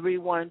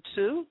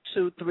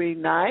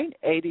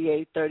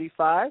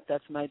 312-239-8835.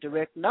 That's my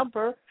direct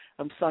number.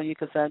 I'm Sonia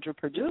Cassandra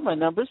Perdue. My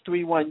number is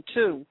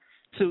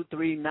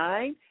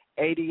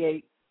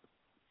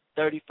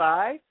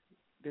 312-239-8835.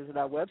 Visit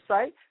our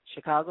website,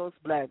 Chicago's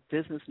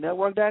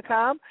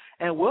BlackBusinessNetwork.com,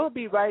 and we'll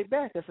be right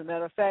back. As a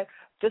matter of fact,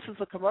 this is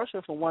a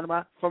commercial from one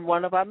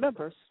of our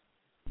members.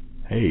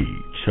 Hey,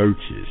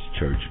 churches,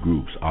 church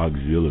groups,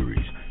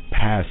 auxiliaries,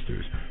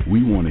 pastors,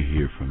 we want to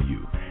hear from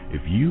you.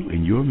 If you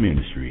and your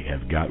ministry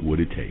have got what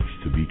it takes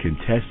to be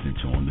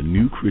contestants on the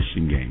new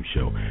Christian game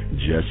show,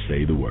 Just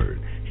Say the Word,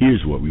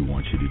 here's what we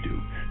want you to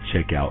do.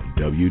 Check out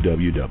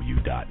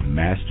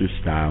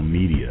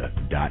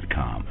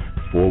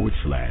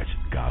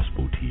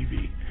www.masterstylemedia.com/gospel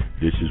TV.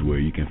 This is where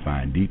you can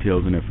find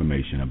details and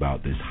information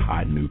about this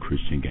hot new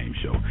Christian game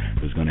show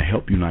that's going to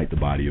help unite the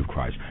body of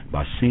Christ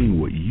by seeing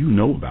what you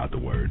know about the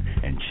Word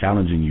and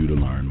challenging you to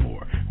learn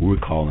more. We're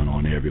calling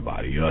on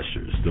everybody,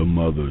 ushers, the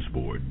mother's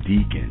board,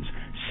 deacons,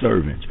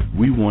 servants.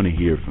 We want to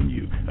hear from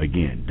you.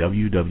 Again,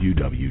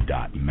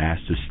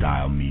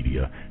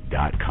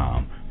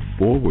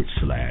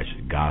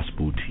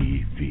 www.masterstylemedia.com/gospel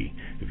TV.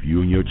 If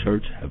you and your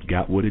church have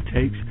got what it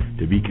takes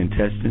to be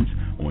contestants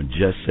on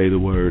Just Say the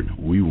Word,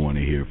 we want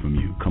to hear from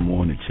you. Come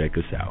on and check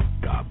us out.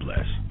 God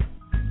bless.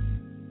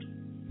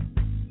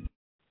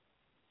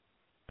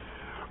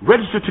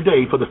 Register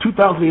today for the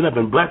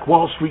 2011 Black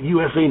Wall Street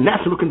USA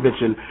National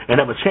Convention and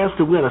have a chance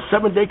to win a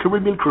 7-day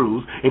Caribbean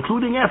cruise,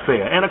 including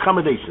airfare and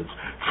accommodations.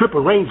 Trip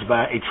arranged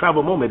by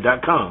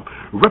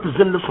atravelmoment.com.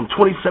 Representatives from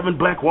 27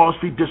 Black Wall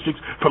Street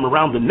districts from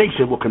around the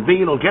nation will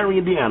convene on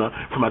Gary, Indiana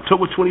from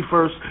October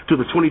 21st to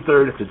the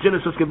 23rd at the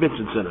Genesis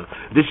Convention Center.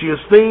 This year's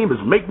theme is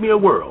Make Me a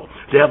World.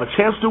 To have a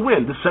chance to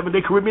win this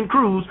 7-day Caribbean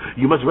cruise,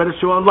 you must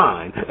register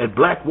online at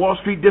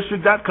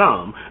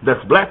blackwallstreetdistrict.com.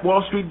 That's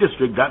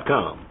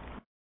blackwallstreetdistrict.com.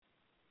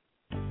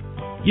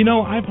 You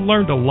know, I've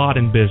learned a lot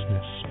in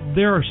business.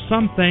 There are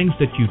some things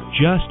that you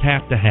just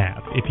have to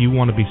have if you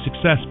want to be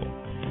successful.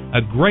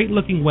 A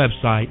great-looking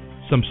website,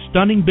 some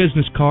stunning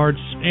business cards,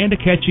 and a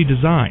catchy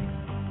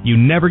design. You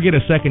never get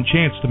a second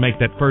chance to make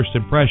that first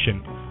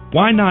impression.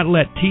 Why not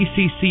let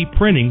TCC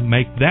Printing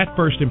make that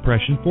first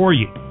impression for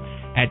you?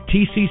 At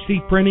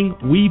TCC Printing,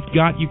 we've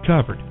got you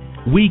covered.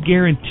 We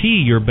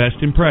guarantee your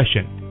best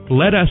impression.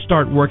 Let us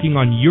start working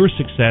on your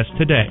success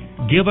today.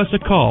 Give us a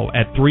call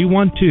at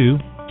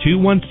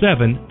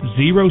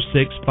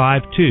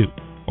 312-217-0652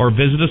 or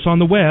visit us on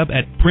the web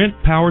at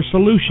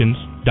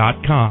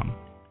printpowersolutions.com.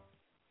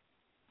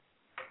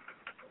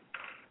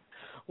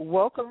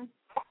 Welcome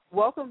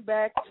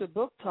back to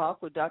Book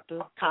Talk with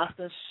Dr.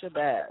 Constance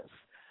Shabazz.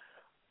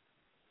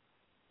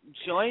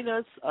 Join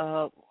us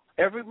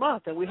every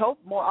month, and we hope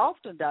more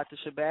often, Dr.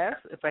 Shabazz,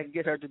 if I can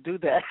get her to do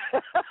that.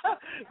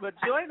 But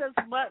join us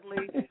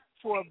monthly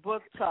for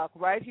Book Talk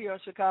right here on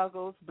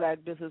Chicago's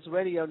Black Business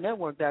Radio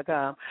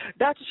Network.com.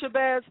 Dr.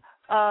 Shabazz,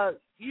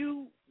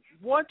 you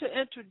want to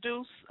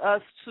introduce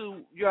us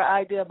to your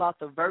idea about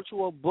the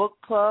virtual book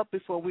club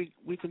before we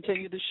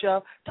continue the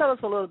show? Tell us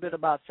a little bit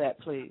about that,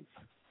 please.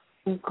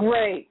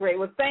 Great.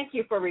 Well, thank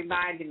you for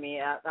reminding me.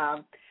 I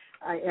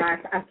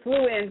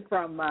flew in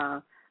from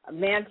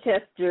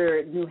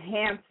Manchester, New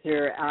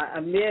Hampshire,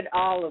 amid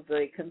all of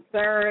the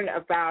concern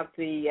about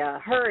the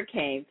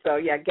hurricane. So,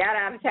 I got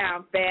out of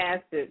town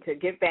fast to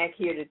get back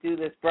here to do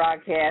this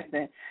broadcast,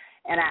 and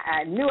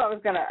I knew I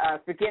was going to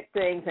forget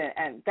things,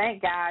 and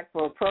thank God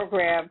for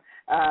program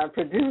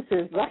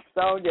producers like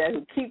Sonia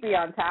who keep me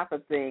on top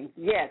of things.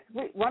 Yes,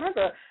 one of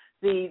the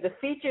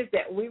features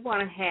that we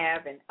want to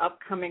have in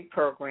upcoming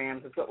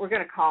programs is what we're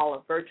going to call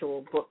a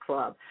virtual book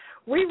club.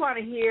 We want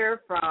to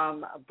hear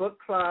from book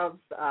clubs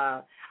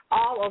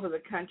all over the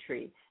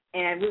country,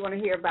 and we want to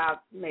hear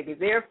about maybe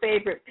their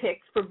favorite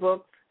picks for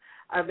books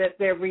that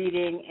they're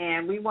reading,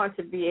 and we want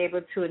to be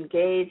able to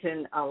engage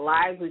in a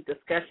lively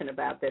discussion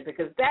about that,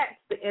 because that's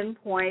the end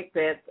point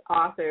that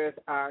authors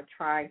are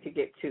trying to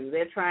get to.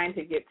 They're trying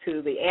to get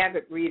to the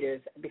avid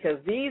readers, because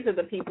these are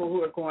the people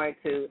who are going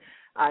to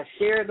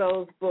share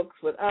those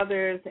books with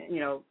others,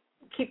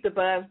 keep the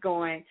buzz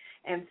going.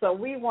 And so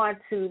we want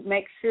to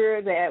make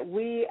sure that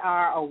we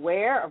are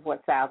aware of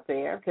what's out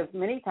there, because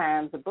many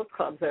times the book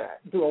clubs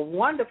do a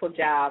wonderful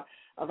job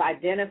of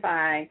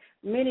identifying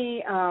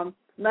many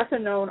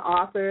lesser-known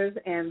authors,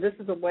 and this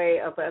is a way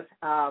of us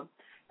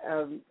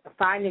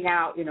finding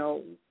out,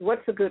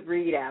 what's a good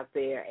read out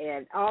there,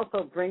 and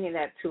also bringing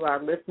that to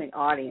our listening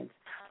audience.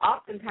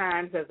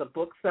 Oftentimes, as a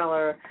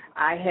bookseller,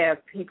 I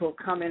have people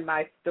come in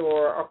my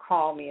store or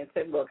call me and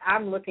say, look,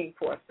 I'm looking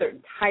for a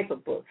certain type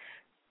of book.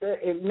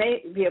 It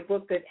may be a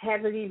book that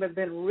hasn't even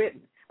been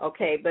written,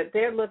 okay, but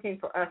they're looking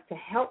for us to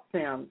help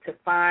them to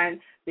find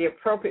the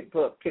appropriate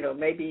book,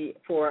 maybe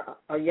for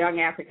a young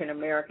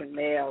African-American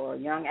male or a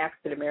young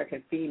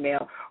African-American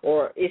female,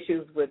 or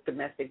issues with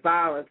domestic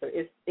violence, or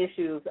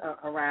issues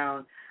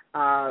around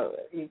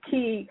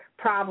key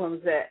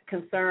problems that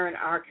concern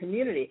our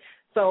community.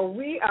 So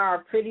we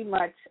are pretty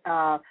much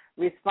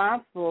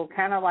responsible,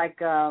 kind of like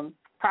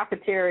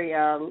proprietary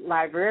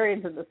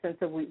librarians, in the sense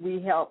that we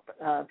help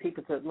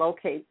people to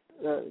locate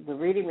the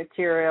reading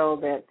material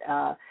that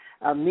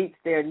meets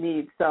their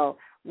needs. So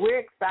we're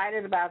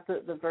excited about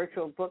the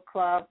virtual book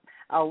club.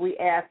 We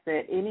ask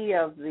that any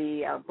of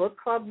the book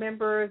club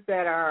members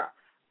that are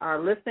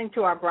listening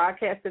to our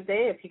broadcast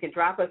today, if you can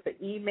drop us an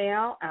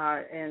email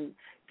and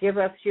give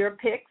us your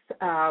picks,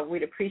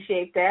 we'd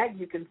appreciate that.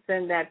 You can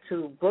send that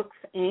to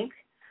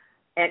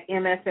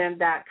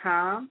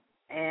booksinc@msn.com,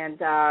 and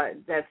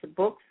that's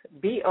books,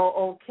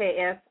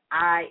 BOOKSINK,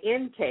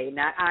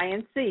 not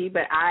INC,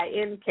 but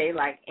INK,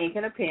 like ink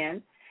and a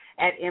pen,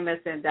 at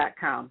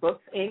msn.com,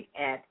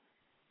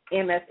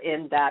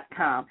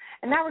 booksinc@msn.com.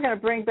 And now we're going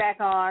to bring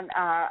back on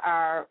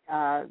our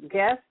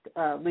guest,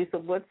 Lisa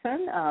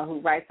Woodson,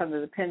 who writes under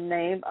the pen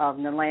name of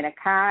Nalena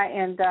Kai.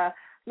 And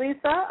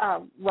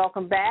Lisa,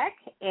 welcome back,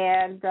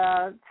 and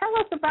tell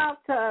us about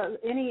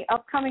any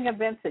upcoming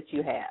events that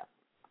you have.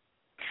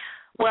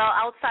 Well,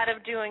 outside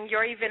of doing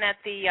your event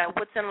at the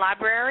Woodson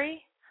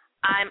Library,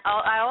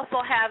 I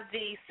also have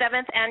the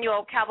 7th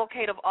Annual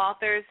Cavalcade of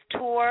Authors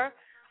Tour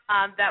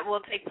that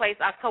will take place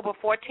October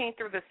 14th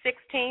through the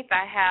 16th.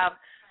 I have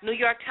New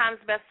York Times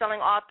bestselling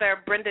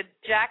author Brenda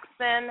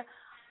Jackson,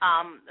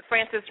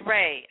 Frances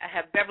Ray. I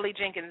have Beverly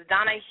Jenkins,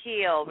 Donna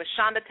Hill,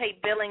 Rashonda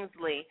Tate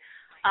Billingsley,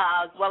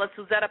 as well as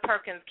Suzetta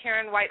Perkins,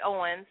 Karen White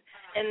Owens,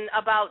 and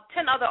about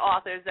 10 other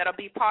authors that will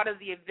be part of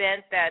the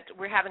event. That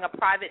we're having a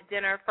private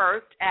dinner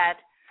first at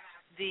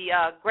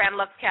Grand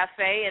Lux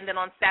Cafe, and then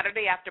on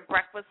Saturday after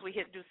breakfast we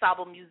hit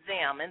DuSable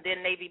Museum, and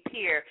then Navy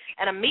Pier,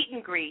 and a meet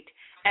and greet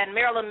at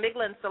Marilyn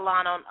Miglin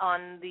Salon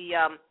on the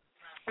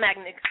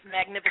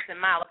Magnificent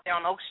Mile up there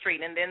on Oak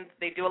Street, and then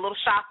they do a little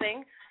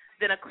shopping,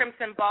 then a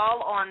Crimson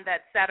Ball on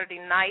that Saturday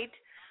night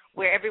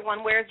where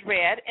everyone wears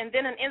red, and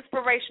then an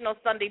inspirational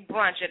Sunday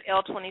brunch at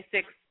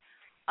L26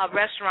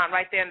 restaurant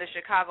right there in the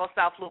Chicago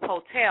South Loop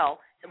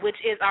Hotel, which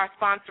is our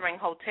sponsoring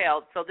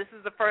hotel. So this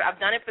is the first, I've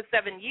done it for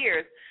 7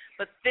 years,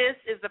 but this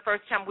is the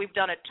first time we've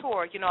done a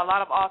tour. You know, a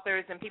lot of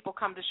authors and people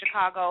come to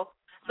Chicago,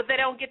 but they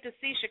don't get to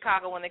see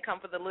Chicago when they come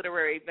for the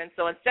literary event.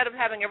 So instead of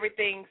having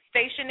everything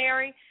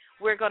stationary,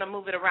 we're going to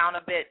move it around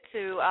a bit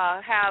to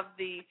have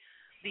the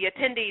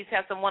attendees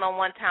have some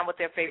one-on-one time with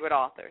their favorite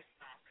authors.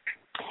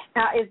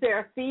 Now, is there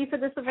a fee for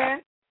this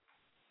event?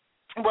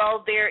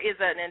 Well, there is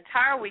an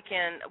entire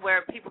weekend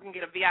where people can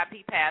get a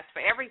VIP pass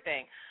for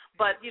everything.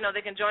 But, you know,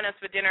 they can join us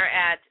for dinner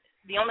at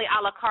the only a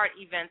la carte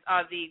events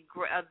are the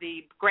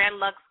Grand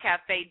Lux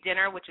Cafe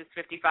dinner, which is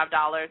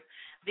 $55.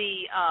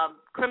 The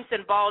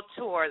Crimson Ball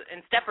tour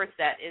and stepper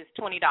set is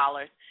 $20.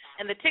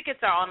 And the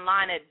tickets are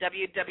online at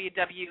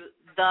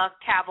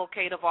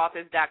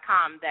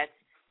www.thecavalcadeofauthors.com. That's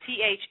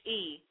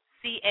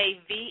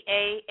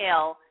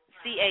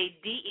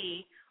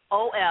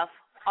TheCavalcadeOf,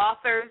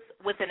 authors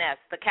with an S,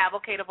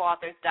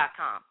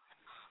 thecavalcadeofauthors.com.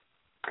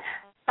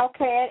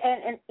 Okay,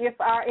 and if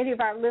any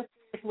of our listeners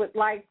would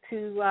like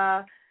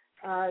to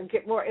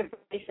get more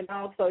information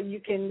also, you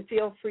can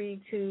feel free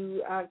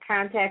to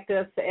contact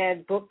us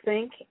at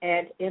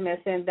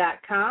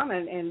bookthink@msn.com,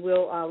 and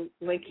we'll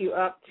link you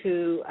up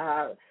to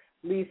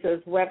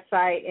Lisa's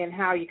website and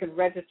how you can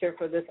register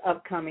for this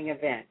upcoming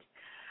event.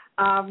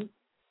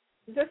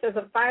 Just as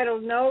a final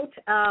note,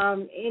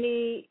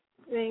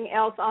 anything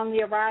else on the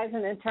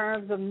horizon in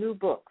terms of new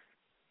books?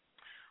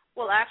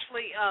 Well,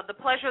 actually, The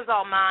Pleasure Is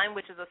All Mine,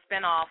 which is a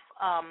spinoff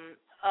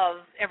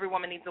of Every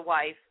Woman Needs a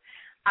Wife,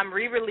 I'm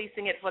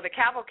re-releasing it for the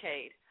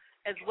Cavalcade,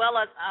 as well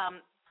as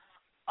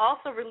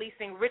also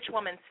releasing Rich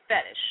Woman's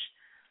Fetish,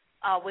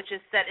 which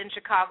is set in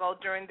Chicago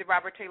during the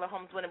Robert Taylor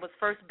homes when it was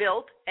first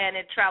built, and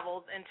it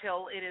travels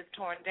until it is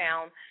torn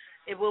down.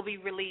 It will be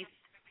released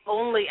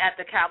only at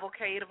the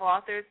Cavalcade of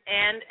Authors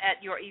and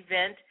at your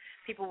event.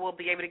 People will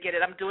be able to get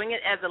it. I'm doing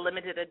it as a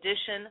limited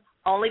edition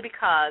only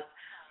because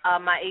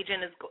my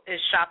agent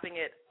is shopping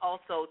it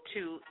also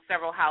to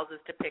several houses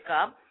to pick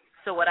up.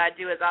 So what I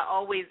do is I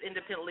always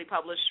independently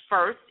publish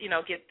first, you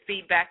know, get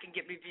feedback and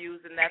get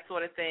reviews and that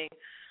sort of thing.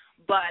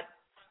 But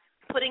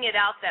putting it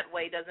out that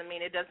way doesn't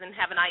mean it doesn't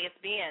have an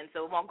ISBN,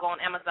 so it won't go on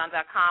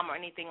Amazon.com or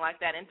anything like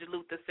that and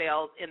dilute the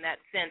sales in that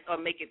sense or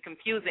make it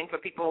confusing for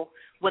people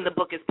when the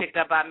book is picked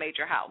up by a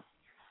major house.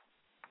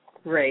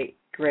 Great,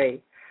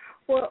 great.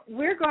 Well,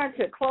 we're going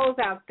to close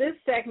out this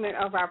segment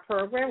of our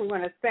program. We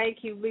want to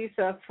thank you,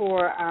 Lisa,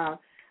 for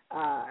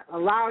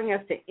allowing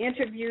us to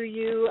interview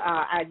you.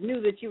 I knew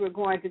that you were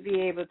going to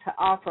be able to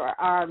offer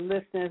our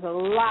listeners a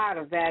lot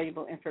of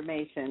valuable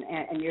information,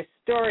 and your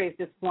story is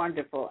just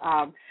wonderful.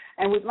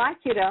 And we'd like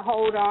you to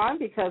hold on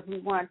because we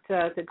want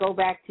to go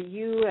back to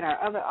you and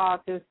our other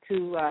authors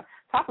to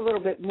talk a little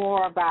bit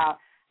more about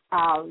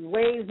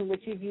ways in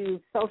which you've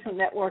used social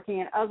networking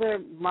and other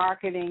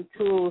marketing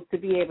tools to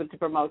be able to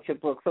promote your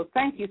book. So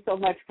thank you so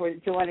much for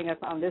joining us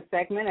on this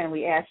segment, and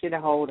we ask you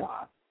to hold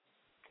on.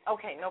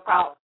 Okay, no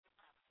problem.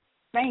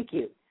 Thank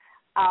you.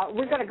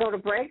 We're going to go to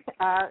break,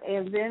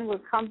 and then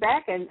we'll come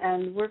back,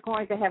 and we're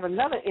going to have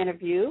another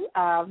interview.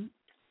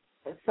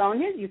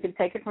 Sonia, you can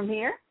take it from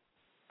here.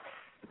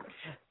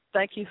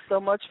 Thank you so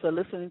much for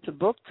listening to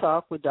Book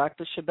Talk with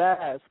Dr.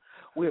 Shabazz.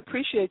 We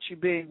appreciate you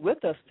being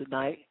with us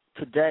today.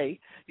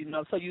 You know,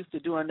 I'm so used to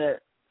doing that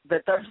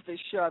Thursday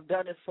show. I've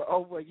done it for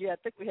over a year. I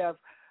think we have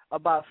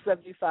about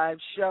 75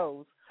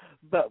 shows.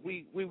 But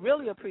we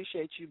really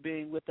appreciate you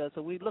being with us,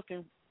 and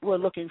we're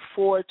looking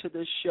forward to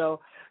this show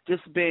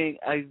just being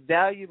a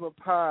valuable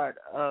part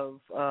of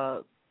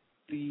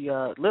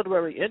the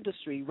literary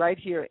industry right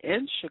here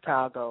in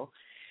Chicago.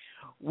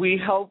 We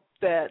hope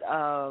that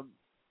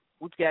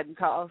we've gotten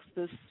calls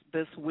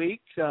this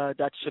week.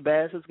 Dr.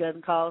 Shabazz has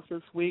gotten calls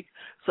this week.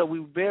 So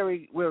we're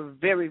very,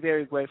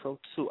 very grateful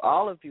to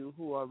all of you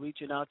who are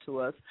reaching out to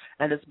us.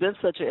 And it's been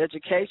such an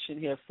education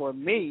here for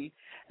me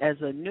as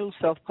a new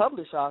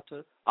self-published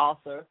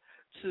author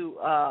to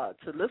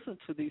listen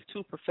to these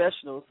two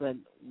professionals. And,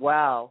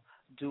 wow,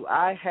 do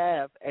I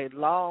have a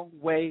long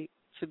way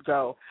to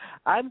go.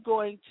 I'm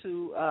going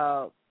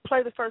to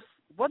play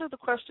one of the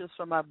questions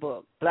from my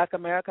book, Black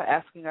America,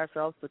 Asking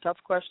Ourselves the Tough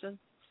Questions.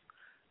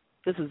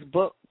 This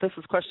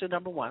is question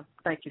number 1.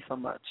 Thank you so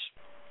much.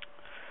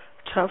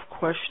 Tough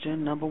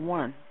question number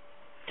 1.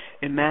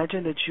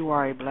 Imagine that you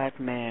are a black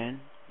man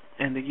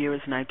and the year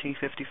is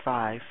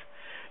 1955.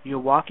 You're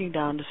walking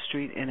down the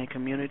street in a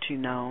community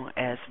known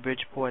as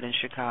Bridgeport in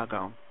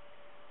Chicago,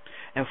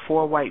 and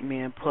 4 white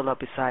men pull up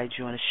beside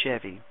you in a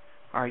Chevy.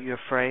 Are you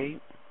afraid?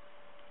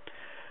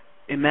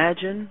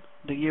 Imagine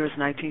the year is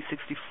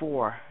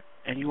 1964,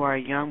 and you are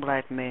a young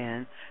black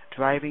man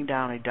driving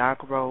down a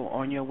dark road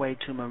on your way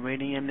to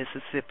Meridian,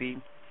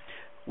 Mississippi,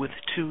 with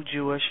two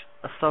Jewish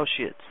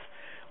associates.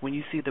 When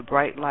you see the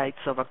bright lights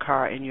of a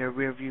car in your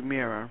rearview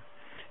mirror,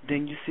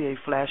 then you see a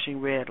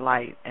flashing red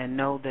light and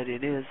know that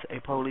it is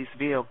a police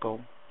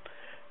vehicle.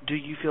 Do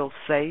you feel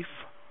safe,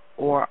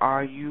 or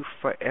are you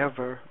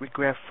forever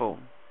regretful?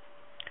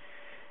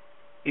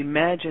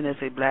 Imagine as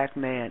a black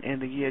man in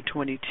the year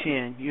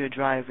 2010, you're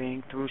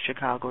driving through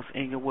Chicago's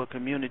Englewood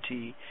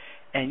community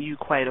and you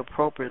quite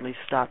appropriately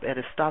stop at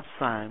a stop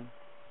sign.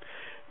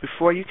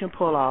 Before you can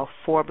pull off,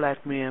 4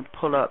 black men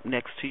pull up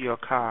next to your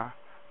car.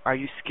 Are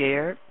you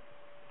scared?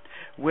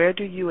 Where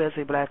do you as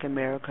a black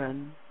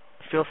American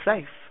feel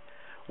safe?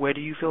 Where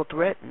do you feel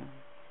threatened?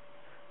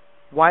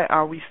 Why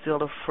are we still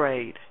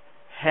afraid?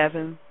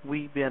 Haven't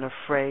we been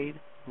afraid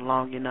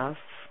long enough?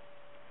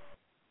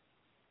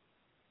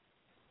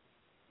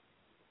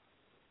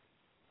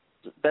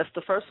 That's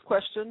the first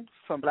question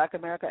from Black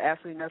America,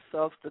 asking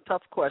themselves the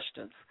tough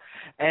questions.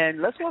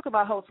 And let's welcome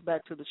our host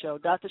back to the show,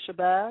 Dr.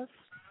 Shabazz.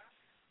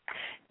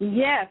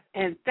 Yes,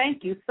 and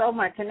thank you so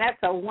much. And that's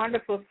a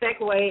wonderful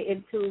segue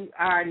into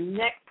our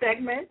next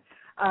segment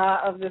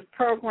of this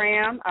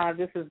program.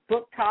 This is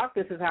Book Talk.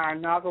 This is our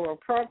inaugural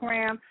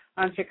program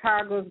on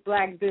Chicago's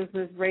Black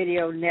Business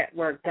Radio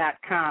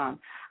Network.com.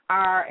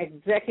 Our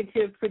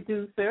executive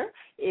producer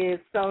is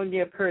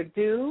Sonia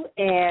Perdue,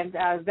 and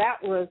that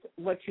was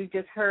what you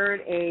just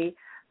heard, a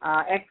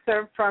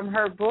excerpt from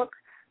her book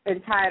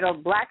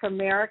entitled Black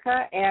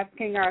America,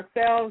 Asking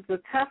Ourselves the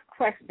Tough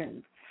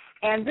Questions.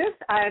 And this,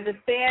 I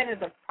understand,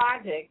 is a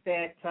project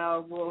that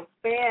will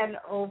span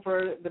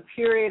over the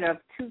period of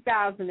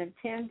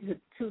 2010 to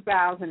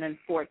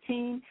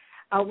 2014.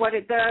 What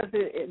it does,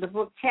 the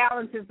book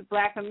challenges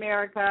Black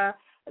America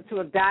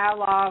to a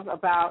dialogue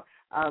about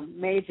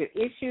major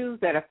issues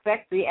that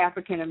affect the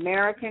African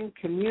American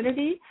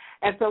community.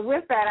 And so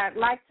with that, I'd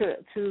like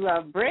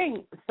to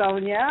bring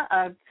Sonia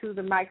to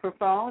the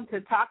microphone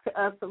to talk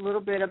to us a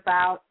little bit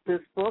about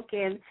this book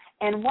and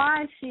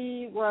why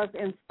she was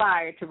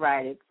inspired to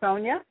write it.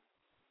 Sonia?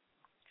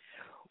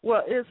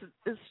 Well, it's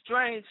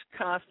strange,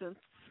 Constance.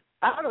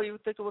 I don't even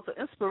think it was an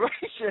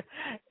inspiration.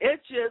 It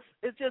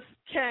just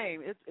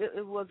came.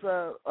 It was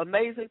an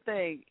amazing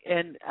thing,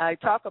 and I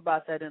talk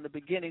about that in the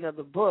beginning of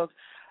the book.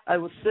 I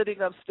was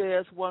sitting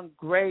upstairs one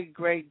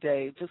great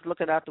day, just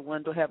looking out the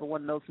window, having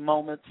one of those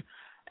moments,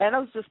 and I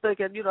was just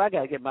thinking, I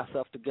got to get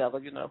myself together.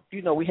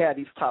 We had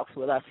these talks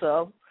with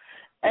ourselves,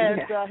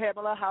 and I had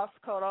my little house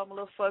coat on, my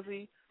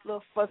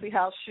little fuzzy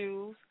house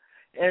shoes,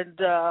 and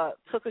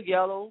took a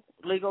yellow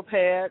legal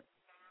pad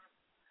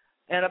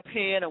and a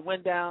pen and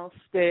went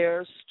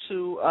downstairs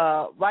to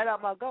write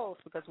out my goals,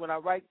 because when I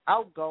write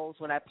out goals,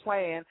 when I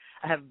plan,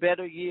 I have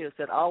better years.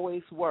 That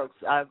always works.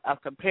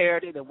 I've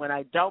compared it, and when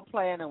I don't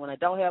plan and when I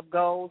don't have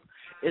goals,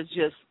 it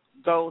just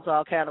goes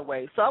all kind of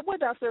ways. So I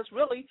went downstairs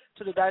really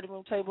to the dining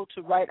room table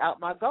to write out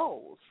my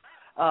goals,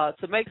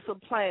 to make some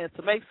plans,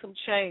 to make some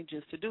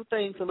changes, to do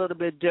things a little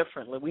bit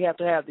differently. We have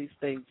to have these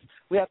things.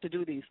 We have to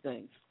do these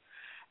things.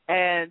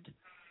 And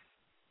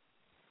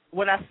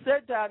when I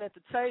sat down at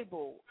the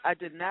table, I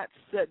did not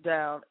sit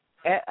down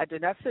at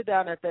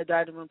that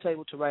dining room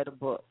table to write a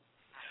book.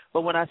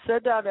 But when I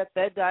sat down at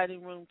that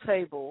dining room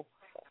table,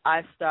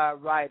 I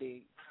started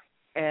writing,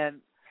 and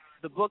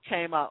the book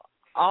came out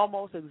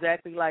almost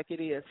exactly like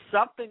it is.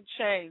 Something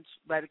changed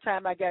by the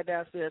time I got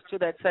downstairs to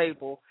that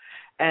table,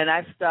 and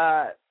I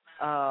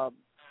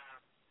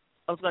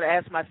was going to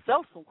ask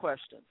myself some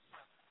questions,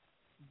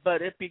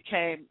 but it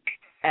became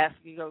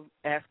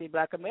asking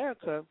Black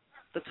America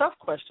the tough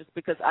questions,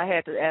 because I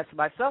had to ask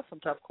myself some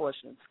tough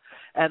questions.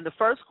 And the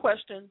first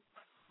question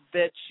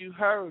that you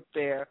heard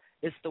there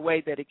is the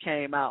way that it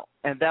came out,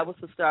 and that was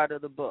the start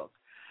of the book.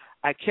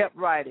 I kept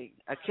writing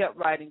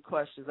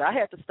questions. I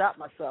had to stop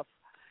myself.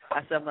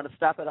 I said, I'm going to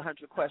stop at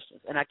 100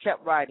 questions, and I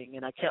kept writing,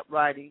 and I kept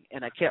writing,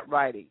 and I kept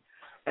writing.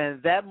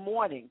 And that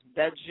morning,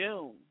 that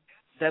June,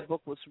 that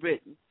book was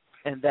written,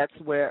 and that's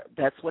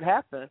what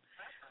happened.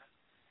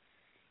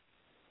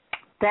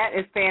 That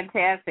is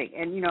fantastic.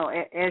 And,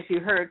 as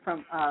you heard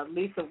from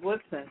Lisa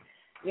Woodson,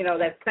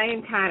 that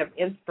same kind of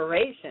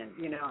inspiration,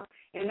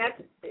 and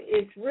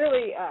it's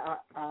really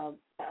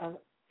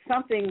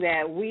something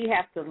that we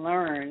have to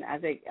learn, I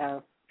think,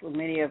 for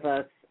many of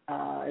us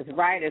as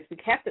writers. We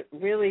have to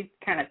really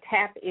kind of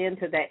tap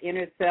into that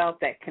inner self,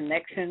 that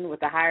connection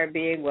with the higher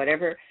being,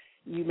 whatever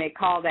you may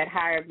call that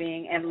higher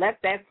being, and let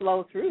that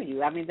flow through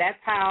you. I mean, that's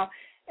how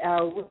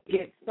we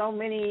get so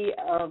many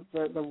of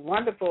the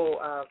wonderful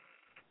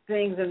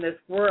things in this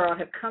world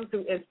have come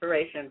through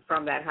inspiration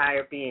from that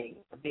higher being,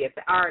 be it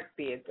the arts,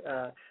 be it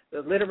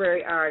the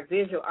literary art,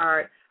 visual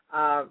art,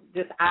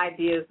 just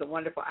ideas, the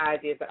wonderful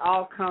ideas. It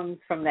all comes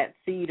from that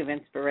seed of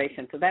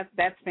inspiration. So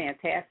that's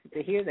fantastic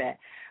to hear that.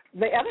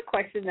 The other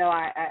question, though,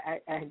 I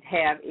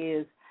have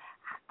is,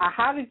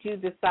 how did you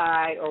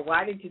decide, or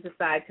why did you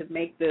decide to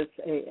make this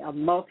a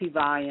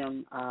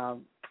multi-volume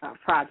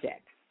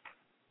project?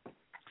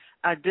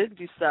 I did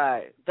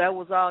decide. That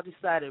was all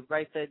decided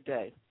right that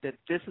day, that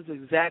this is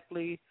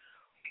exactly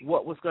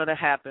what was going to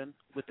happen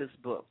with this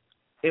book.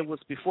 It was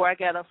before I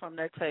got up from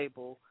that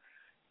table.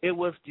 it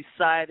was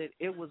decided,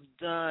 it was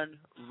done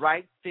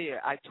right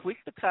there. I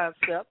tweaked the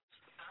concept.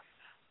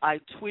 I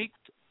tweaked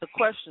the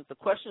questions. The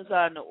questions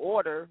are in the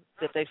order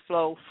that they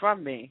flow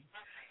from me.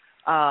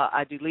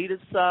 I deleted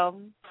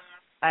some.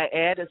 I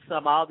added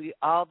some. All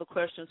the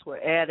questions were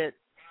added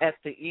at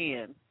the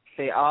end.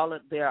 They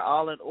are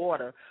all in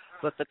order.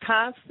 But the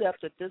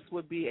concept that this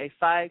would be a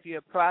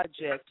 5-year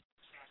project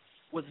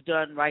was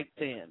done right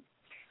then.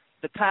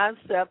 The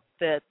concept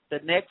that the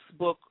next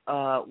book,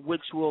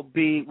 which will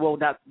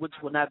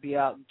not be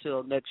out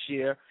until next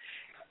year,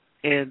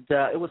 and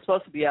it was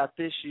supposed to be out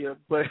this year,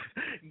 but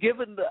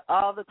given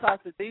all the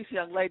talk that these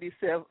young ladies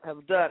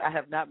have done, I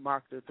have not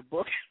marketed the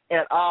book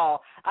at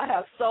all. I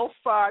have so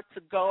far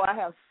to go. I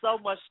have so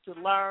much to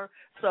learn.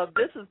 So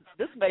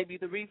this may be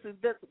the reason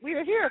that we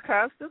are here,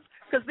 Constance,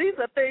 because these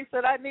are things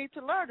that I need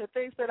to learn, the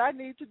things that I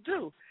need to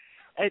do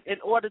in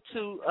order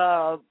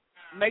to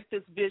make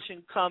this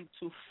vision come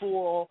to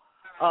full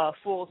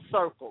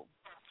circle,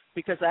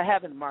 because I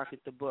haven't marketed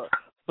the book.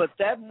 But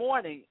that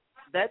morning,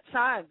 that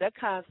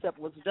concept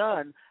was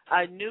done.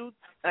 I knew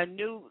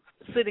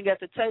sitting at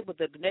the table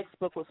that the next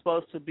book was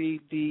supposed to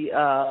be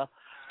the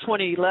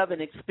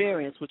 2011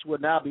 experience, which will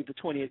now be the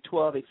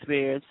 2012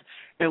 experience,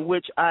 in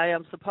which I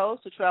am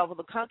supposed to travel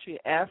the country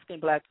asking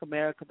Black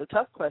America the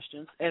tough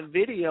questions and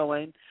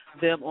videoing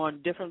them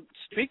on different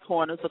street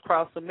corners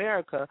across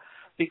America,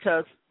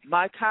 because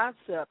my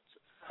concept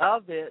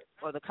of it,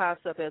 or the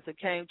concept as it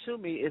came to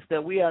me, is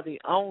that we are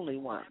the only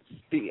ones,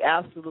 the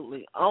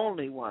absolutely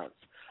only ones,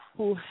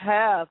 who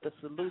have the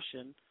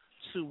solution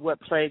to what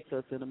plagues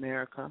us in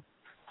America.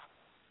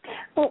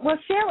 Well,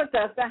 share with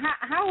us,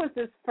 how was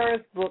this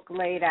first book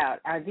laid out?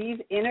 Are these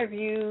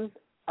interviews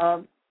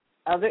of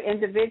other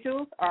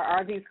individuals, or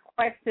are these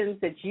questions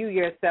that you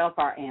yourself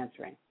are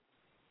answering?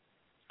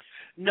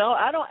 No,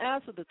 I don't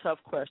answer the tough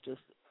questions.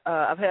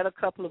 I've had a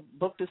couple of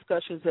book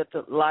discussions at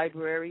the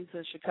libraries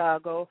in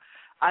Chicago.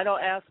 I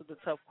don't answer the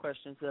tough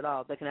questions at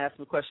all. They can ask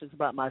me questions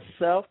about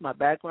myself, my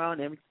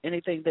background,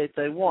 anything that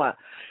they want.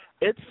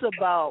 It's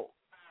about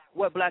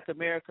what Black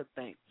America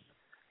thinks.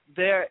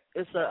 There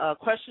is a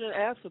question and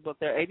answer book.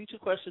 There are 82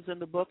 questions in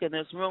the book, and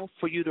there's room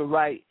for you to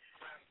write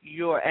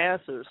your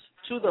answers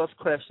to those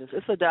questions.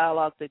 It's a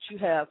dialogue that you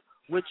have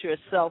with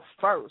yourself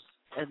first,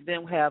 and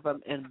then have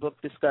them in book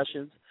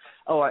discussions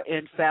or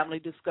in family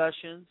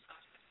discussions,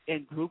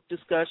 in group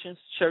discussions,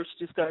 church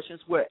discussions,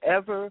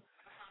 wherever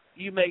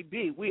you may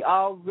be. We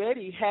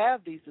already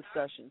have these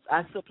discussions.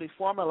 I simply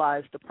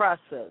formalize the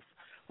process.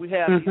 We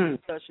have these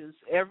discussions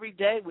every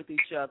day with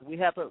each other.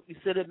 You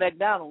sit at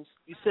McDonald's,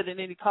 you sit in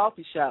any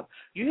coffee shop,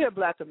 you hear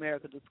Black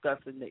America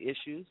discussing the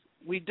issues.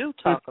 We do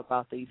talk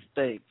about these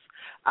things.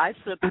 I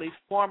simply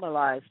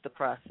formalize the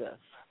process.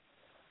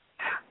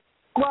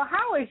 Well,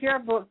 how is your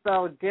book,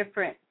 though,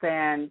 different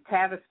than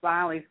Tavis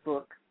Smiley's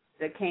book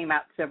that came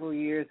out several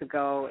years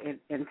ago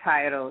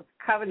entitled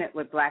Covenant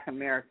with Black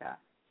America?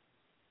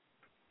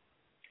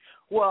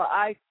 Well,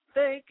 I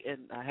think, and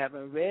I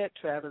haven't read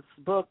Travis'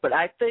 book, but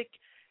I think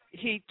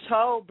he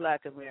told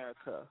Black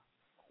America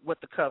what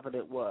the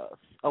covenant was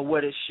or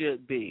what it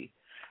should be.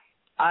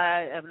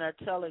 I am not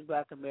telling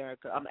Black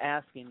America. I'm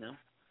asking them.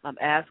 I'm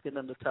asking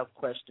them the tough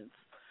questions.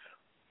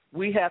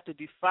 We have to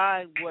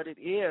define what it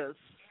is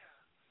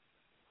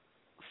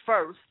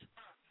first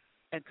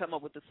and come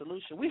up with the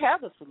solution. We have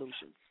the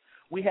solutions.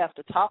 We have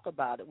to talk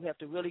about it. We have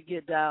to really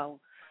get down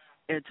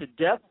into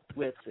depth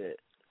with it.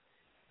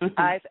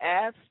 I've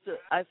asked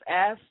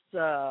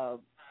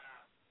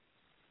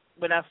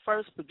when I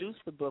first produced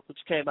the book, which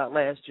came out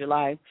last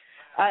July,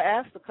 I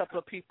asked a couple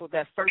of people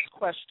that first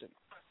question.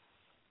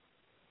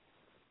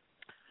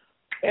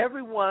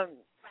 Everyone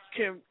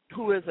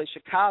who is a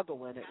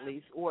Chicagoan at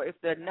least, or if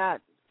they're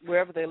not,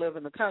 wherever they live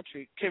in the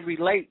country, can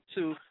relate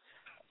to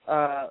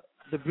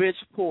the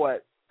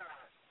Bridgeport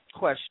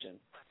question.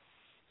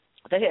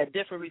 They had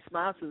different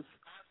responses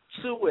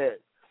to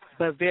it,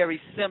 but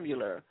very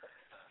similar.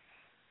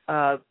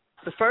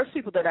 The first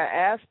people that I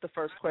asked the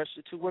first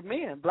question to were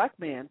men, Black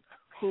men,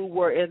 who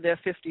were in their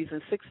 50s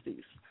and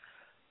 60s.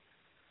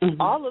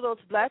 All of those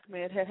Black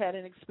men had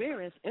an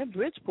experience in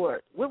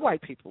Bridgeport with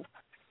white people.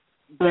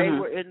 They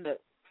were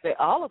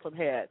all of them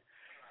had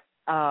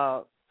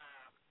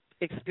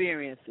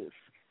experiences.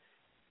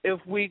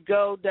 If we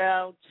go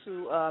down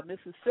to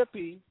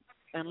Mississippi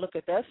and look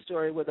at that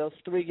story where those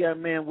 3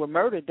 young men were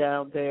murdered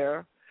down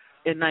there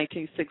in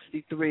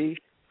 1963,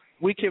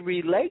 we can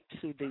relate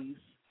to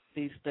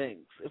these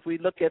things. If we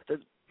look at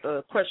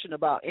the question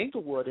about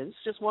Inglewood, and it's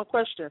just one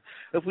question,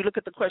 if we look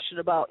at the question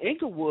about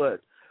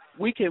Inglewood,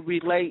 we can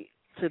relate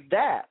to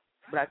that.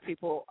 Black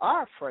people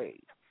are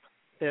afraid.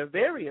 They're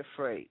very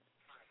afraid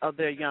of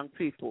their young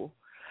people.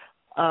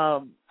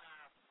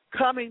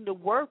 Coming to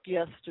work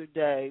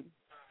yesterday,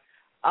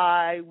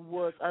 I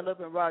live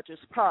in Rogers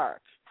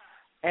Park,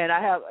 and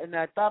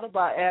I thought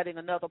about adding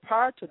another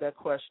part to that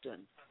question.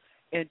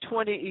 In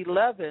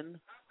 2011,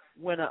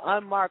 when an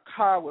unmarked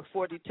car with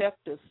 4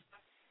 detectives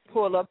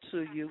pull up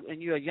to you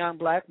and you're a young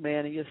Black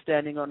man and you're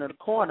standing on the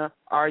corner,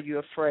 are you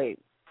afraid?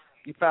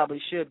 You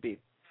probably should be,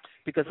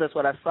 because that's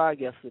what I saw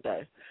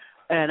yesterday.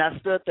 And I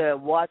stood there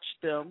and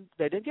watched them.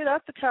 They didn't get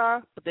out the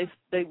car, but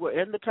they were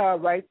in the car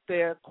right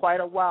there quite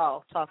a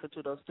while talking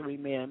to those three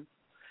men.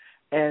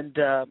 And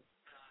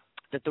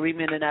the three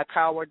men in that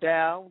car were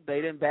down.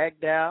 They didn't back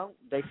down.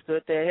 They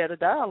stood there and had a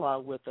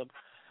dialogue with them.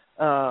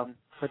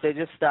 But they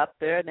just stopped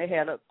there, and they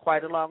had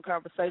quite a long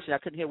conversation. I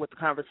couldn't hear what the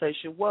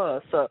conversation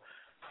was. So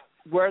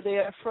were they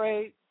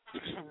afraid?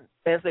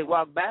 As they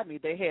walked by me,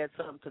 they had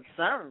some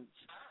concerns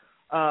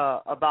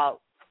about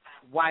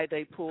why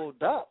they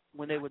pulled up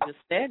when they were just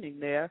standing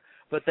there.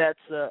 But that's,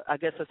 I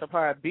guess that's a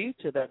part B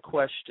to that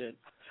question.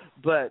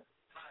 But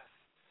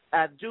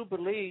I do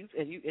believe,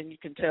 and you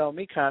can tell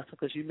me, Constance,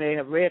 because you may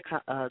have read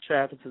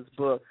Travis's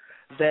book,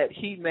 that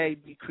he may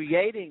be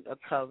creating a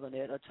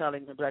covenant or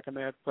telling the Black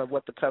America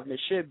what the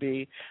covenant should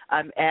be.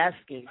 I'm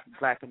asking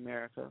Black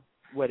America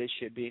what it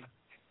should be.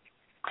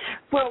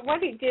 Well,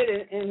 what he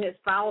did in his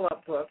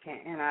follow-up book,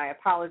 and I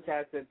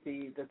apologize that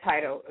the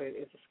title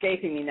is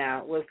escaping me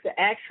now, was to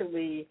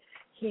actually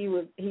he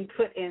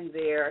put in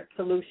there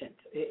solutions.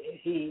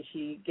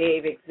 He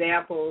gave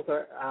examples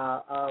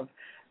of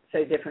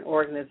say different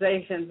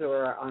organizations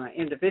or on an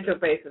individual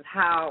basis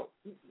how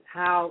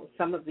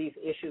some of these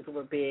issues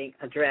were being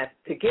addressed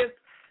to give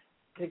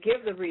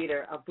the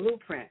reader a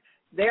blueprint.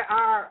 There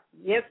are,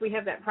 yes, we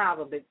have that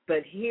problem,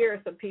 but here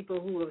are some people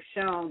who have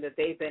shown that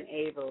they've been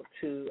able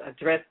to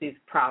address these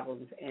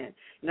problems. And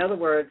in other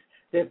words,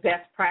 they're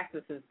best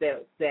practices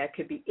that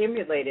could be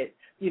emulated,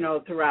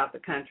 throughout the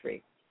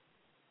country.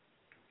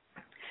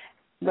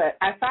 But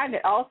I find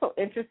it also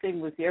interesting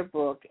with your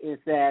book is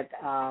that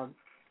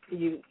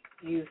you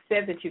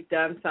said that you've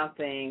done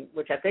something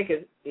which I think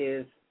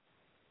is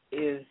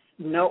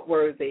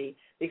noteworthy,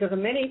 because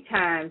many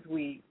times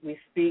we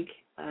speak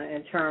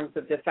in terms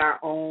of just our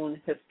own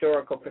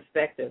historical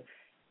perspective.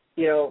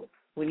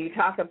 When you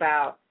talk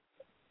about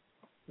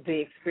the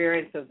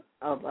experience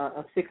of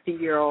a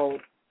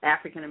 60-year-old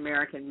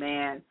African-American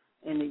man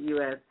in the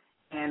U.S.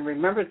 and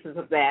remembrances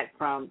of that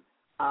from,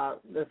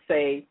 let's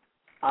say,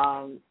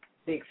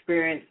 the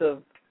experience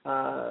of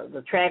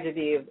the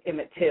tragedy of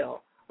Emmett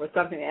Till or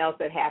something else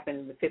that happened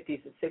in the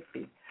 50s and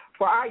 60s.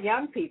 For our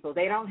young people,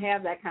 they don't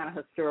have that kind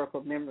of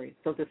historical memory.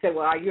 So to say,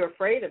 well, are you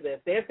afraid of this?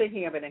 They're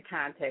thinking of it in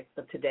context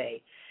of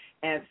today.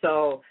 And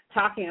so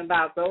talking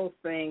about those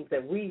things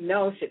that we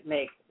know should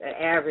make the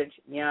average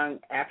young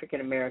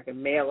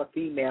African-American male or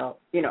female,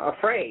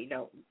 afraid,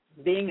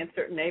 being in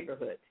certain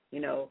neighborhoods,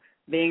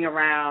 being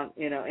around,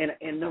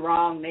 in the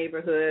wrong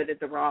neighborhood at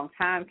the wrong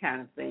time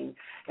kind of thing.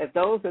 If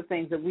those are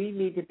things that we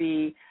need to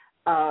be,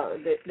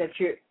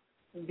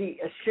 be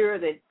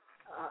assured that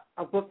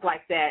a book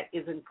like that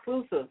is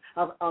inclusive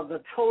of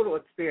the total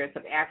experience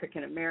of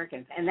African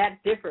Americans, and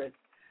that differs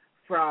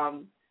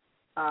from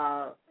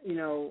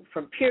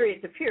from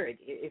period to period,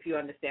 if you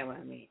understand what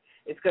I mean.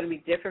 It's going to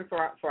be different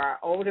for our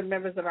older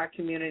members of our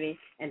community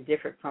and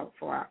different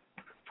for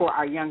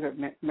our younger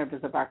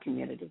members of our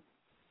community.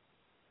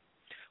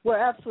 Well,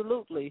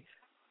 absolutely.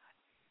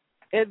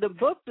 In the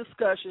book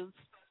discussions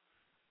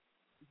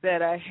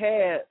that I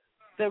had,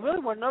 there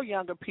really were no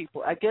younger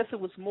people. I guess it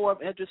was more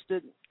of interest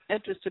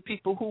to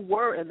people who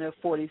were in their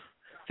 40s,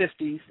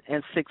 50s,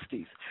 and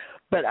 60s.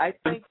 But I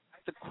think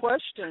the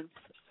questions,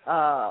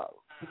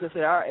 because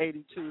there are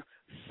 82,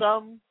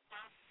 some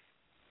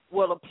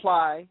will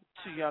apply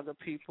to younger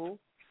people.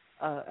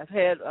 I've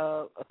had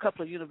a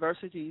couple of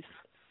universities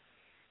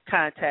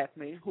contact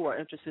me who are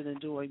interested in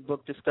doing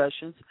book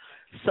discussions.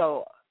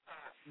 So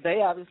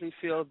they obviously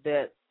feel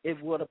that it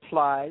would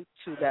apply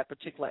to that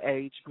particular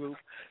age group.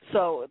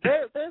 So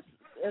there's,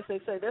 as they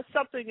say, there's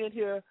something in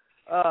here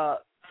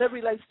that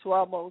relates to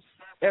almost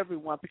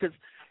everyone, because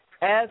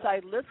as I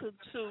listen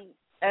to,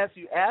 as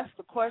I ask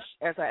the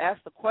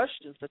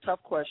questions, the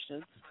tough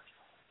questions,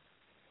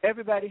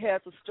 everybody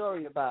has a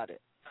story about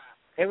it.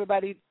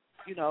 Everybody,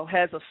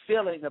 has a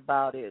feeling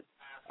about it,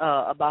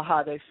 about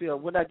how they feel.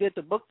 When I did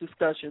the book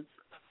discussions,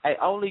 I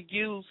only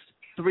used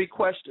 3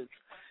 questions,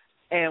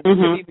 and we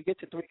couldn't even get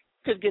to 3.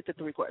 Couldn't get to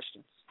 3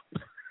 questions.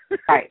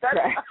 Right.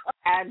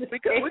 We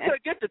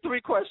couldn't get to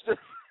 3 questions.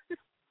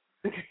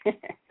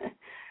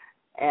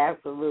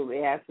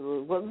 Absolutely.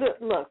 Well,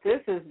 look,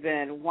 this has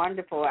been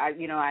wonderful.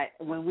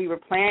 When we were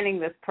planning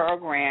this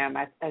program,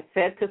 I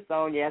said to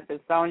Sonia,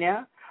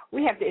 Sonia,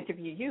 we have to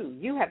interview you.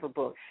 You have a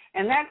book.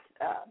 And that's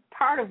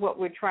part of what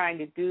we're trying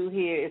to do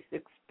here is to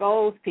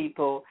expose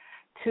people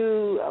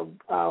to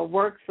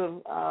works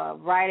of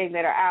writing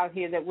that are out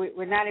here that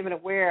we're not even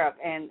aware of.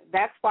 And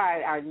that's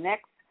why our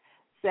next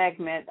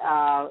segment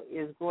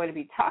is going to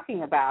be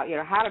talking about,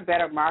 how to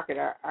better market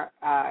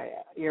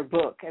your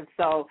book. And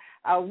so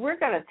we're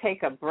going to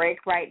take a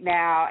break right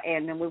now,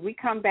 and then when we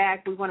come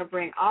back, we want to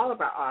bring all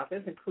of our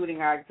authors,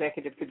 including our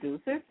executive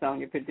producer,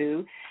 Sonia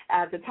Perdue,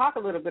 to talk a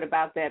little bit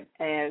about that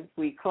as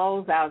we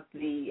close out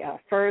the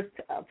first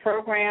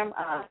program.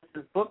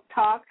 This is Book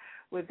Talk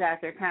with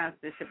Dr.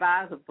 Constance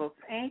Shabazz of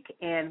Books, Inc.,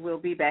 and we'll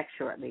be back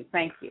shortly.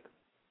 Thank you.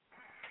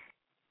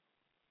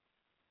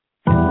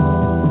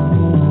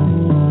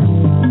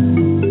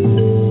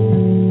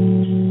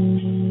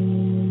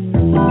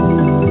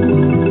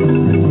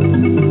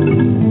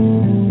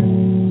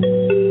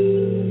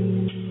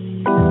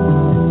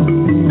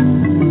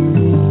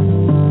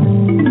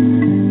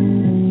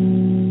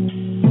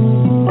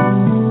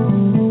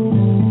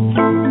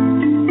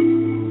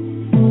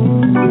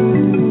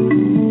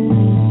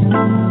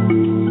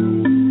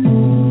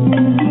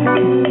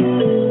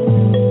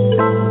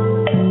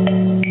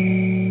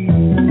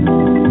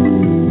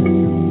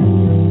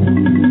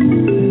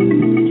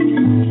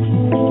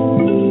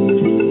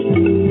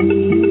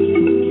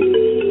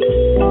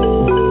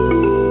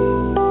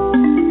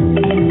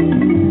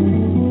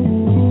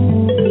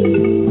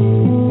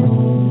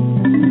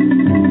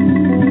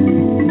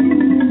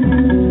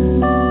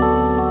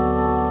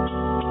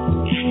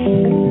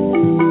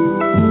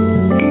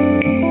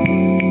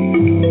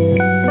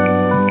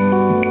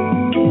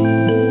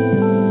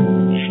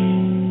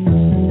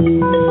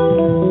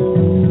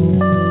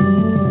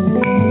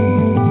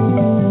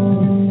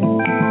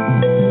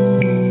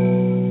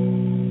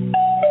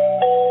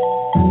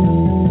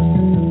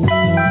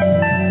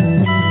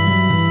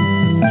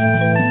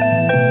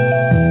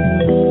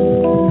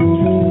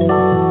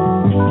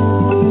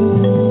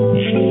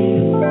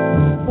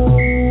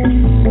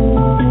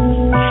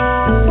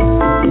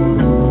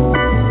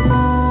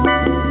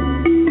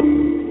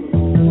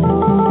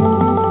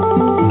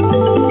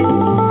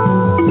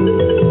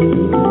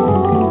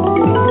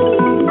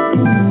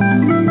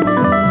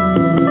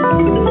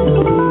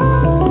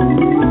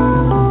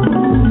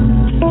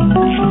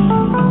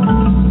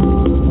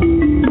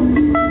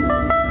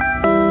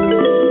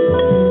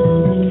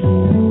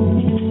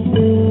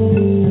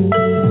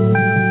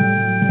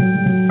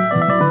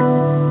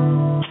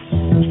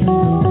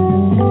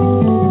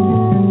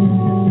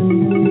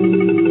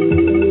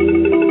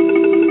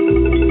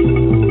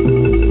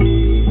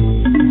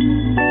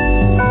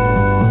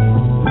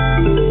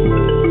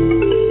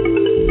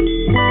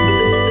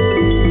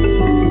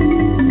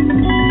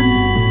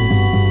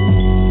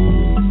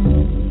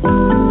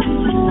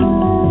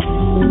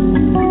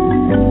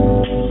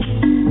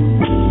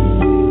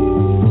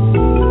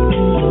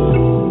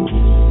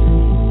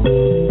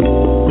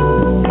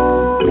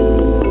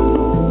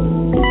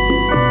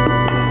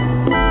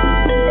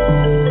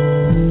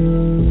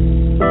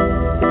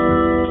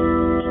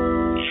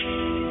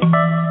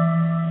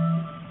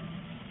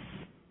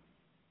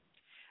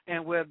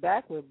 we're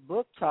back with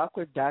Book Talk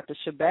with Dr.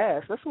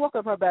 Shabazz. Let's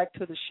welcome her back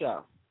to the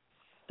show.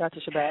 Dr.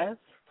 Shabazz?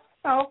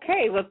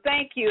 Okay, well,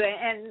 thank you.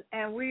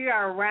 And we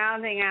are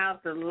rounding out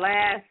the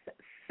last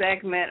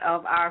segment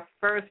of our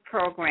first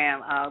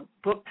program,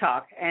 Book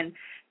Talk. And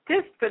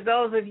just for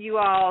those of you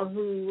all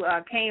who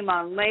came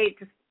on late,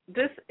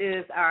 this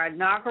is our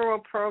inaugural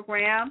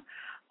program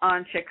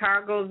on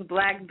Chicago's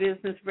Black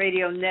Business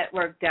Radio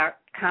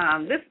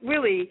Network.com. This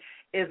really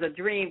is a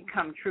dream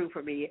come true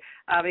for me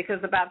because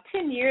about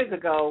 10 years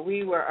ago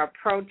we were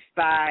approached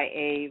by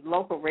a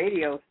local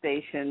radio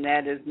station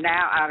that is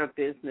now out of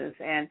business,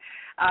 and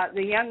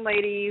the young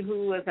lady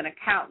who was an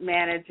account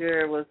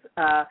manager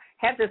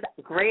had this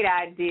great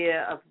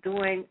idea of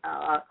doing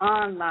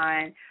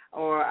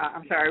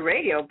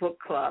radio book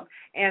club.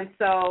 And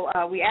so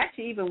we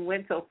actually even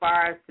went so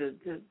far as to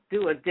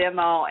do a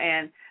demo,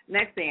 and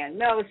next thing I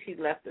know, she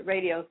left the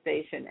radio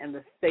station and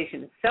the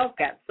station itself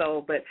got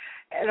sold. But,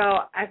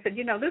 I said,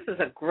 this is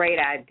a great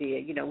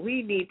idea.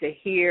 We need to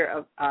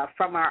hear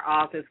from our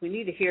authors. We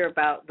need to hear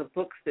about the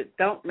books that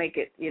don't make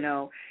it,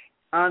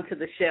 onto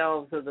the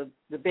shelves of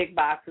the big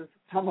boxes,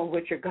 some of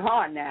which are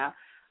gone now.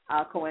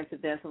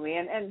 Coincidentally,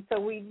 and so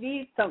we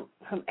need some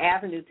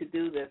avenue to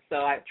do this. So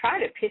I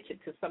tried to pitch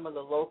it to some of the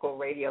local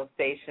radio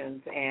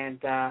stations, and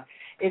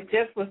it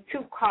just was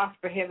too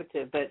cost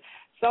prohibitive. But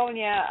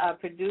Sonia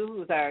Perdue,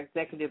 who's our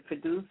executive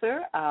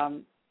producer,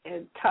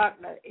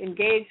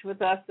 engaged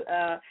with us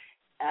a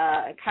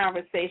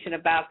conversation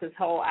about this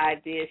whole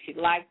idea. She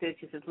liked it.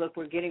 She says, "Look,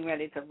 we're getting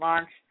ready to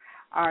launch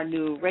our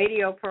new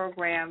radio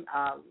program.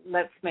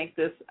 Let's make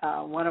this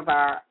one of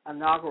our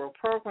inaugural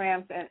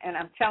programs." And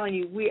I'm telling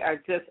you, we are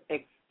just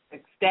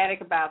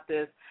ecstatic about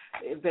this.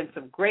 There have been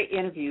some great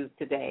interviews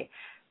today.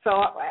 So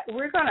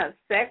we're going to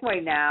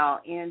segue now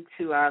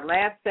into our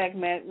last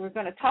segment. We're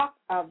going to talk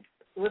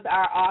with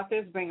our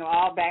authors, bring them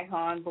all back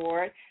on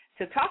board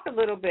to talk a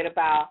little bit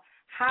about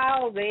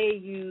how they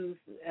use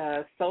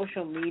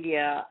social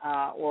media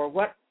or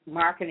what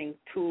marketing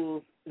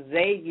tools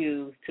they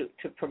use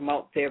to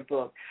promote their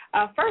book.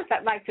 First,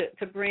 I'd like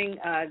to bring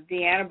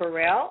Deanna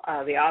Burrell,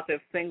 the author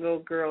of Single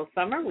Girl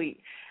Summer,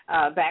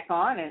 back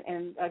on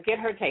and get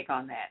her take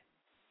on that.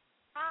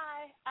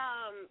 Hi.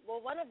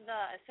 Well, one of the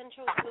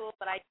essential tools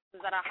that I use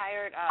is that I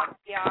hired a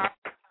PR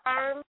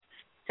firm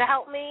to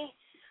help me.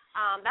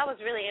 That was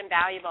really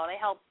invaluable. They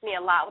helped me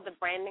a lot with the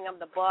branding of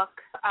the book.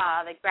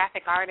 The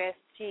graphic artist,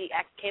 she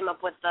came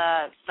up with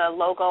the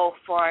logo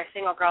for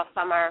Single Girl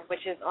Summer,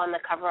 which is on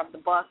the cover of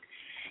the book.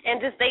 And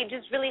they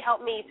just really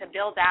helped me to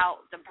build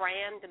out the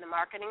brand and the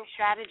marketing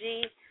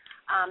strategy.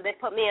 They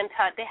put me in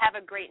touch. They have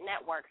a great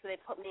network, so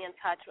they put me in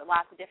touch with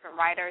lots of different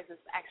writers.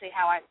 It's actually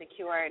how I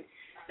secured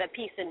the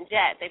piece in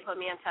Jet. They put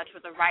me in touch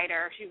with a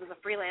writer. She was a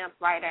freelance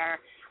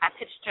writer. I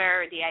pitched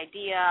her the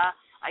idea.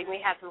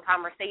 We had some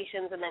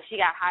conversations, and then she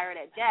got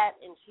hired at Jet,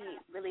 and she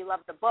really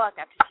loved the book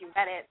after she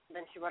read it. And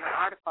then she wrote an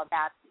article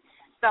about it.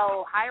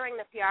 So hiring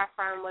the PR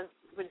firm was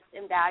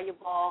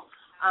invaluable.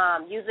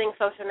 Using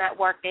social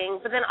networking,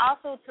 but then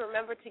also to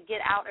remember to get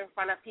out in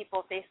front of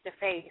people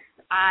face-to-face.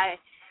 I've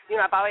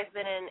always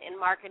been in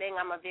marketing.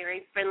 I'm a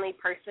very friendly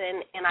person,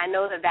 and I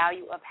know the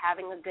value of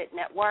having a good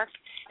network,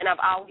 and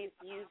I've always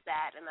used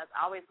that, and that's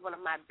always one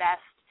of my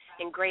best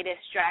and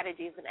greatest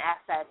strategies and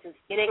assets is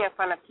getting in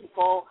front of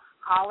people,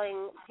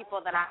 calling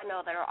people that I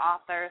know that are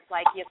authors,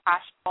 like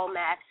Yatasha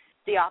Womack,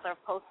 the author of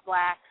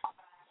Post-Black.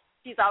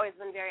 She's always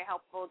been very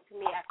helpful to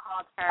me. I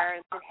called her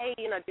and said, hey,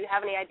 do you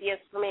have any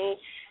ideas for me?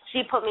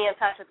 She put me in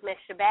touch with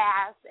Miss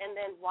Shabazz, and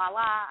then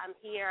voila, I'm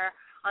here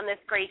on this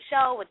great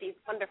show with these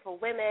wonderful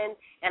women,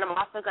 and I'm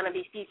also going to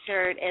be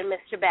featured in Miss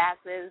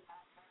Shabazz's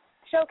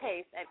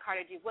showcase at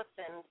Carter G.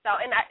 Woodson. So,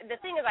 and the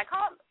thing is, I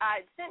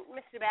sent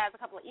Miss Shabazz a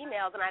couple of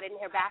emails, and I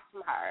didn't hear back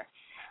from her.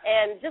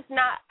 And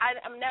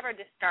I'm never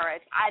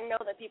discouraged. I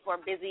know that people are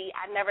busy.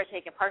 I never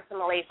take it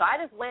personally. So I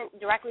just went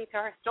directly to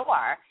her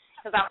store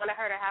because I wanted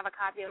her to have a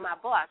copy of my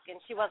book,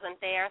 and she wasn't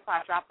there, so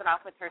I dropped it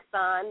off with her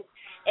son.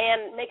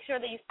 And make sure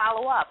that you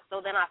follow up. So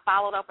then I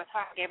followed up with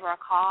her, gave her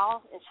a call,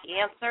 and she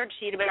answered.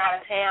 She'd been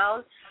out of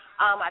town.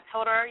 I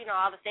told her,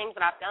 all the things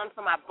that I've done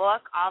for my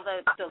book, all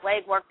the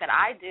legwork that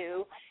I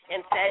do,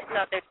 and said,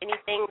 if there's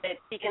anything that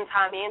she can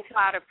tie me into,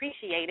 I'd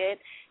appreciate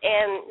it.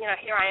 And,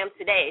 here I am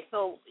today.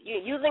 So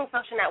using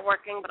social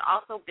networking, but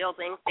also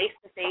building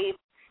face-to-face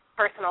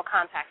personal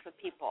contacts with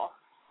people.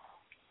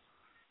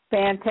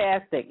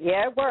 Fantastic.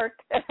 Yeah, it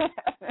worked.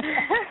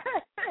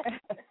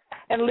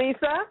 And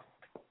Lisa?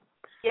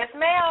 Yes,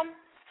 ma'am.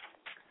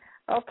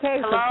 Okay,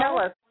 hello? So tell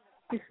us.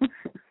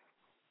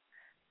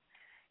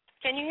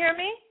 Can you hear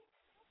me?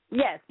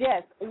 Yes.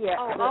 Yeah.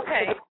 Oh,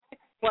 okay.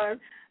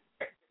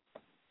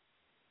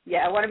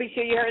 Yeah, I want to be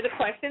sure you heard the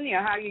question,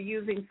 how you're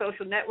using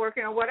social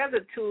networking or what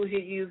other tools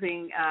you're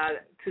using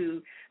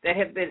that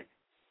have been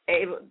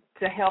able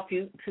to help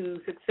you to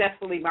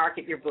successfully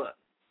market your book.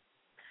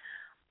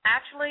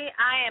 Actually,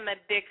 I am a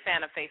big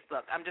fan of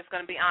Facebook. I'm just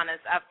going to be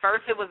honest. At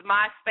first it was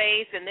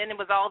MySpace, and then it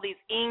was all these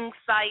Ing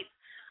sites.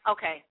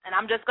 Okay, and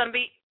I'm just going to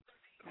be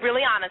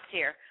really honest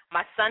here.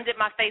 My son did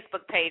my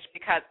Facebook page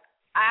because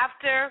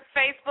after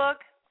Facebook,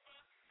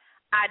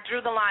 I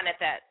drew the line at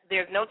that.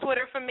 There's no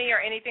Twitter for me or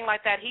anything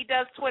like that. He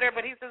does Twitter,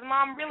 but he says,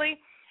 Mom, really,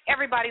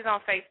 everybody's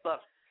on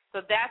Facebook. So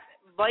that's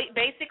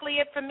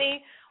basically it for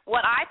me.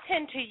 What I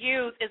tend to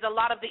use is a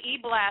lot of the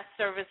e-blast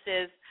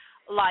services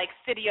like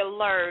City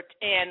Alert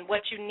and What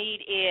You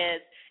Need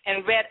Is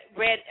and Red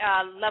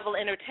Level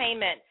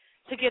Entertainment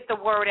to get the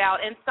word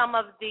out, and some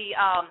of the,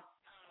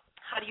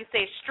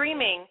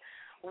 streaming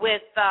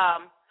with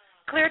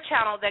Clear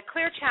Channel that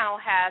Clear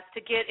Channel has to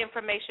get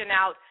information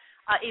out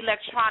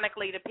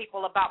electronically to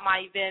people about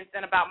my events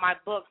and about my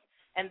books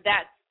and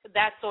that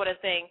sort of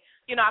thing.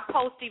 You know, I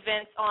post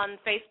events on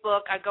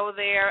Facebook. I go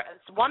there.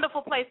 It's a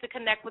wonderful place to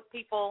connect with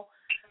people,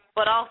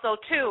 but also,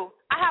 too,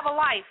 I have a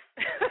life.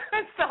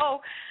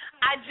 So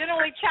I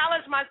generally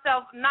challenge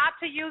myself not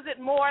to use it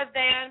more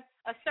than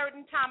a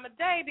certain time of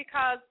day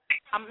because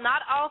I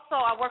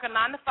work a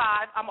 9 to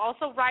 5. I'm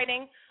also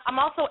writing. I'm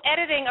also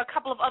editing a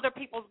couple of other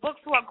people's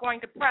books who are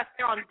going to press.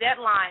 They're on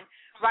deadline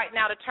right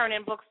now to turn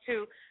in books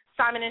to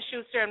Simon &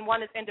 Schuster, and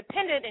one is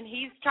independent, and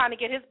he's trying to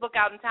get his book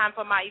out in time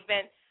for my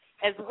event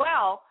as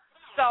well.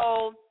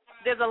 So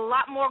there's a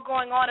lot more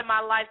going on in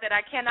my life that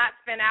I cannot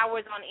spend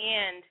hours on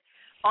end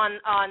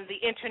on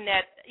the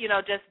Internet, you know,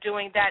 just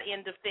doing that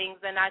end of things.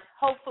 And I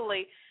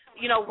hopefully,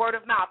 you know, word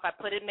of mouth,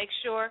 make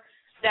sure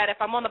that if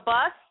I'm on the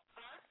bus,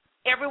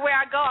 everywhere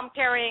I go I'm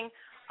carrying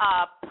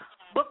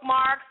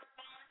bookmarks,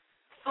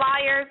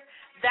 flyers,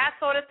 that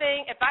sort of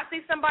thing. If I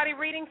see somebody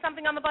reading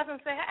something on the bus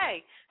and say,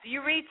 hey, do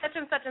you read such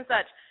and such and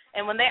such?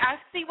 And when I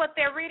see what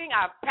they're reading,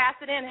 I pass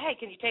it in. Hey,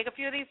 can you take a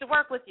few of these to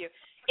work with you?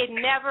 It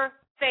never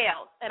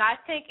fails. And I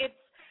think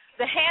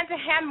the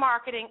hand-to-hand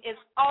marketing is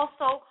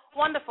also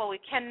wonderful. It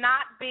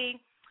cannot be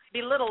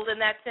belittled in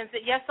that sense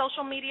that, yes,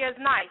 social media is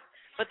nice,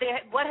 but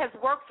what has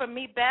worked for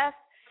me best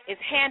is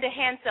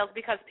hand-to-hand sales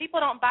because people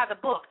don't buy the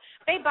book.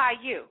 They buy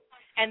you.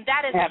 And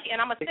that is key.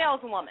 And I'm a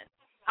saleswoman.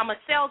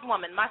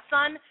 My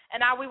son and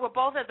I, we were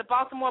both at the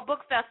Baltimore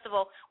Book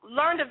Festival,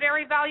 learned a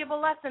very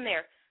valuable lesson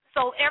there.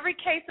 So every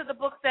case of the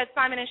books that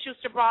Simon &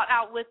 Schuster brought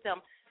out with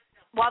them,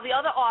 while the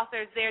other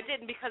authors there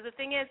didn't, because the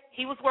thing is,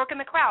 he was working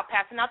the crowd,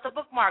 passing out the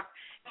bookmarks,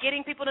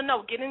 getting people to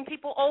know, getting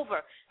people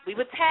over. We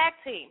would tag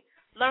team,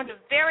 learned a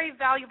very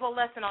valuable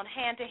lesson on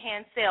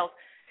hand-to-hand sales.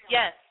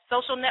 Yes,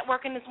 social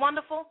networking is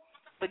wonderful,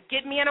 but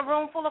get me in a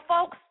room full of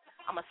folks,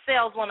 I'm a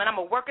saleswoman. I'm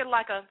a worker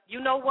like a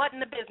you-know-what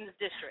in the business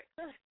district.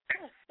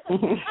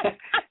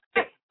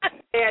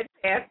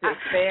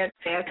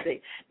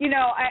 Fantastic. You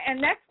know,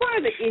 and that's one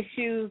of the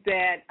issues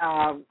that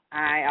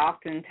I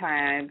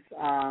oftentimes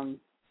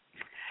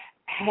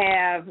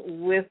have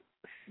with,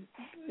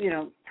 you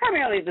know,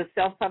 primarily the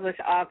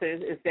self-published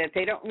authors is that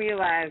they don't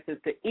realize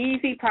that the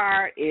easy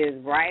part is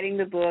writing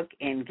the book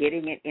and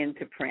getting it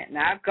into print.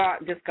 Now,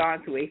 I've just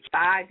gone through a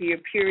 5-year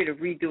period of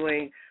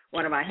redoing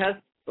one of my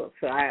husband's books,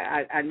 so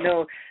I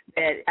know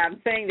that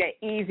I'm saying that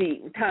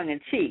easy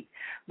tongue-in-cheek,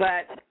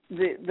 but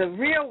the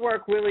real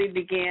work really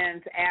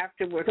begins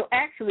afterwards. So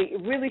actually,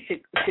 it really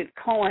should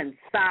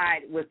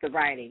coincide with the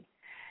writing.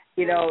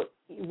 You know,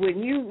 when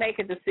you make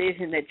a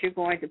decision that you're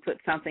going to put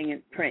something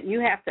in print, you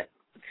have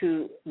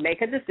to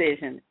make a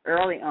decision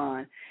early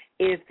on.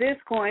 Is this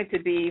going to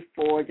be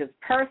for just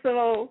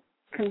personal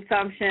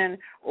consumption,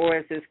 or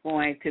is this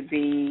going to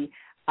be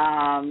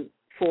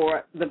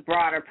for the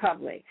broader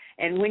public?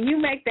 And when you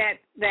make that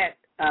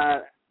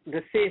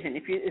decision,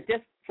 if it's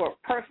just for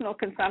personal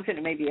consumption,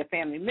 it may be a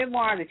family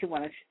memoir that you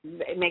want to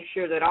make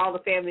sure that all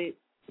the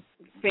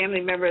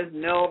family members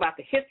know about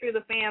the history of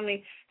the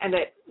family, and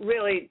that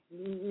really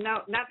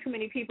not too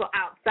many people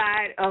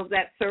outside of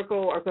that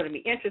circle are going to be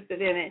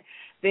interested in it,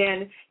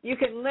 then you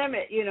can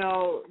limit, you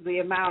know, the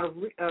amount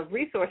of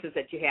resources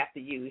that you have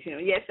to use. You know,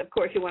 yes, of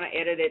course, you want to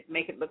edit it,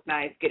 make it look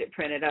nice, get it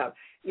printed up,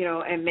 you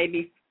know, and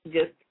maybe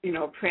just, you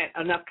know, print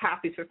enough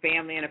copies for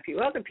family and a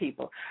few other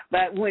people.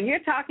 But when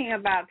you're talking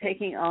about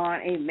taking on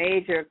a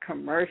major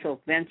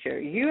commercial venture,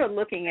 you are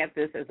looking at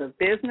this as a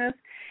business,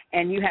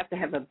 and you have to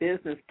have a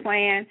business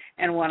plan,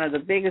 and one of the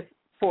biggest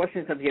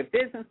portions of your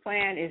business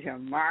plan is your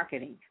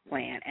marketing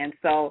plan. And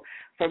so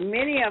for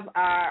many of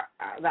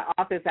the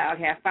authors out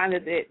here, I find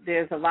that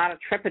there's a lot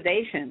of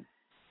trepidation,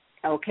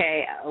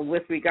 okay,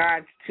 with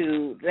regards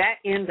to that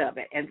end of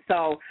it. And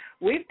so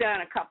we've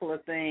done a couple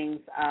of things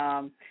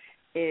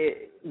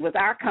with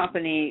our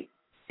company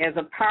as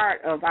a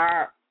part of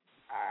our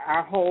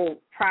whole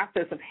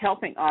process of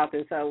helping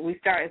authors. We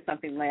started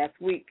something last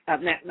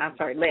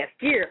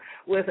year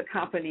with a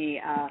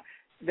company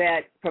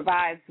that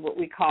provides what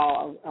we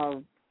call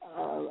a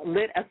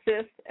lit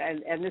assist,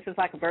 and this is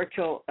like a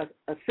virtual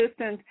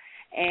assistant,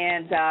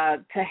 and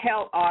to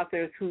help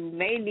authors who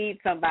may need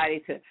somebody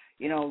to,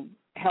 you know,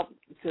 help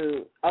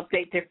to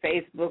update their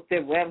Facebook,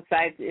 their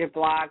websites, their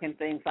blog, and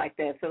things like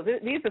that. So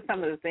these are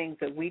some of the things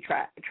that we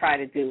try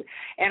to do.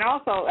 And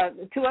also,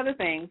 two other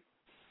things.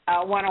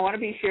 One, I want to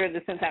be sure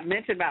that since I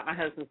mentioned about my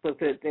husband's book,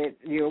 that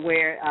you're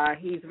aware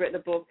he's written a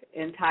book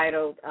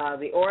entitled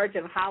The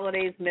Origin of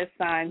Holidays, Myths,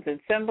 Signs, and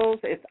Symbols.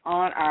 It's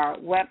on our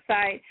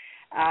website.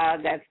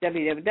 That's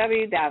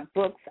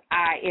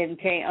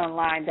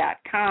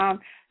www.booksinkonline.com.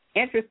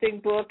 interesting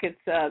book. It's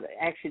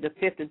actually the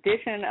 5th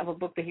edition of a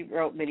book that he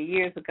wrote many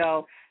years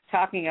ago,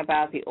 talking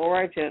about the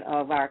origin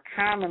of our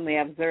commonly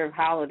observed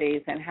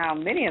holidays and how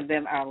many of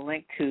them are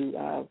linked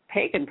to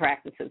pagan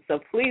practices. So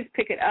please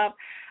pick it up.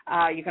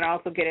 You can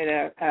also get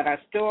it at our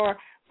store.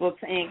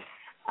 Books Inc.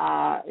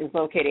 Is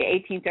located at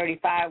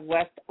 1835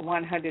 West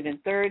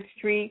 103rd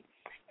Street,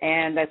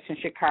 and that's in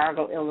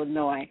Chicago,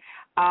 Illinois.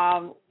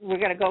 We're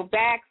going to go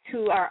back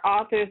to our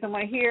authors. I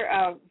want to hear,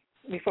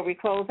 before we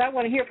close, I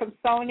want to hear from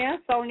Sonia.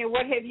 Sonia,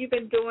 what have you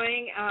been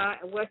doing?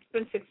 What's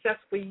been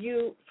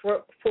successful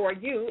for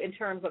you in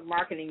terms of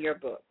marketing your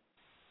book?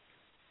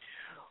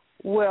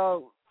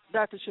 Well,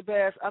 Dr.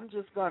 Shabazz, I'm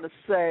just going to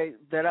say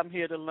that I'm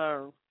here to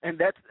learn,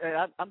 and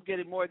I'm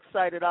getting more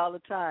excited all the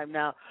time.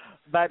 Now,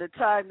 by the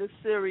time this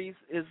series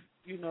is,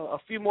 a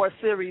few more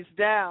series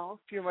down, a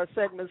few more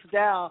segments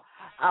down,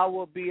 I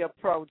will be a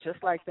pro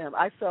just like them.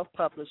 I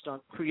self-published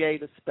on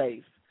Creative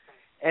Space,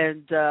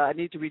 and I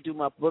need to redo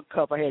my book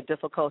cover. I had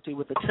difficulty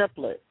with the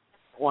template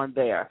on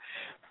there.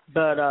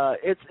 But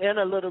it's in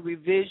a little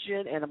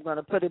revision, and I'm going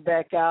to put it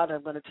back out.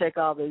 I'm going to take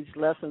all these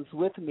lessons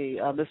with me.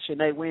 Ms.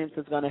 Shanae Williams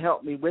is going to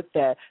help me with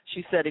that.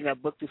 She's setting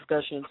up book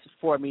discussions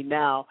for me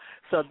now.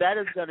 So that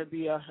is going to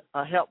be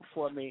a help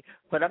for me.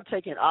 But I'm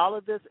taking all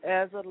of this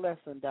as a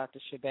lesson, Dr.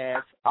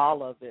 Shabazz,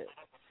 all of it.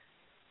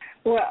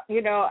 Well,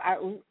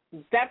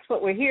 that's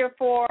what we're here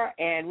for,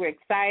 and we're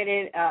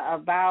excited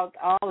about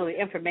all of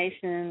the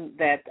information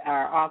that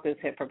our authors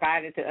have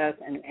provided to us.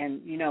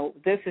 And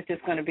this is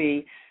just going to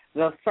be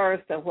the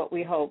first of what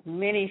we hope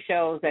many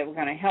shows that we're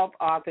going to help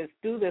authors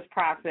through this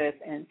process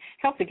and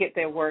help to get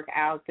their work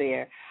out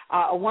there.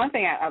 One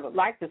thing I would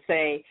like to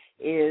say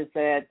is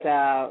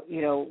that,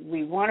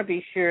 we want to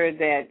be sure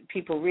that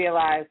people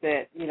realize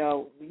that,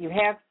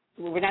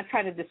 we're not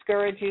trying to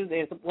discourage you.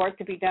 There's work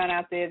to be done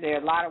out there. There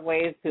are a lot of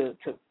ways to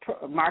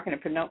market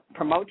and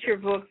promote your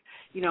books.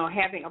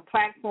 Having a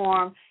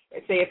platform,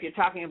 say if you're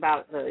talking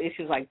about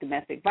issues like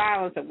domestic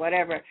violence or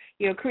whatever,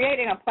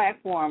 creating a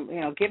platform,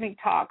 giving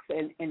talks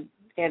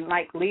and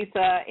like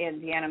Lisa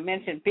and Deanna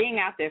mentioned, being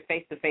out there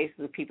face-to-face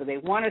with people. They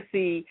want to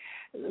see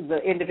the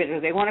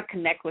individuals. They want to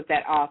connect with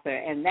that author,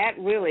 and that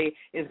really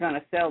is going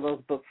to sell those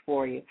books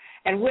for you.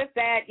 And with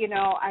that,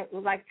 I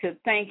would like to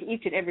thank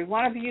each and every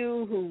one of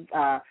you who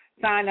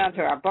signed on to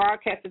our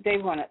broadcast today.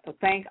 We want to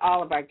thank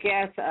all of our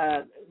guests,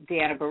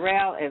 Deanna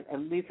Burrell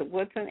and Lisa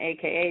Woodson,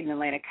 a.k.a.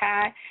 Nalena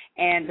Kai.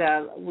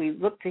 And we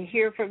look to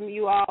hear from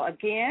you all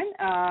again,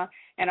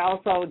 and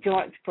also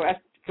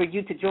for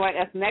you to join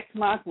us next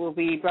month. We'll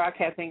be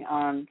broadcasting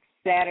on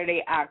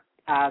Saturday,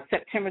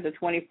 September the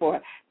 24th.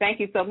 Thank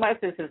you so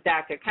much. This is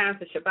Dr.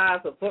 Constance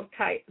Shabazz with Book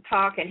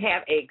Talk, and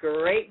have a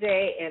great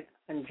day and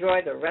enjoy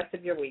the rest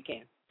of your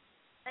weekend.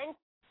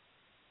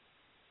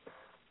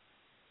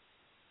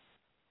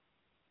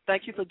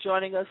 Thank you for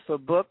joining us for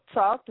Book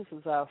Talk. This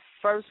is our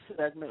first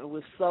segment.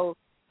 We're so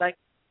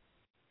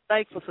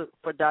thankful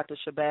for Dr.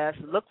 Shabazz.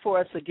 Look for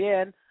us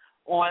again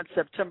on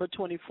September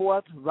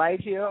 24th right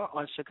here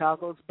on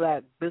Chicago's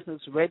Black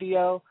Business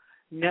Radio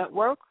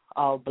Network.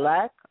 All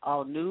black,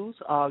 all news,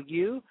 all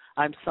you.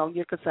 I'm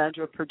Sonia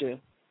Cassandra Perdue.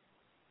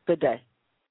 Good day.